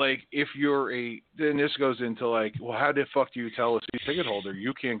like, if you're then this goes into like, well, how the fuck do you tell a season ticket holder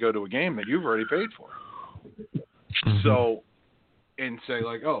you can't go to a game that you've already paid for? So, and say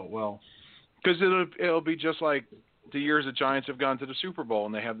like, oh well, because it'll be just like the years the Giants have gone to the Super Bowl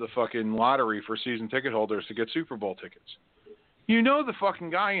and they have the fucking lottery for season ticket holders to get Super Bowl tickets. The fucking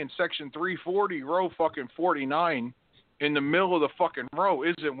guy in section 340, row fucking 49, in the middle of the fucking row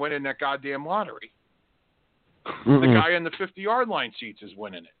isn't winning that goddamn lottery. Mm-mm. The guy in the 50-yard line seats is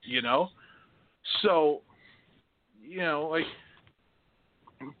winning it, you know? So, you know, like,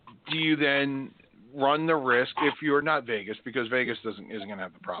 do you then run the risk if you're not Vegas, because Vegas isn't going to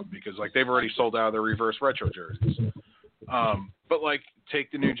have the problem, because, like, they've already sold out of their reverse retro jerseys. But, like,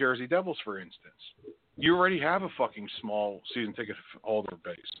 take the New Jersey Devils, for instance. You already have a fucking small season ticket holder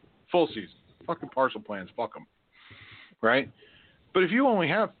base. Full season. Fucking partial plans. Fuck them. Right? But if you only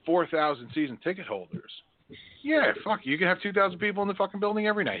have 4,000 season ticket holders, yeah, fuck, you can have 2,000 people in the fucking building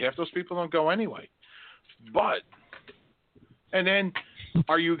every night. Half those people don't go anyway. But, and then,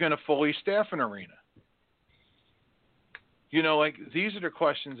 are you going to fully staff an arena? You know, like, these are the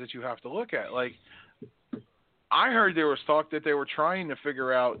questions that you have to look at. Like, I heard there was talk that they were trying to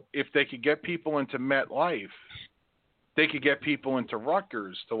figure out if they could get people into MetLife, they could get people into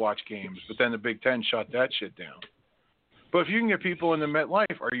Rutgers to watch games, but then the Big Ten shut that shit down. But if you can get people into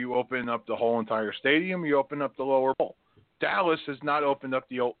MetLife, are you opening up the whole entire stadium? Or you open up the lower bowl? Dallas has not opened up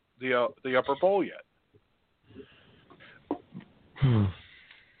the upper bowl yet.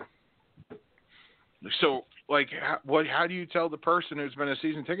 So, like, how do you tell the person who's been a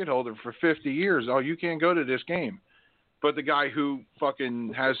season ticket holder for 50 years, oh, you can't go to this game? But the guy who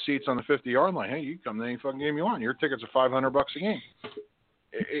fucking has seats on the 50-yard line, hey, you come to any fucking game you want. Your tickets are $500 a game.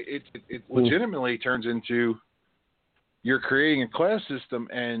 It legitimately turns into you're creating a class system,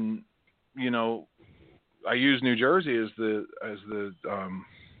 and, you know, I use New Jersey as the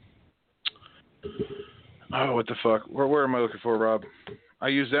what the fuck? Where am I looking for, Rob? I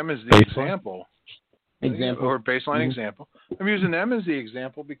use them as the example. Or baseline example. I'm using them as the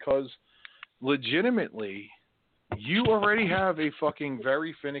example because legitimately you already have a fucking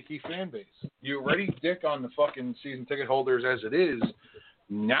very finicky fan base. You already dick on the fucking season ticket holders as it is.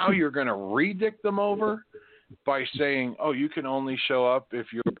 Now you're going to re-dick them over by saying, oh, you can only show up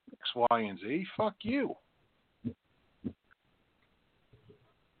if you're X, Y, and Z. Fuck you.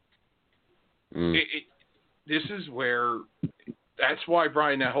 This is where... That's why,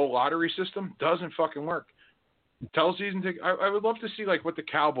 Brian, that whole lottery system doesn't fucking work. Tell season ticket. I would love to see like what the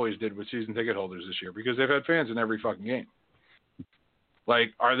Cowboys did with season ticket holders this year, because they've had fans in every fucking game.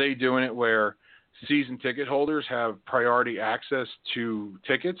 Like, are they doing it where season ticket holders have priority access to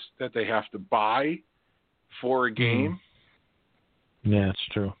tickets that they have to buy for a game? Yeah, it's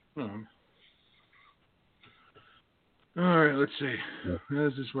true. All right, let's see. How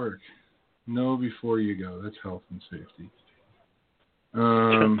does this work? Know before you go. That's health and safety.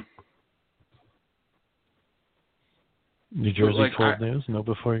 New Jersey like 12 News, know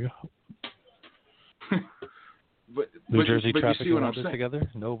before you go. New Jersey traffic and weather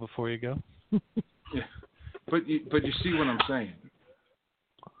together, know before you go. Yeah, but you see what I'm saying,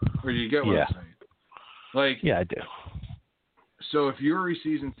 or you get what I'm saying? Like, yeah, I do. So if you're a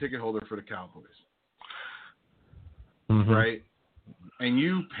season ticket holder for the Cowboys, right, and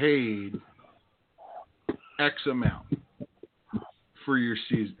you paid X amount for your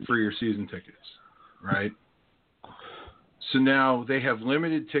season tickets, right? So now they have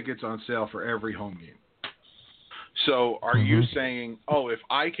limited tickets on sale for every home game. So are you saying, oh, if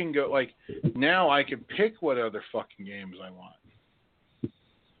I can go, like, now I can pick what other fucking games I want,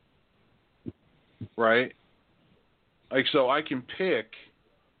 right? Like, so I can pick,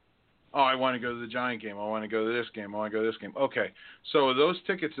 oh, I want to go to the Giant game, I want to go to this game, I want to go to this game. Okay, so those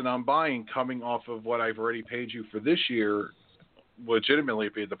tickets that I'm buying coming off of what I've already paid you for this year, legitimately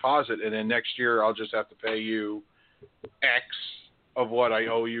be a deposit, and then next year I'll just have to pay you X of what I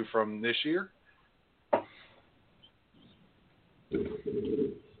owe you from this year. That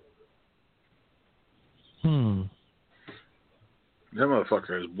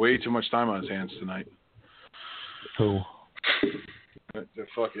motherfucker has way too much time on his hands tonight. Who? The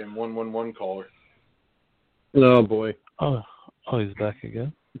fucking 111 caller. Oh boy. Oh, he's back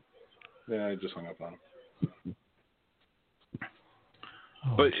again. Yeah, I just hung up on him.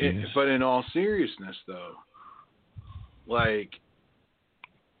 Oh, but in all seriousness, though, like,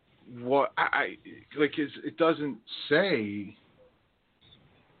 what I like is it doesn't say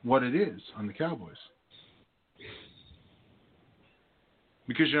what it is on the Cowboys,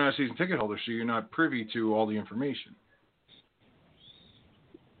 because you're not a season ticket holder, so you're not privy to all the information.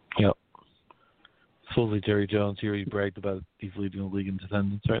 Yep. Supposedly Jerry Jones here, he bragged about he's leading the league in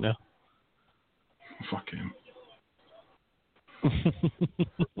attendance right now. Fuck him.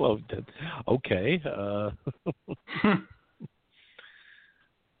 Well, okay.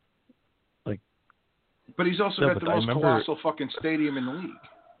 Like, but he's also got the most colossal fucking stadium in the league.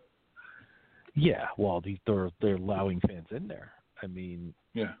 Yeah, well, they're allowing fans in there. I mean,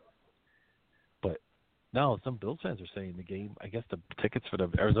 yeah. But No, some Bills fans are saying the game. I guess the tickets for the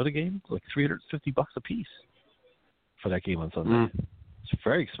Arizona game like $350 a piece for that game on Sunday. It's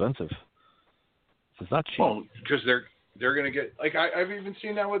very expensive. It's not cheap. Well, because they're going to get like I've even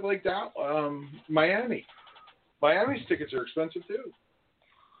seen that with like Miami. Miami's tickets are expensive too.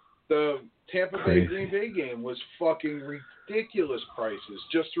 The Tampa Bay Green Bay game was fucking ridiculous prices.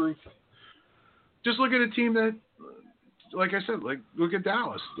 Just look at a team that, like I said, like look at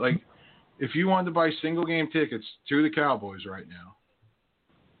Dallas. Like if you wanted to buy single game tickets to the Cowboys right now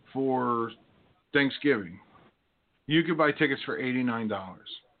for Thanksgiving, you could buy tickets for $89.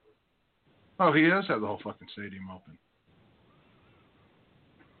 Oh, he does have the whole fucking stadium open.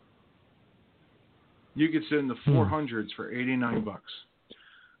 You could sit in the 400s for $89.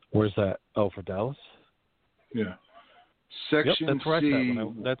 Where's that? Oh, for Dallas? Yeah. Section that's where C.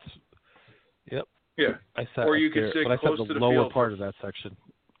 I sat. Yep. Yeah. I sat. Or you up could there, sit but I close sat to the the lower field. part of that section.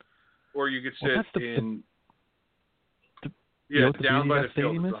 Or you could Well, sit in. You know what the down beauty by of the that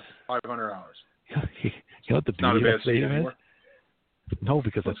field. stadium is? $500. You know what the Not a beauty of bad that seat stadium is? anymore. No,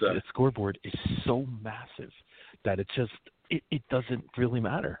 because What's the that? scoreboard is so massive that it doesn't really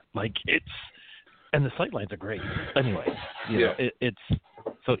matter. Like and the sight lines are great. Anyway, you know, it's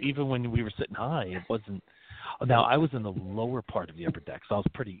so even when we were sitting high, it wasn't. Now I was in the lower part of the upper deck, so I was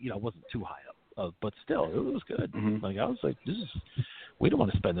pretty. You know, I wasn't too high up, but still, it was good. Mm-hmm. Like I was like, we don't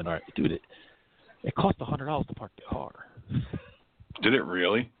want to spend dude. It cost $100 to park the car. Did it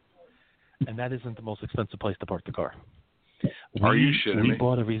really? And that isn't the most expensive place to park the car. Are you shitting me? We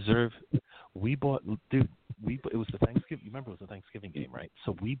bought a reserve. It was the Thanksgiving. You remember it was the Thanksgiving game, right?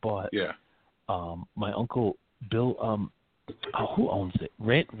 So we bought. Yeah. My uncle Bill. Who owns it?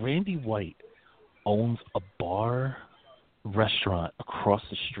 Randy White owns a bar restaurant across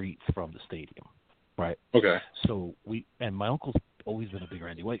the street from the stadium, right? Okay. So my uncle's always been a big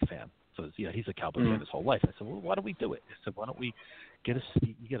Randy White fan. So he's a Cowboy fan his whole life. I said, well, why don't we do it? I said, why don't we get a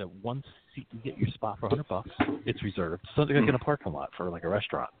seat? You get a one seat. You get your spot for $100. It's reserved. It's like in a parking lot for like a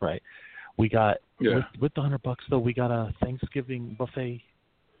restaurant, right? We got with the $100 though. We got a Thanksgiving buffet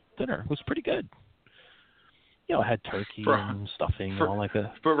dinner. It was pretty good. You know, it had turkey and stuffing and all like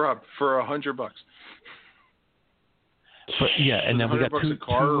that. But Rob, for $100. But yeah, and then we got $100 a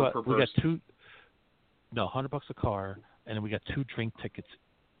car or per we got person? $100 a car, and then we got two drink tickets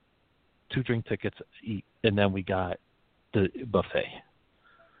each, and then we got the buffet.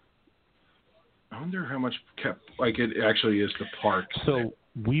 I wonder how much it actually is to park. So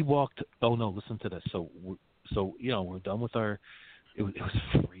we walked. Oh no, listen to this. So you know, we're done with our. It was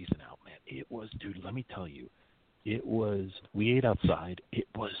freezing out, man. It was, dude. Let me tell you, it was. We ate outside. It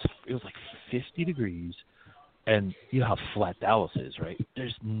was like 50 degrees, and you know how flat Dallas is, right?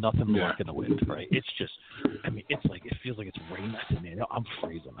 There's nothing blocking the wind, right? It's just. I mean, it's like it feels like it's raining. I said, man, I'm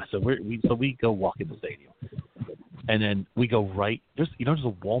freezing. I said, we go walk in the stadium, and then we go right. There's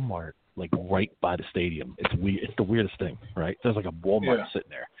a Walmart like right by the stadium. It's weird. It's the weirdest thing, right? There's like a Walmart sitting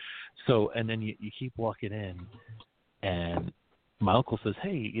there. So and then you keep walking in, and my uncle says,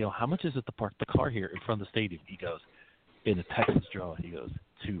 hey, you know, how much is it to park the car here in front of the stadium? He goes, in a Texas draw, he goes,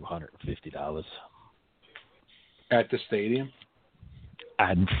 $250. At the stadium?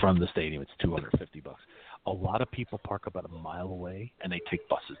 And from the stadium, it's $250. A lot of people park about a mile away, and they take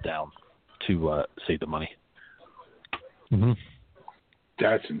buses down to save the money. Mm-hmm.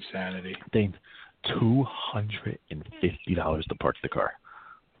 That's insanity. They $250 to park the car.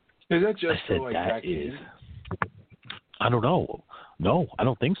 Is that just I said, for that is. I don't know. No, I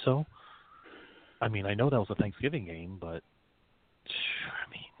don't think so. I mean, I know that was a Thanksgiving game, but I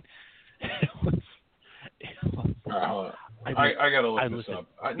mean, it was. I gotta look this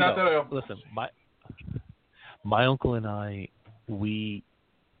up. Listen, my uncle and I, we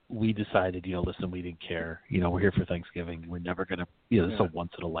decided, you know, listen, we didn't care. You know, we're here for Thanksgiving. We're never gonna, you know, this is a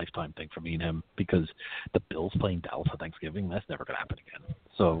once in a lifetime thing for me and him because the Bills playing Dallas for Thanksgiving, that's never gonna happen again.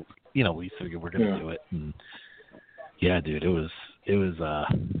 So, you know, we figured we're gonna do it. And yeah, dude, it was.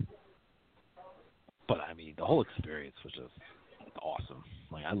 But I mean, the whole experience was just awesome.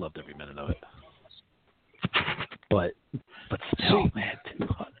 Like I loved every minute of it. But still, man,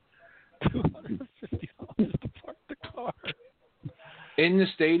 $250 to park the car in the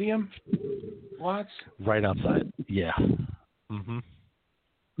stadium. What? Right outside. Yeah. Mhm.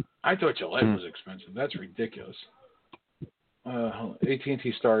 I thought Gillette was expensive. That's ridiculous.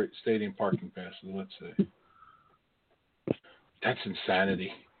 AT&T Stadium parking pass. Let's see. That's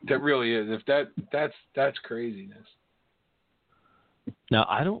insanity. That really is. If that's craziness. Now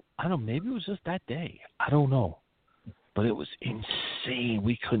I don't. Maybe it was just that day. I don't know, but it was insane.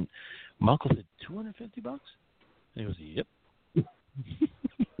 We couldn't. My uncle said $250. And he goes, "Yep." I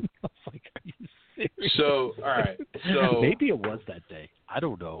was like, "Are you So, all right. So maybe it was that day. I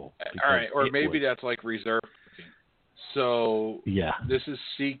don't know. All right, or maybe that's like reserve. So yeah, this is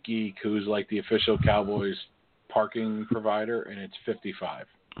SeatGeek, who's like the official Cowboys parking provider, and it's $55.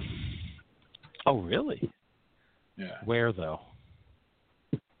 Oh, really? Yeah. Where though?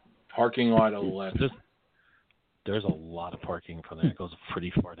 Parking lot 11. There's a lot of parking from there. It goes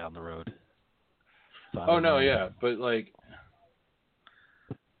pretty far down the road. So oh no, yeah, but like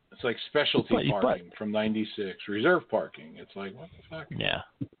it's like specialty parking from 96, reserve parking. It's like what the fuck? Yeah.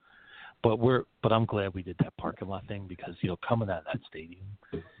 But I'm glad we did that parking lot thing because coming out of that stadium,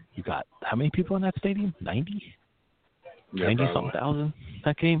 you got how many people in that stadium? 90? Yeah, 90-something thousand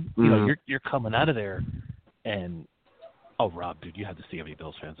that game. Mm-hmm. You're coming out of there, and Rob, dude, you had to see how many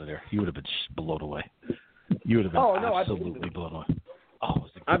Bills fans are there. You would have been blown away. You would have been absolutely blown away. Oh,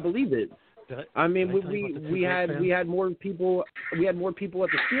 I believe it. I mean, we had more people. We had more people at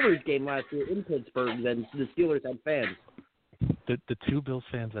the Steelers game last year in Pittsburgh than the Steelers had fans. The two Bills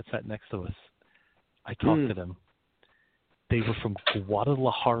fans that sat next to us, I talked to them. They were from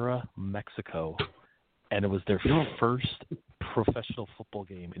Guadalajara, Mexico, and it was their first professional football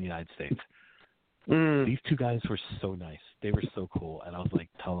game in the United States. These two guys were so nice. They were so cool, and I was like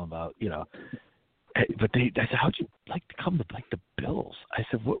telling them about but I said, how'd you like to come to like the Bills? I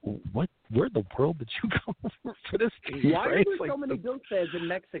said, what? Where in the world did you come for this game? Why right? are there so many Bills fans in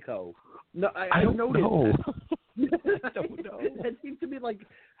Mexico? No, I don't know. I don't know. That seems to be like,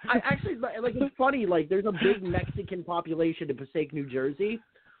 it's funny. Like, there's a big Mexican population in Passaic, New Jersey.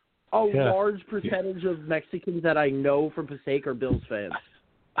 A large percentage of Mexicans that I know from Passaic are Bills fans.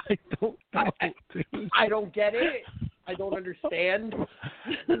 I don't know, dude. I don't get it. I don't understand.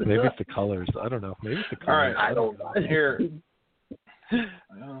 Maybe it's the colors. I don't know. Maybe it's the colors. All right, I don't know. Here.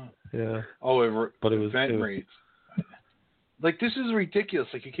 Yeah. Oh, but it was event rates. Like, this is ridiculous.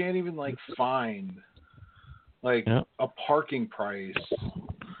 Like, you can't even like find a parking price.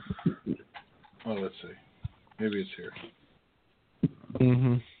 Oh, let's see. Maybe it's here.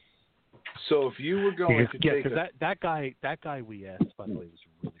 Mm-hmm. So if you were going to take that guy we asked, by the way, was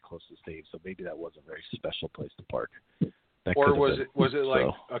really close to Steve, so maybe that was a very special place to park. Or was it like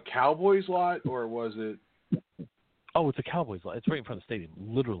a Cowboys lot, or was it? Oh, it's a Cowboys lot. It's right in front of the stadium,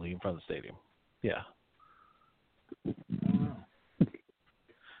 literally in front of the stadium. Yeah.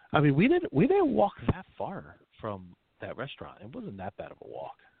 I mean, we didn't walk that far from that restaurant. It wasn't that bad of a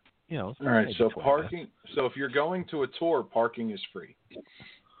walk. All right. So parking. So if you're going to a tour, parking is free.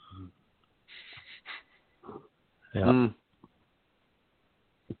 Yeah.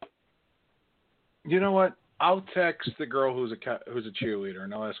 You know what? I'll text the girl who's a cheerleader,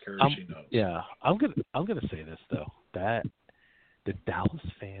 and I'll ask her if she knows. Yeah, I'm gonna say this though, that the Dallas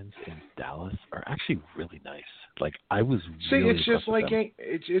fans in Dallas are actually really nice. Like, I was really it's just like them.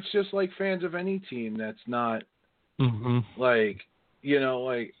 it's just like fans of any team that's not Mm-hmm.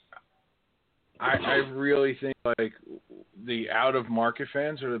 I really think the out of market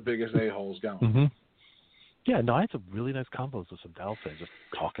fans are the biggest a-holes going. Mm-hmm. Yeah, no, I had some really nice combos with some Dallas fans, just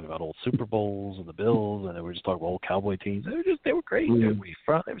talking about old Super Bowls and the Bills, and they were just talking about old Cowboy teams. They were great. Mm-hmm.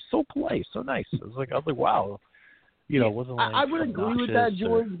 They were so polite, so nice. I was like, wow. It wasn't like I would agree with that,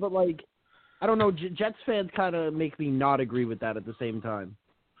 George, but I don't know. Jets fans kind of make me not agree with that at the same time.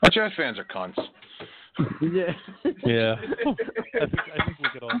 Jets fans are cunts. Yeah. Yeah. I think we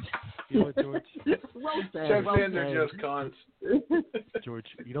could all. You know what, George? Jets fans are just cunts. George,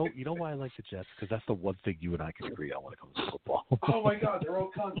 you know why I like the Jets? Because that's the one thing you and I can agree on when it comes to football. Oh my God, they're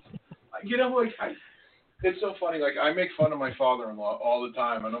all cunts. It's so funny. Like, I make fun of my father-in-law all the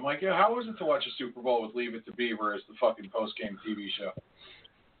time, and I'm like, yeah, how is it to watch a Super Bowl with Leave It to Beaver as the fucking post-game TV show?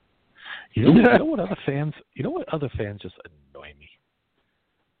 You know what other fans? You know what other fans just annoy me?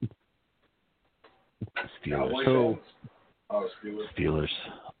 Steelers. Steelers.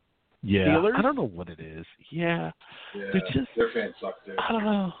 Yeah. Steelers? I don't know what it is. Yeah. Yeah. Their fans suck too. I don't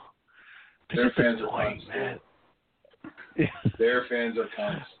know. Their fans are cunts, man. Yeah. Their fans are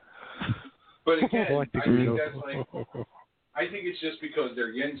cunts. But again, I think it's just because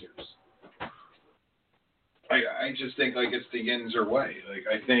they're Yinzers. I just think it's the Yinzer way.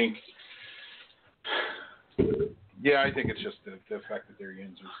 I think it's just the fact that they're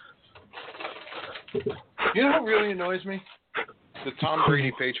Yinzers. You know what really annoys me? The Tom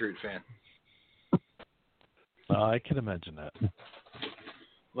Brady Patriot fan. I can imagine that.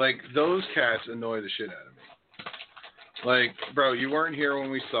 Those cats annoy the shit out of me. Bro, you weren't here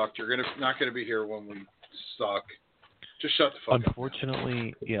when we sucked. You're not gonna be here when we suck. Just shut the fuck up.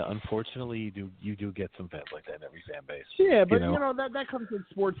 Unfortunately, you do get some fans like that in every fan base. Yeah, but that comes with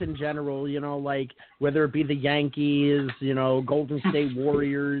sports in general. Whether it be the Yankees, Golden State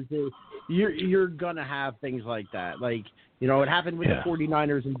Warriors. you're gonna have things like that. Like, you know, it happened with the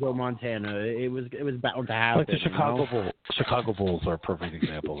 49ers and Joe Montana. It was bound to happen. Like the Chicago Bulls are a perfect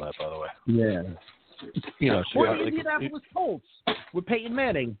example of that, by the way. Yeah. You know, Or the Indianapolis Colts with Peyton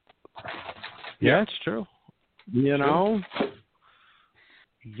Manning. Yeah, it's true. You know?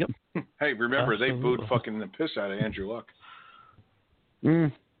 Yep. Hey, remember, they booed fucking the piss out of Andrew Luck.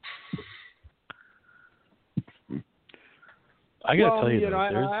 I gotta tell you, know,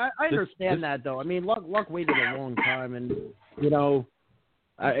 I understand that, though. I mean, Luck waited a long time, and, you know,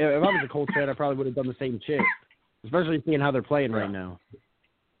 if I was a Colts fan, I probably would have done the same shit, especially seeing how they're playing right now.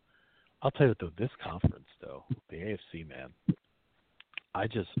 I'll tell you what, though, this conference, though, the AFC, man, I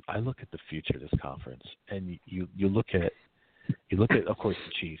look at the future of this conference, and you look at, of course,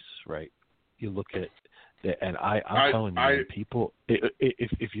 the Chiefs, right? You look at, and I'm telling you, people,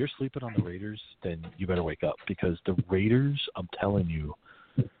 if you're sleeping on the Raiders, then you better wake up, because the Raiders, I'm telling you,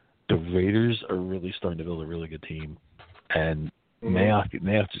 the Raiders are really starting to build a really good team, and Mayock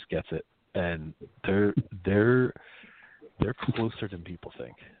just gets it, and they're closer than people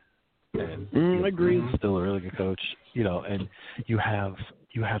think. And I agree. Still a really good coach, you know. And you have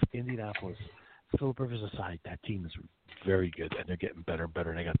Indianapolis. Philip Rivers aside, that team is very good, and they're getting better and better.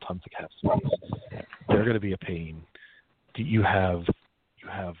 And they got tons of cap space. They're going to be a pain. You have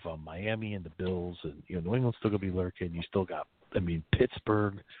Miami and the Bills, and New England's still going to be lurking. You still got,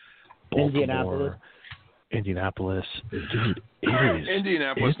 Pittsburgh, Baltimore, Indianapolis. Dude,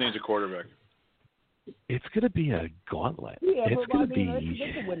 Indianapolis needs a quarterback. It's going to be a gauntlet. Yeah, it's going to be.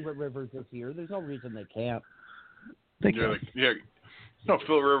 They can win with Rivers this year. There's no reason they can't. No,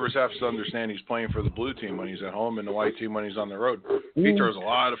 Phil Rivers has to understand he's playing for the blue team when he's at home and the white team when he's on the road. He throws a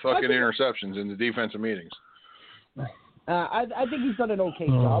lot of fucking interceptions in the defensive meetings. I think he's done an okay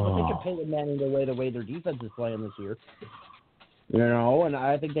job. I think if Peyton Manning the way their defense is playing this year, and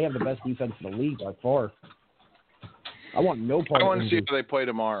I think they have the best defense in the league by far. I want no part. I want to see how they play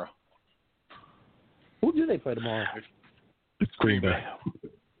tomorrow. Who do they play tomorrow? Green Bay.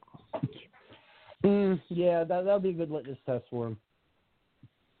 Yeah, that'll be a good litmus test for him.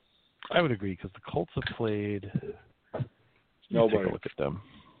 I would agree, because the Colts have played. Nobody. Take a look at them.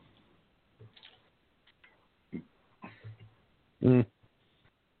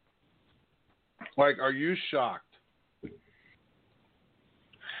 Like, are you shocked?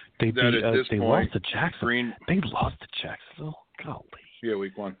 They lost to Jacksonville. They lost to Jacksonville. Golly. Yeah,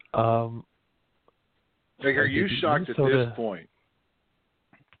 week 1. Like, are you shocked at this point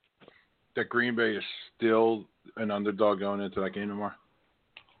that Green Bay is still an underdog going into that game tomorrow?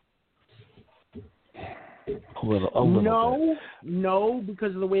 A little bit. No,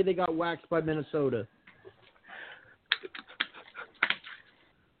 because of the way they got waxed by Minnesota.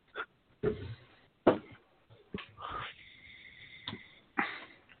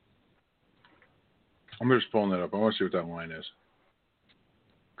 I'm just pulling that up. I want to see what that line is.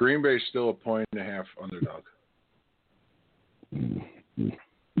 Green Bay's still a 1.5 underdog.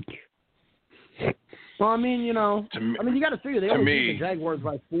 Well, you got to figure they only beat the Jaguars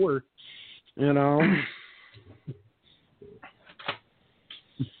by 4.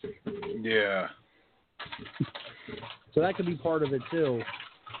 Yeah. So that could be part of it too.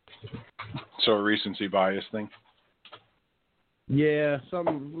 So a recency bias thing. Yeah,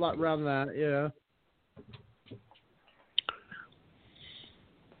 something around that. Yeah.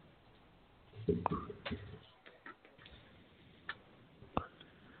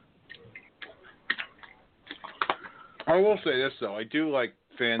 I will say this though, I do like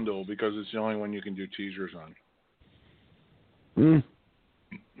FanDuel because it's the only one you can do teasers on.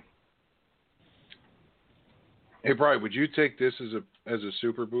 Hey Brian, would you take this as a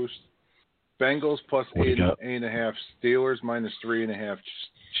super boost? Bengals plus 8.5, Steelers minus 3.5,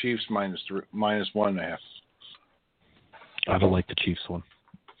 Chiefs minus 1.5. I don't like the Chiefs one.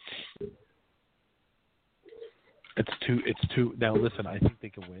 It's too. Now listen, I think they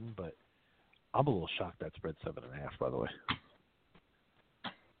can win, but I'm a little shocked that spread 7.5. By the way.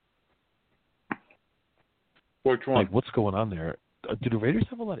 Which one? Like, what's going on there? Do the Raiders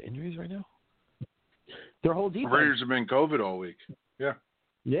have a lot of injuries right now? Their whole defense. The Raiders have been COVID all week. Yeah.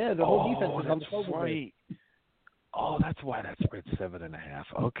 Yeah, the whole defense is on the COVID. Right. Oh, that's why that spread 7.5.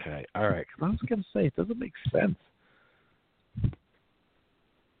 Okay, all right. Because I was gonna say it doesn't make sense.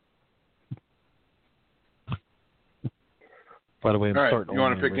 By the way, I'm starting. You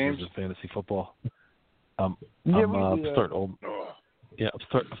want to pick games? In fantasy football. I'm starting old. Yeah, I'm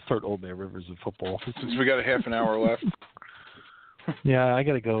starting Old Man Rivers in football. Since we got a half an hour left. Yeah, I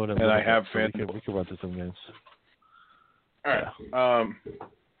got to go. And I have fantasy. We can run through some games. All right.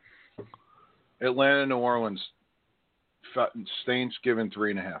 Atlanta, New Orleans. Saints given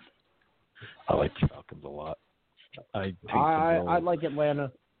 3.5. I like the Falcons a lot. I like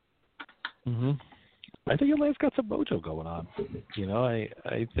Atlanta. Mhm. I think Atlanta's got some mojo going on. You know, I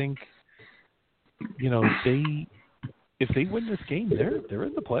think, you know, if they win this game, they're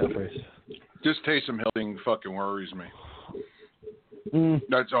in the playoff race. This Taysom Hill thing fucking worries me.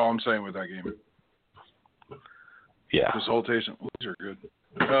 That's all I'm saying with that game. Yeah. This whole Taysom, these are good.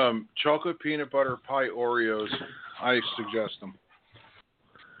 Chocolate peanut butter pie Oreos, I suggest them.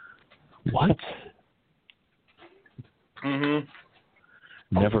 What?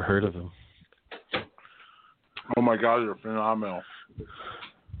 Never heard of them. Oh my God, they're phenomenal.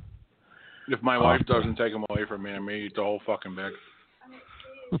 If my wife doesn't take them away from me, I may eat the whole fucking bag.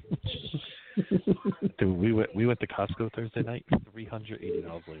 Dude, we went to Costco Thursday night.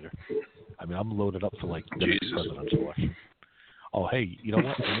 $380 later. I mean, I'm loaded up for like the next presidential election. Oh, hey, you know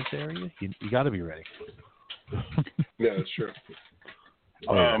what? In this area, you got to be ready. Yeah, that's true.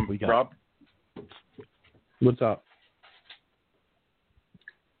 We got Rob, what's up?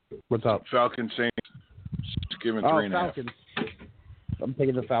 Falcons Saints. Just give it 3.5. Falcons. I'm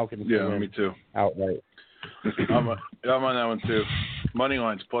taking the Falcons. Yeah, me too. Outright. I'm on that one too. Money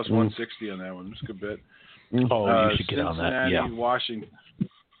lines plus 160 on that one. That's a good bet. Oh, you should get on that. Yeah. Cincinnati, Washington.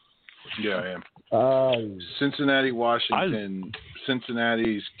 Yeah, I am. Cincinnati, Washington.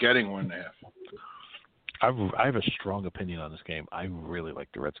 Cincinnati's getting 1.5. I have a strong opinion on this game. I really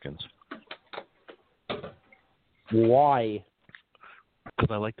like the Redskins. Why?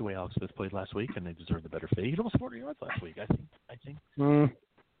 Because I like the way Alex Smith played last week, and they deserve the better fate. He almost 40 yards last week. I think. Alex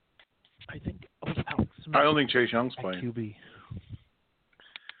Smith. I don't think Chase Young's playing. QB.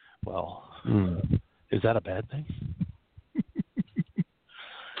 Well, is that a bad thing?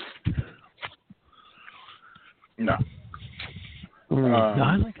 No. No,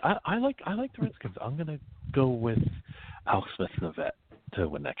 I like the Redskins. I'm gonna go with Alex Smith and the vet to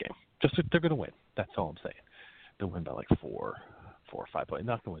win that game. They're gonna win. That's all I'm saying. They'll win by like 4 or 5 points.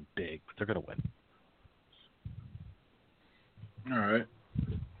 Not gonna win big, but they're gonna win. All right.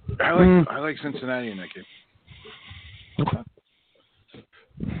 I like Cincinnati in that game. Okay.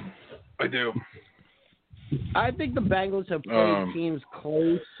 I do. I think the Bengals have played teams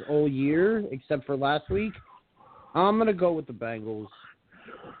close all year, except for last week. I'm gonna go with the Bengals.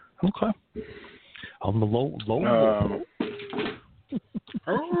 Okay. On the low.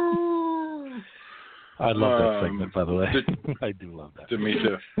 I love that segment, by the way. I do love that. Me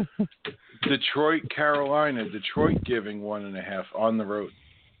too. Detroit, Carolina. Detroit giving 1.5 on the road.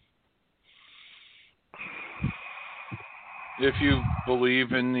 If you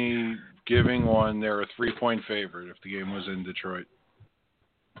believe in the giving one, they're a 3-point favorite if the game was in Detroit.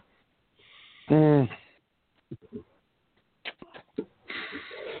 Or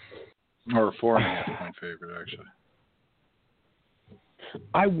a 4.5-point favorite, actually.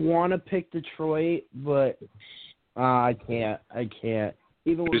 I want to pick Detroit, but I can't.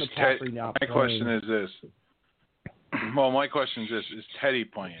 Even with McCaffrey not playing. My question is this. Well, my question is this. Is Teddy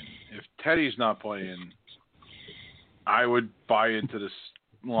playing? If Teddy's not playing, I would buy into the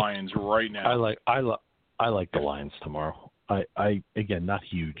Lions right now. I like the Lions tomorrow. I again, not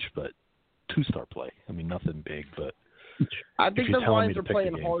huge, but 2-star play. I mean, nothing big, but I think the Lions are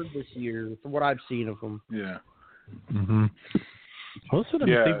playing hard this year, from what I've seen of them. Yeah. Mm-hmm. Most of them,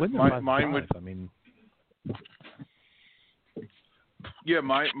 they win their mine would. I mean, yeah,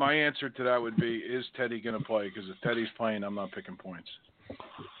 my answer to that would be: is Teddy going to play? Because if Teddy's playing, I'm not picking points.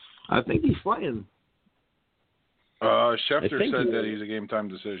 I think he's playing. Schefter said that he's a game-time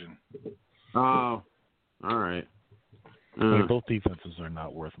decision. Oh, all right. I mean, both defenses are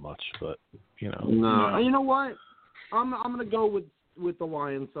not worth much, but you know. No. You know what? I'm gonna go with the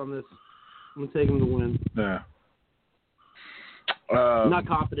Lions on this. I'm gonna take them to win. Yeah. I'm not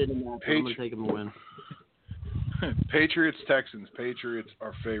confident in that, but I'm gonna take them to win. Patriots, Texans. Patriots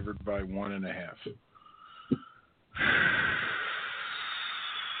are favored by 1.5.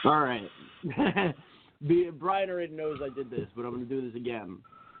 All right. Brian already knows I did this, but I'm going to do this again.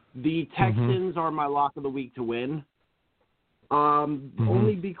 The Texans are my lock of the week to win.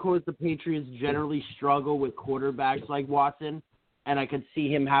 Only because the Patriots generally struggle with quarterbacks like Watson, and I could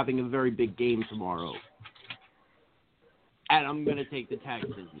see him having a very big game tomorrow. And I'm going to take the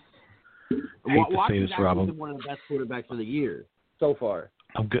Texans. Watson's actually been one of the best quarterbacks of the year so far.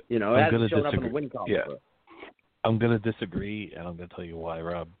 I'm good. You know, it hasn't shown up in the win column. Yeah. I'm going to disagree, and I'm going to tell you why,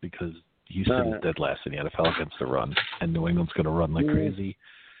 Rob, because Houston is dead last in the NFL against the run, and New England's going to run like crazy.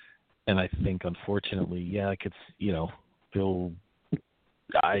 And I think, unfortunately, I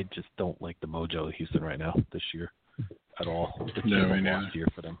just don't like the mojo of Houston right now this year at all. It's been a lost year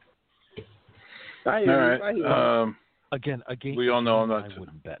for them. All right. Again, a game we all know I'm not. I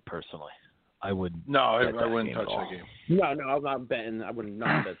wouldn't bet personally. I would. No, I bet that wouldn't game touch at all. that game. No, I'm not betting. I would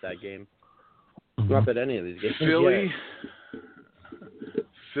not bet that game. Not bet any of these games.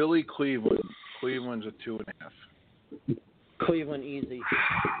 Philly, Cleveland. Cleveland's a 2.5. Cleveland easy.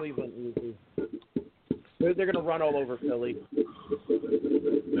 They're going to run all over Philly.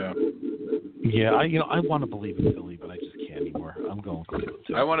 Yeah. Yeah, I want to believe in Philly, but I just can't anymore. I'm going Cleveland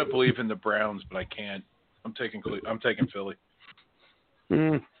too. I want to believe in the Browns, but I can't. I'm taking Philly.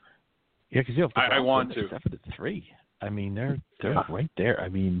 Yeah, because I want to. 7-3. I mean, they're right there. I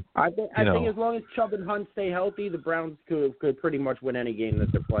mean, I think as long as Chubb and Hunt stay healthy, the Browns could pretty much win any game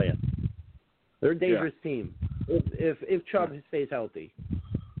that they're playing. They're a dangerous team if Chubb stays healthy.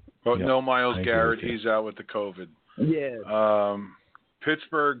 But no Myles Garrett. with you. He's out with the COVID. Yeah.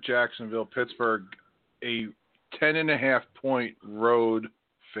 Pittsburgh, Jacksonville. Pittsburgh, a 10.5-point road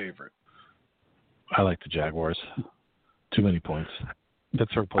favorite. I like the Jaguars. Too many points.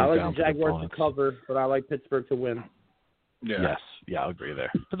 Pittsburgh plays I down like the Jaguars to cover, but I like Pittsburgh to win. Yeah. Yes. Yeah, I'll agree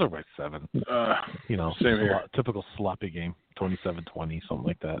there. Pittsburgh by 7. Same here. Typical sloppy game. 27-20, something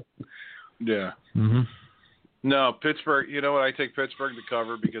like that. Yeah. Mm-hmm. No, Pittsburgh. You know what? I take Pittsburgh to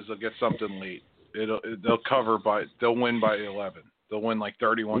cover because they'll get something late. They'll win by 11. They'll win like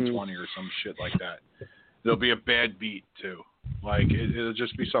 31-20 or some shit like that. There'll be a bad beat too. Like it'll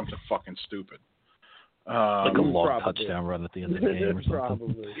just be something fucking stupid. Like a long touchdown run at the end of the game or something.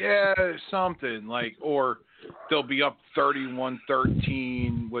 Probably. Yeah, something like, or they'll be up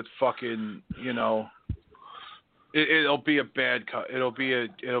 31-13 with fucking, it'll be a bad cut. It'll be a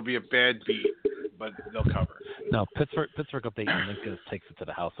bad beat, but they'll cover. No, Pittsburgh up 8 and then takes it to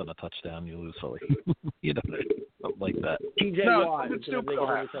the house on a touchdown. You lose Philly. Something like that. TJ No, Watt. something stupid will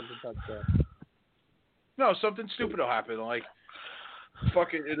happen. No, something stupid will happen. Like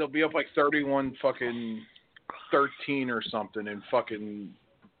fucking, it'll be up like 31 fucking 13 or something, and fucking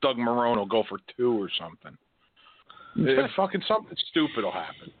Doug Marrone will go for 2 or something. Fucking something stupid will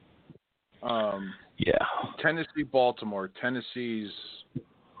happen. Yeah. Tennessee, Baltimore. Tennessee's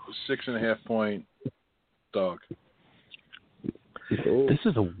 6.5-point dog. This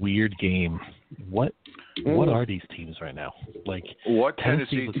is a weird game. What are these teams right now? Like What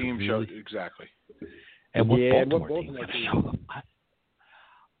Tennessee Tennessee team showed exactly? And what Baltimore team going to show them?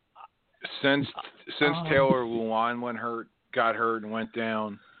 Since Taylor Lewan got hurt and went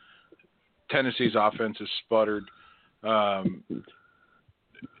down, Tennessee's offense has sputtered.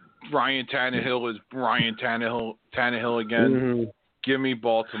 Ryan Tannehill is Ryan Tannehill again. Mm-hmm. Give me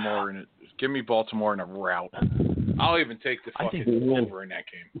Baltimore in a rout. I'll even take the fucking over in that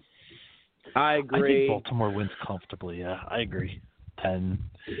game. I agree. I think Baltimore wins comfortably. Yeah, I agree. 10,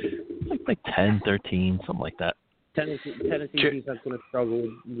 like 10, 13, something like that. Tennessee defense going to struggle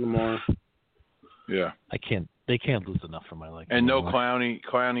more. Yeah. They can't lose enough for my liking. And no Clowney.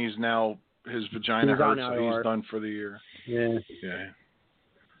 Clowney's now, his vagina hurts, so he's done for the year. Yeah. Yeah.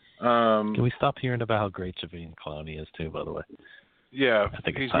 Can we stop hearing about how great Javian Clowney is too? By the way. Yeah, I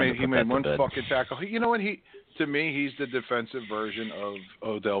think he made one fucking tackle. You know what? To me, he's the defensive version of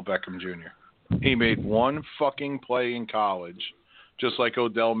Odell Beckham Jr. He made one fucking play in college, just like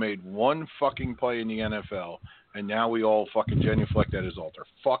Odell made one fucking play in the NFL, and now we all fucking genuflect at his altar.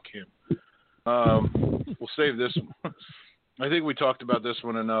 Fuck him. We'll save this one. I think we talked about this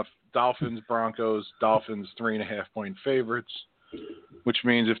one enough. Dolphins, Broncos. Dolphins 3.5-point favorites, which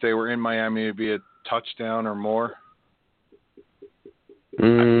means if they were in Miami, it'd be a touchdown or more.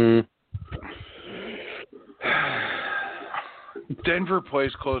 Denver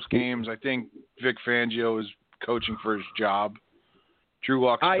plays close games. I think Vic Fangio is coaching for his job. Drew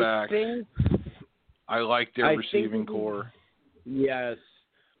Luck's back. I like their receiving core. Yes.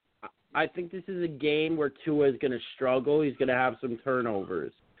 I think this is a game where Tua is going to struggle. He's going to have some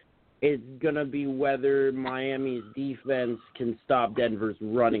turnovers. It's going to be whether Miami's defense can stop Denver's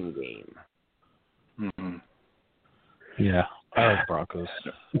running game. Mm-hmm. Yeah, I like Broncos.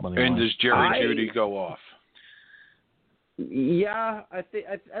 And does Jerry Jeudy go off? Yeah, I'm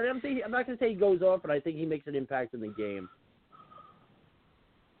not going to say he goes off, but I think he makes an impact in the game.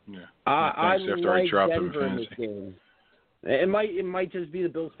 Yeah. I like Denver in this game. It might just be the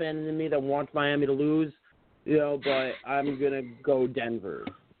Bills fan in me that wants Miami to lose, but I'm gonna go Denver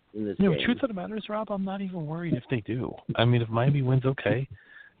in this game. Truth of the matter is, Rob, I'm not even worried if they do. I mean, if Miami wins, okay,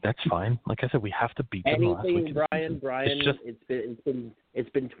 that's fine. Like I said, we have to beat them last week. Brian, it's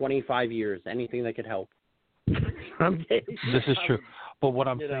been 25 years. Anything that could help. This is true. But what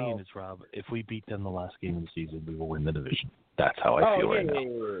I'm saying is, Rob, if we beat them the last game of the season, we will win the division. That's how I feel right now.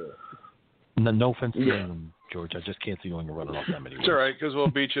 No offense to them, George. I just can't see you running off that many. It's all right, because we'll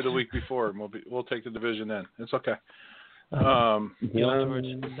beat you the week before, and we'll take the division then. It's okay. George,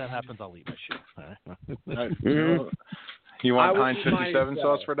 if that happens, I'll eat my shoe. You want Heinz 57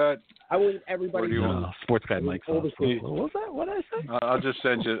 sauce for that? I want everybody. Or do you want Sports Guy Mike sauce? What was that? What did I say?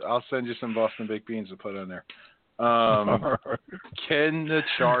 I'll send you some Boston baked beans to put on there. Can the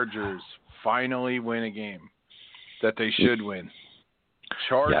Chargers finally win a game that they should win?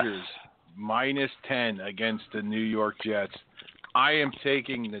 Chargers -10 against the New York Jets. I am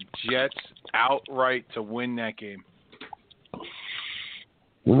taking the Jets outright to win that game.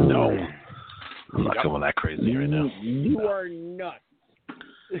 No. I'm not going that crazy right now. You are nuts.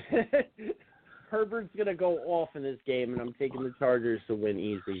 Herbert's going to go off in this game, and I'm taking the Chargers to win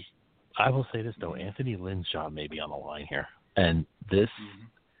easy. I will say this, though. Anthony Lynn's job may be on the line here. And this,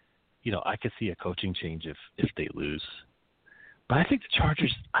 I could see a coaching change if they lose. But I think the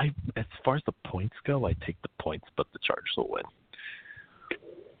Chargers, as far as the points go, I take the points, but the Chargers will win.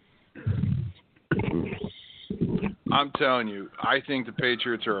 I'm telling you, I think the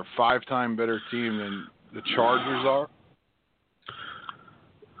Patriots are a 5-time better team than the Chargers are.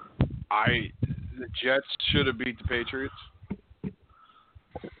 The Jets should have beat the Patriots.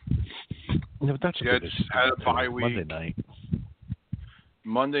 No, but that's Jets had a bye week.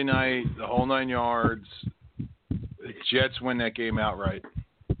 Monday night, the whole 9 yards. The Jets win that game outright.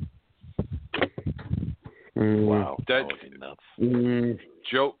 Wow. That would be nuts.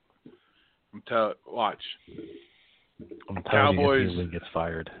 Joe, watch. I'm telling Cowboys. You, Anthony Lynn gets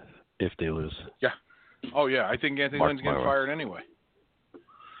fired if they lose. Yeah. Oh, yeah. I think Anthony Lynn's getting fired anyway.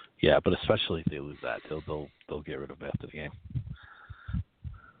 Yeah, but especially if they lose that, they'll get rid of him after the game.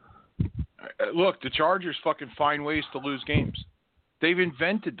 Look, the Chargers fucking find ways to lose games. They've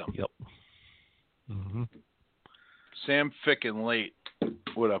invented them. Yep. Mm-hmm. Sam Ficken late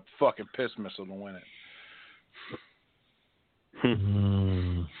with a fucking piss missile to win it.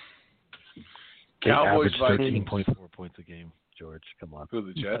 Cowboys Vikings 13.4 points a game. George, come on. Who,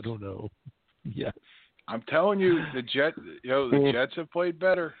 the Jets? I don't know. Yes. I'm telling you, the Jets have played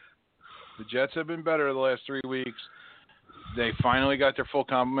better. The Jets have been better the last 3 weeks. They finally got their full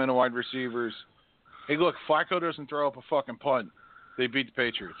complement of wide receivers. Hey, look, Flacco doesn't throw up a fucking punt. They beat the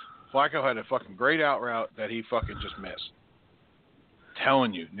Patriots. Flacco had a fucking great out route that he fucking just missed.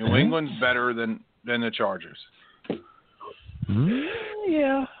 Telling you, New England's better than the Chargers.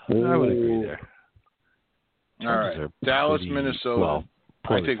 Yeah, I would agree there. All right, Dallas, Minnesota. Well,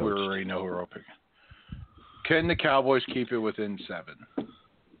 I think we already know who we're picking. Can the Cowboys keep it within 7?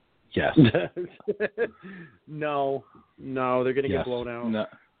 Yes. No, they're going to get blown out.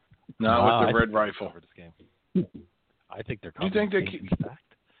 No, with the red rifle. This game. I think they're coming. You think they keep?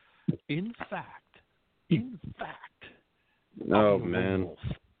 In fact. Oh, man.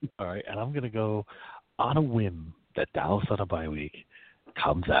 All right, and I'm going to go on a whim that Dallas on a bye week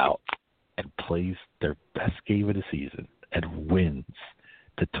comes out and plays their best game of the season and wins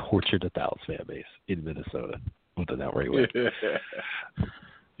to torture the Dallas fan base in Minnesota with an outright win.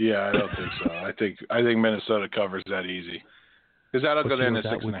 Yeah, I don't think so. I think Minnesota covers that easy because that'll go down to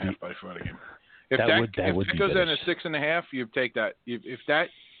 6.5 by the game. If that goes down to 6.5, you take that. If that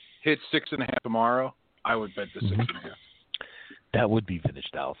hits 6.5 tomorrow, I would bet the 6.5. That would be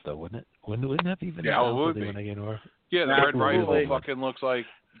vintage Dallas, though, wouldn't it? Wouldn't that be vintage Dallas? Yeah, it would be. Yeah, the red rifle fucking looks like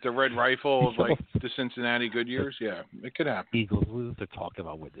the red rifle of like the Cincinnati good years. Yeah, it could happen. Eagles lose. They're talking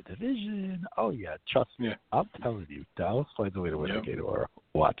about winning the division. Oh, yeah, trust me. Yeah. I'm telling you, Dallas finds a way to win that game tomorrow.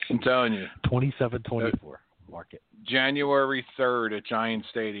 Watch. I'm telling you. 27-24. Mark it. January 3rd at Giants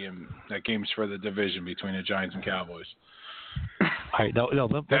Stadium. That game's for the division between the Giants and Cowboys. All right, let me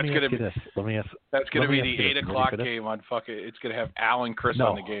ask you this. That's going to be the 8 o'clock game on fucking. It's going to have Al and Chris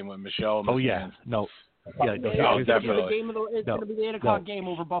on the game with Michelle. Oh yeah, no. Yeah, definitely. It's going to be the 8 o'clock game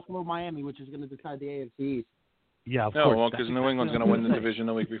over Buffalo, Miami, which is going to decide the AFC East. Yeah, of course. No, because New England's going to win the division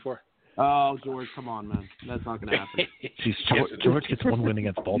the week before. Oh, George, come on, man. That's not going to happen. George gets one win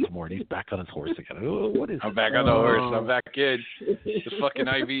against Baltimore, and he's back on his horse again. What is I'm back on the horse. I'm back, kid. The fucking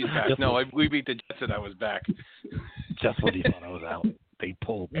IV's back. No, we beat the Jets, and I was back. Just when he thought I was out, they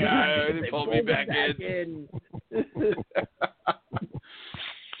pulled me. Yeah, they pulled me back in.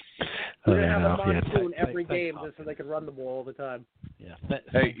 We're going to have a monsoon every game just so they can run the ball all the time. Yeah.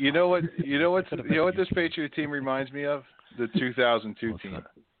 Hey, you know what this Patriot team reminds me of? The 2002 team.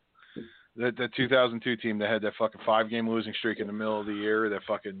 The 2002 team that had that fucking 5-game losing streak in the middle of the year that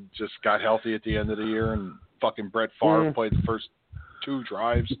fucking just got healthy at the end of the year, and fucking Brett Favre played the first 2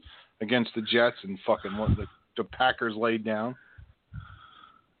 drives against the Jets and fucking the Packers laid down.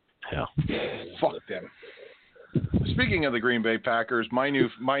 Yeah. Fuck them. Speaking of the Green Bay Packers, my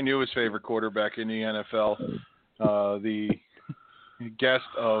newest favorite quarterback in the NFL, the guest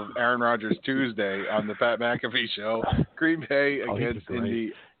of Aaron Rodgers Tuesday on the Pat McAfee Show. Green Bay against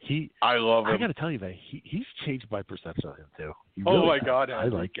Indy. I love him. I got to tell you, man, he's changed my perception of him too. God, I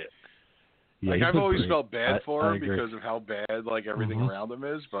like it. Yeah, I've always great. felt bad for him agree. because of how bad everything around him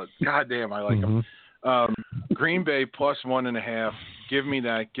is. But goddamn, I like him. Green Bay plus 1.5. Give me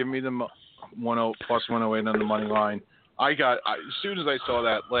that. Give me the plus 108 on the money line. As soon as I saw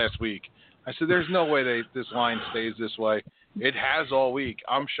that last week, I said, "There's no way this line stays this way." It has all week.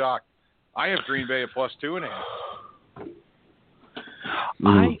 I'm shocked. I have Green Bay at plus 2.5.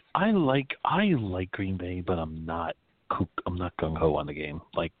 I like Green Bay, but I'm not gung ho on the game.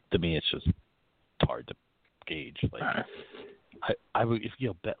 Like, to me, it's just hard to gauge. Like, I would, if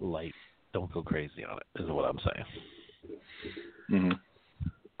you bet light, don't go crazy on it. Is what I'm saying.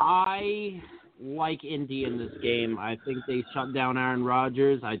 I like Indy in this game. I think they shut down Aaron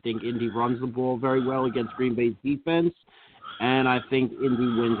Rodgers. I think Indy runs the ball very well against Green Bay's defense, and I think Indy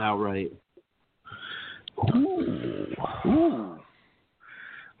wins outright. Ooh.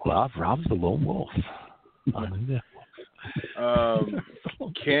 Rob's the lone wolf.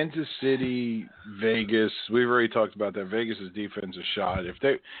 Kansas City, Vegas. We've already talked about that. Vegas' defense is shot. If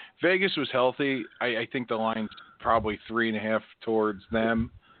Vegas was healthy, I think the line's probably 3.5 towards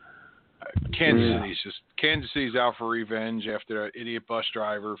them. Kansas City's out for revenge after that idiot bus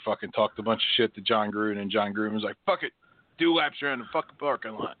driver fucking talked a bunch of shit to John Gruden, and John Gruden was like, "Fuck it, do laps around the fucking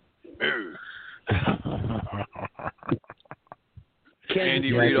parking lot."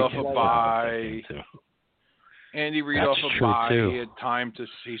 Andy Reid off a bye. Andy Reid off a bye.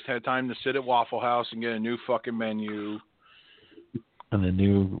 He's had time to sit at Waffle House and get a new fucking menu. And a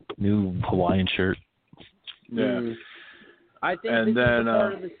new Hawaiian shirt. Yeah. I think this is the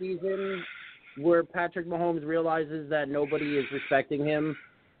part of the season where Patrick Mahomes realizes that nobody is respecting him,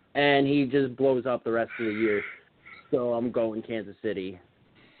 and he just blows up the rest of the year. So I'm going Kansas City.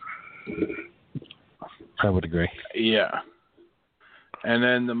 I would agree. Yeah. And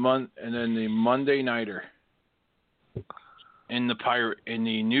then the Monday nighter in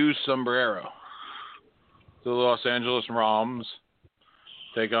the new sombrero, the Los Angeles Rams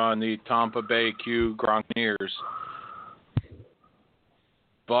take on the Tampa Bay Q Gronkiers.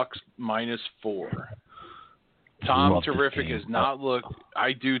 Bucks -4. Tom Terrific has not looked.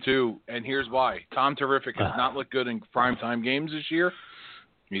 I do too, and here's why. Tom Terrific has not looked good in primetime games this year.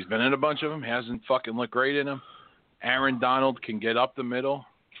 He's been in a bunch of them. Hasn't fucking looked great in them. Aaron Donald can get up the middle,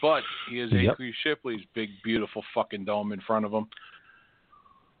 but he has A.Q. Shipley's big, beautiful fucking dome in front of him.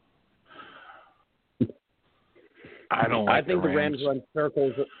 I think the Rams run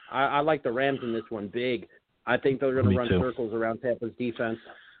circles. I like the Rams in this one big. I think they're going to run circles around Tampa's defense.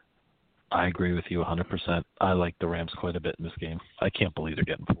 I agree with you 100%. I like the Rams quite a bit in this game. I can't believe they're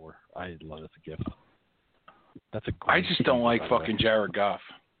getting 4. I love it. It's a gift. That's a great I just don't like fucking Jared Goff.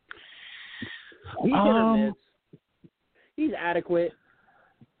 He's hit or miss. He's adequate.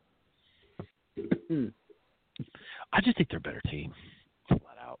 I just think they're a better team.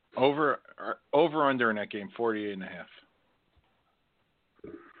 Flat out. Over under in that game, 48.5.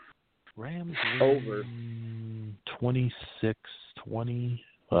 Rams over 26-20.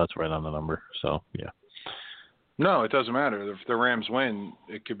 Well, that's right on the number. So yeah. No, it doesn't matter. If the Rams win,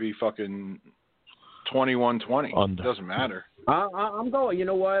 it could be fucking 21-20. It doesn't matter. I'm going. You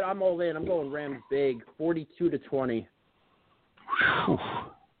know what? I'm all in. I'm going Rams big, 42-20.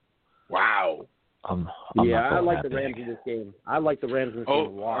 Wow. I like the Rams in this game. I like the Rams in this game a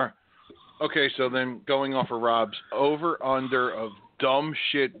lot. Okay, so then going off of Rob's over-under of dumb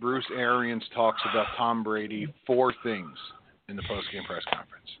shit Bruce Arians talks about Tom Brady, 4 things in the post-game press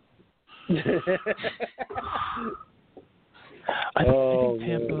conference. I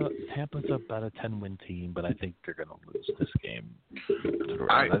think Tampa's about a 10-win team, but I think they're going to lose this game.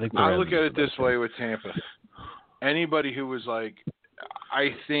 I look at it this way with Tampa. Anybody who was like,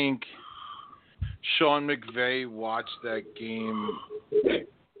 I think Sean McVay watched that game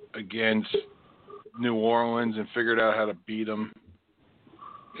against New Orleans and figured out how to beat them.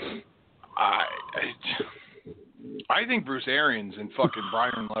 I think Bruce Arians and fucking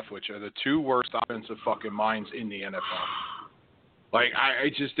Byron Leftwich are the 2 worst offensive fucking minds in the NFL. Like, I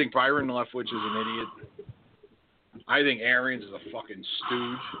just think Byron Leftwich is an idiot. I think Arians is a fucking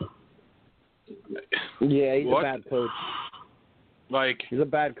stooge. Yeah, he's a bad coach. Like, he's a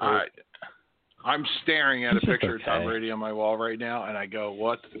bad coach. I'm staring at a picture of Tom Brady on my wall right now, and I go,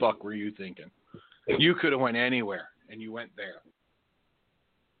 what the fuck were you thinking? You could have went anywhere, and you went there.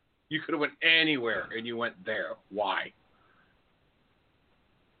 You could have went anywhere, and you went there. Why?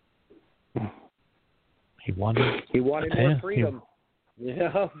 He wanted more freedom.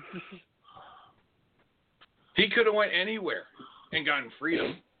 Yeah. He could have went anywhere. and gotten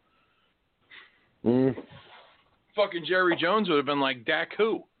freedom. Mm. Fucking Jerry Jones would have been like, Dak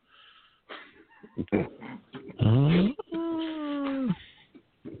who?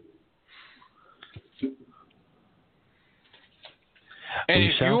 And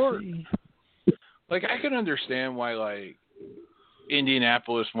if you're like, I can understand why like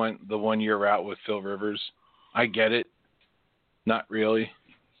Indianapolis went the 1 year route with Phil Rivers. I get it. Not really.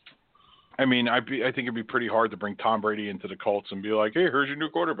 I mean, I think it'd be pretty hard to bring Tom Brady into the Colts and be like, hey, here's your new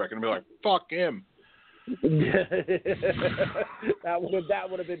quarterback, and be like, fuck him. that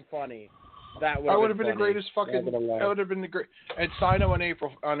would have been funny. That would have been the greatest fucking. That would have been the great. And sign him on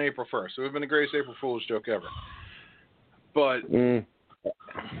April 1st. It would have been the greatest April Fool's joke ever. But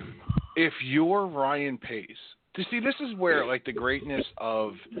if you're Ryan Pace, to see, this is where like the greatness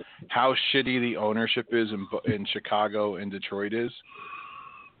of how shitty the ownership is in Chicago and Detroit is,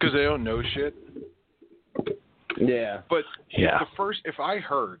 because they don't know shit. Yeah. But if I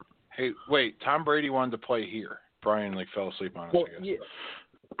heard, hey, wait, Tom Brady wanted to play here, Brian like fell asleep on us, I guess.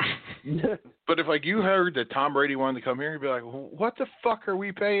 Yeah. But if like you heard that Tom Brady wanted to come here, you'd be like, what the fuck are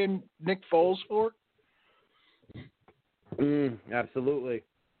we paying Nick Foles for? Absolutely.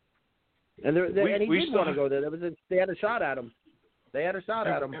 And he did want to go there. They had a shot at him.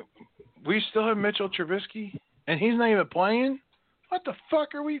 We still have Mitchell Trubisky, and he's not even playing? What the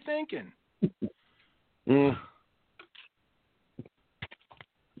fuck are we thinking?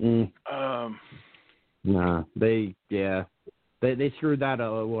 Nah, they screwed that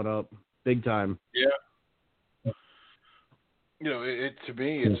one up big time. Yeah. You know, to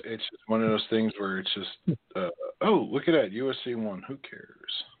me, it's just one of those things where it's just, oh, look at that, USC won. Who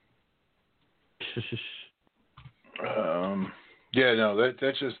cares? Yeah, no,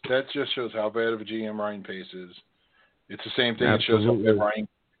 that just shows how bad of a GM Ryan Pace is. It's the same thing. Absolutely. It shows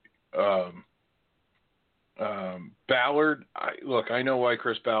how bad Ryan Ballard. I know why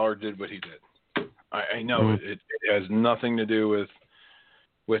Chris Ballard did what he did. I know it has nothing to do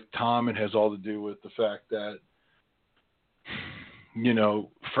with Tom. It has all to do with the fact that, you know,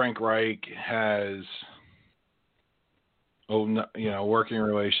 Frank Reich has working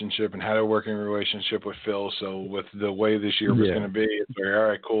relationship and had a working relationship with Phil. So with the way this year was going to be, it's like, all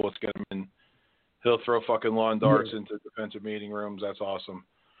right, cool, let's get him in. He'll throw fucking lawn darts into defensive meeting rooms. That's awesome.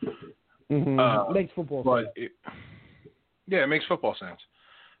 Makes football sense. It makes football sense.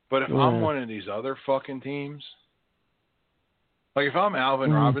 But if I'm one of these other fucking teams, like if I'm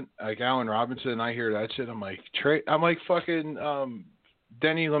Allen Robinson, and I hear that shit, I'm like fucking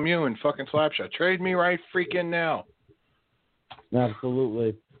Denny Lemieux and fucking Slapshot. Trade me right freaking now.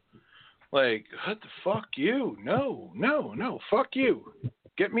 Absolutely. Like, what the fuck you? No, fuck you.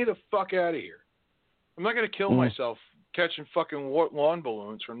 Get me the fuck out of here. I'm not gonna kill myself catching fucking lawn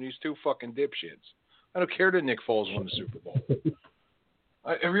balloons from these two fucking dipshits. I don't care that Nick Foles won the Super Bowl.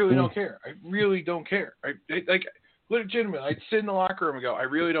 I really don't care. I really don't care. Legitimately, I'd sit in the locker room and go, I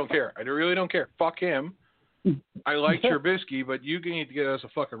really don't care. Fuck him. I like Trubisky, but you need to get us a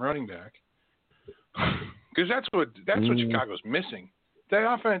fucking running back. Because that's what Chicago's missing. That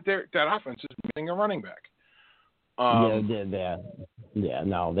offense is missing a running back. No,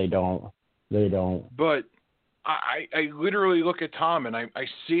 they don't. But I literally look at Tom and I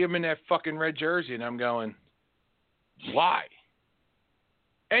see him in that fucking red jersey and I'm going, why?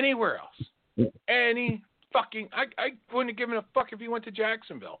 Anywhere else. Any fucking I wouldn't have given a fuck if he went to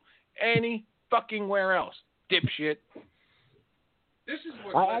Jacksonville. Any fucking where else. Dipshit. This is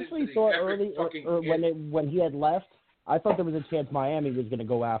what I actually thought early when he had left, I thought there was a chance Miami was going to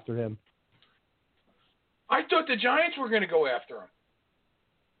go after him. I thought the Giants were going to go after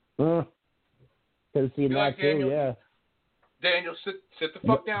him. Could have seen that too, yeah. Daniel, sit the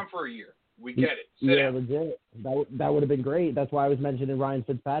fuck down for a year. We get it. Sit down. Legit. That would have been great. That's why I was mentioning Ryan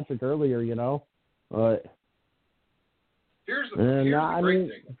Fitzpatrick earlier, you know. But here's the great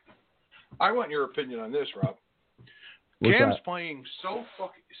thing. I want your opinion on this, Rob. Cam's playing so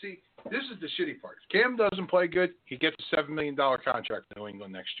fucking. See, this is the shitty part. If Cam doesn't play good, he gets a $7 million contract in New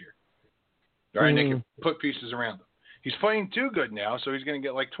England next year. All right, they can put pieces around him. He's playing too good now, so he's going to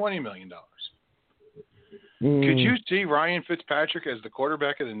get like $20 million. Could you see Ryan Fitzpatrick as the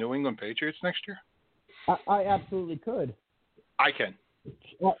quarterback of the New England Patriots next year? I absolutely could. I can.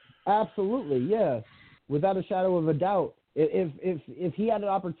 Absolutely, yeah, without a shadow of a doubt. If he had an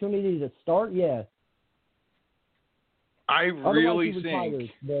opportunity to start, yeah. I really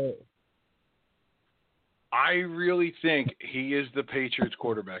think he is the Patriots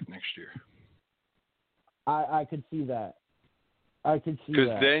quarterback next year. I could see that. I could see that.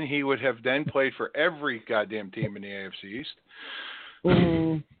 Because then he would have then played for every goddamn team in the AFC East.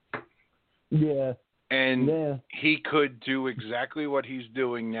 Yeah. And he could do exactly what he's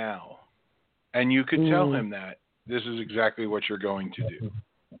doing now. And you could tell him that this is exactly what you're going to do.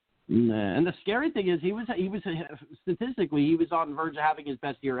 And the scary thing is he was statistically, he was on the verge of having his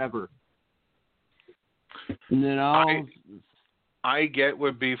best year ever. You know, I get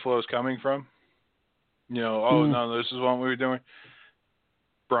where B-Flow's coming from. You know, no, this is what we were doing.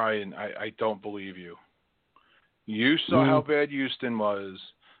 Brian, I don't believe you. You saw how bad Houston was.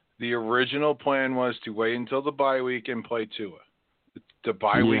 The original plan was to wait until the bye week and play Tua. The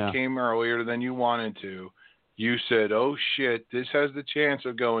bye week came earlier than you wanted to. You said, oh, shit, this has the chance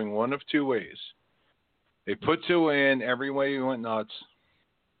of going one of two ways. They put Tua in, every way you went nuts.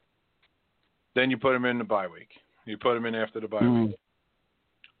 Then you put him in the bye week. You put him in after the bye week.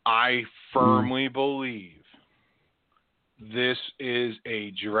 I firmly believe this is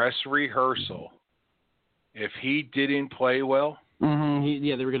a dress rehearsal. If he didn't play well, they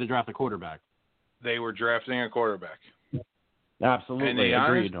were going to draft a quarterback. They were drafting a quarterback. Absolutely,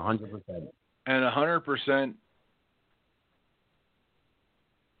 agreed, 100%. And 100%,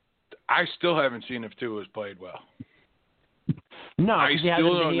 I still haven't seen if Tua has played well. No, he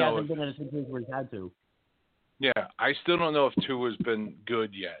hasn't been in a situation where he's had to. Yeah, I still don't know if Tua's been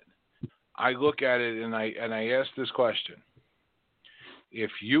good yet. I look at it and I ask this question. If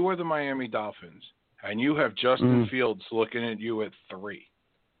you are the Miami Dolphins and you have Justin Fields looking at you at 3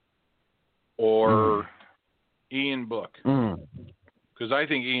 or Ian Book, because I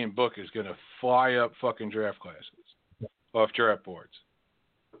think Ian Book is going to fly up fucking draft classes off draft boards.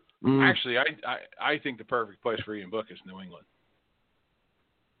 Actually, I think the perfect place for Ian Book is New England.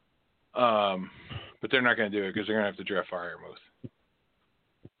 But they're not going to do it because they're going to have to draft Freiermuth.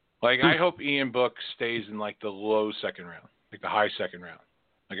 Like, I hope Ian Book stays in, like, the low second round, like the high second round.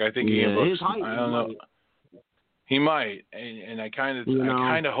 Like, I think Ian Book, I don't know. He might, and I kind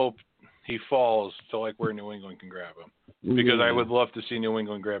of hope he falls to, like, where New England can grab him. Because I would love to see New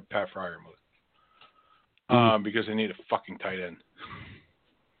England grab Pat Freiermuth. Because they need a fucking tight end.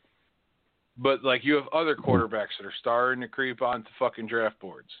 But, like, you have other quarterbacks that are starting to creep onto fucking draft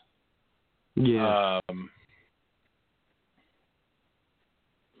boards. Yeah.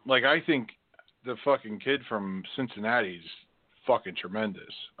 Like, I think the fucking kid from Cincinnati's fucking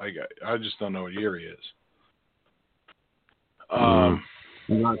tremendous. I just don't know what year he is. I'm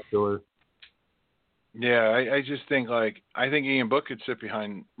not sure. Yeah, I just think, like, I think Ian Book could sit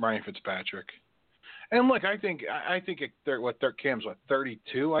behind Ryan Fitzpatrick. And look, I think Cam's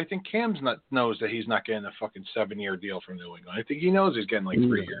 32. I think Cam's knows that he's not getting a fucking 7-year deal from New England. I think he knows he's getting like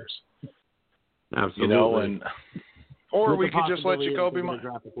 3 years. Absolutely. You know, or we could just let Jacoby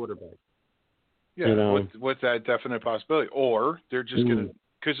draft a quarterback. Yeah, you know? with that definite possibility. Or they're just gonna,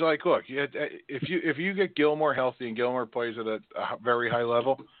 because like, look, if you get Gilmore healthy and Gilmore plays at a very high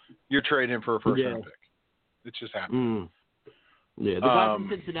level, you're trading him for a first-round pick. It just happened. Yeah, the guy from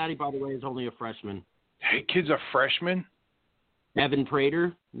Cincinnati, by the way, is only a freshman. Hey, kid's a freshman? Evan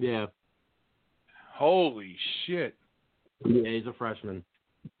Prater? Yeah. Holy shit. Yeah, he's a freshman.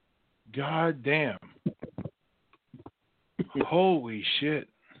 God damn. Holy shit.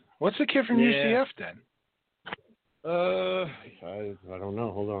 What's the kid from UCF then? I don't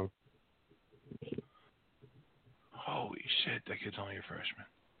know. Hold on. Holy shit, that kid's only a freshman.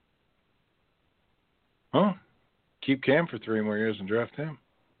 Huh? Keep Cam for 3 more years and draft him.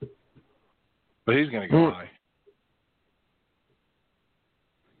 But he's going to go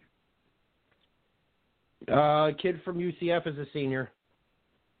high. Kid from UCF is a senior.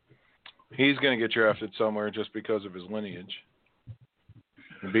 He's going to get drafted somewhere just because of his lineage.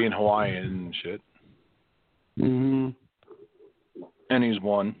 And being Hawaiian and shit. And he's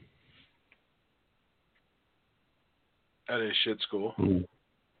won. At his shit school.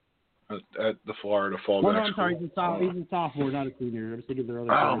 At the Florida fallback school. I'm sorry, he's a sophomore, not a senior. I was thinking of their other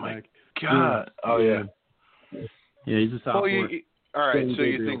quarterback. Oh, my God. Oh, yeah. Yeah, he's a sophomore. Well, all right, so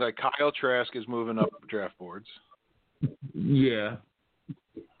you think, like, Kyle Trask is moving up draft boards? Yeah.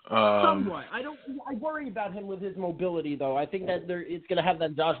 Somewhat. I worry about him with his mobility, though. I think that it's going to have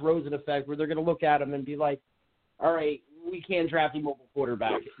that Josh Rosen effect where they're going to look at him and be like, all right, we can draft a mobile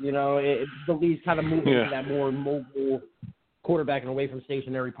quarterback. You know, the league's kind of moving to that more mobile quarterback and away from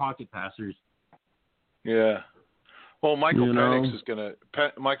stationary pocket passers. Yeah. Well, Michael Penix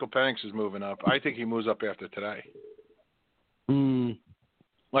is moving up. I think he moves up after today.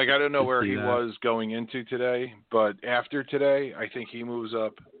 Like, I don't know where he was going into today, but after today, I think he moves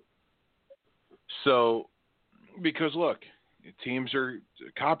up. So, because look, teams are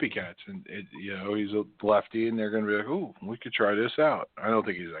copycats, and you know, he's a lefty, and they're going to be like, "Ooh, we could try this out." I don't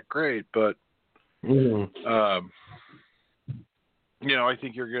think he's that great, but you know, I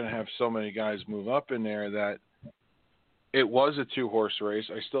think you're going to have so many guys move up in there that it was a 2-horse race.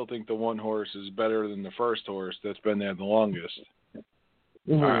 I still think the 1 horse is better than the first horse that's been there the longest.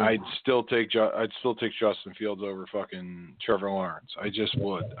 Mm-hmm. I'd still take Justin Fields over fucking Trevor Lawrence. I just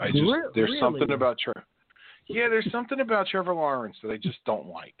would. There's really? something about Trevor. Yeah, there's something about Trevor Lawrence that I just don't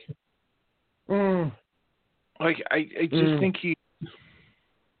like. Like I just think he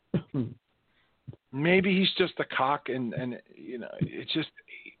maybe he's just a cock and you know, it just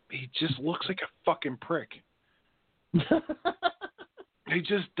he just looks like a fucking prick. He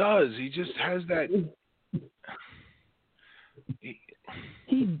just does. He just has that.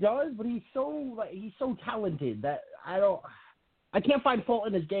 He does, but he's so talented that I can't find fault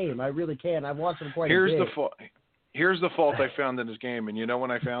in his game. I really can't. I've watched him quite a bit. Here's the fault I found in his game, and you know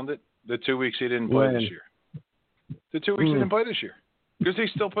when I found it? The 2 weeks he didn't play this year. The 2 weeks he didn't play this year because he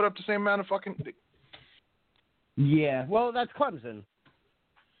still put up the same amount of fucking. Yeah, well, that's Clemson.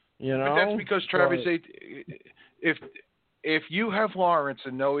 You know, but that's because Travis. If you have Lawrence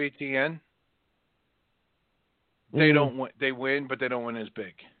and no ETN, they don't win. They win, but they don't win as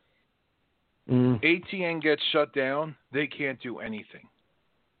big. ATN gets shut down, they can't do anything.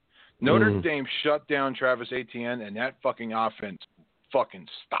 Notre Dame shut down Travis Etienne, and that fucking offense fucking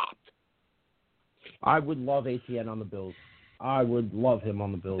stopped. I would love ATN on the Bills. I would love him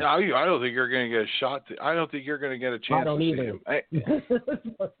on the Bills. No, I don't think you're going to get a shot. I don't think you're going to get a chance. I don't either.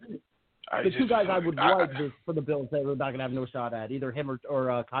 The two guys I would like for the Bills that we're not going to have no shot at, either him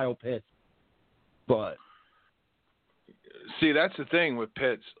or Kyle Pitts. But see, that's the thing with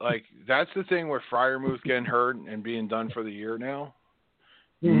Pitts. Like, that's the thing where Freiermuth getting hurt and being done for the year now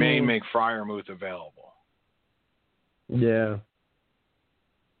may make Freiermuth available. Yeah.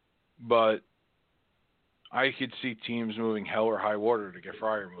 But I could see teams moving hell or high water to get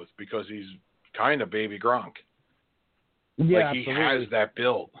Freiermuth because he's kind of baby Gronk. Yeah, like, he has that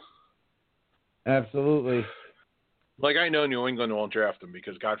build. Absolutely. Like, I know New England won't draft him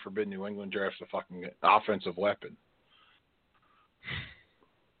because, God forbid, New England drafts a fucking offensive weapon.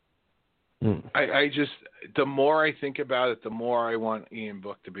 I just, the more I think about it, the more I want Ian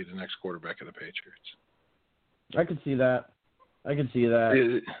Book to be the next quarterback of the Patriots. I can see that.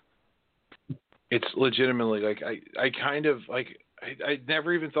 It's legitimately, like, I kind of, like, I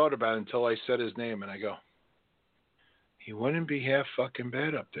never even thought about it until I said his name, and I go, he wouldn't be half fucking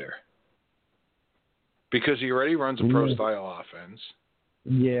bad up there. Because he already runs a pro-style offense.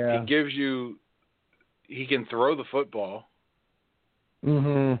 Yeah. He gives you, he can throw the football. I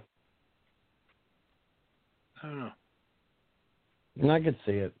don't know. And I could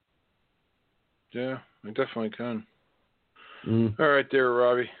see it. Yeah, I definitely can. All right there,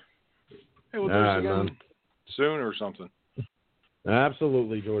 Robbie. Hey, we'll do this again soon or something.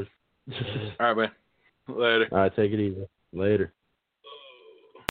 Absolutely, George. All right, man. Later. All right, take it easy. Later.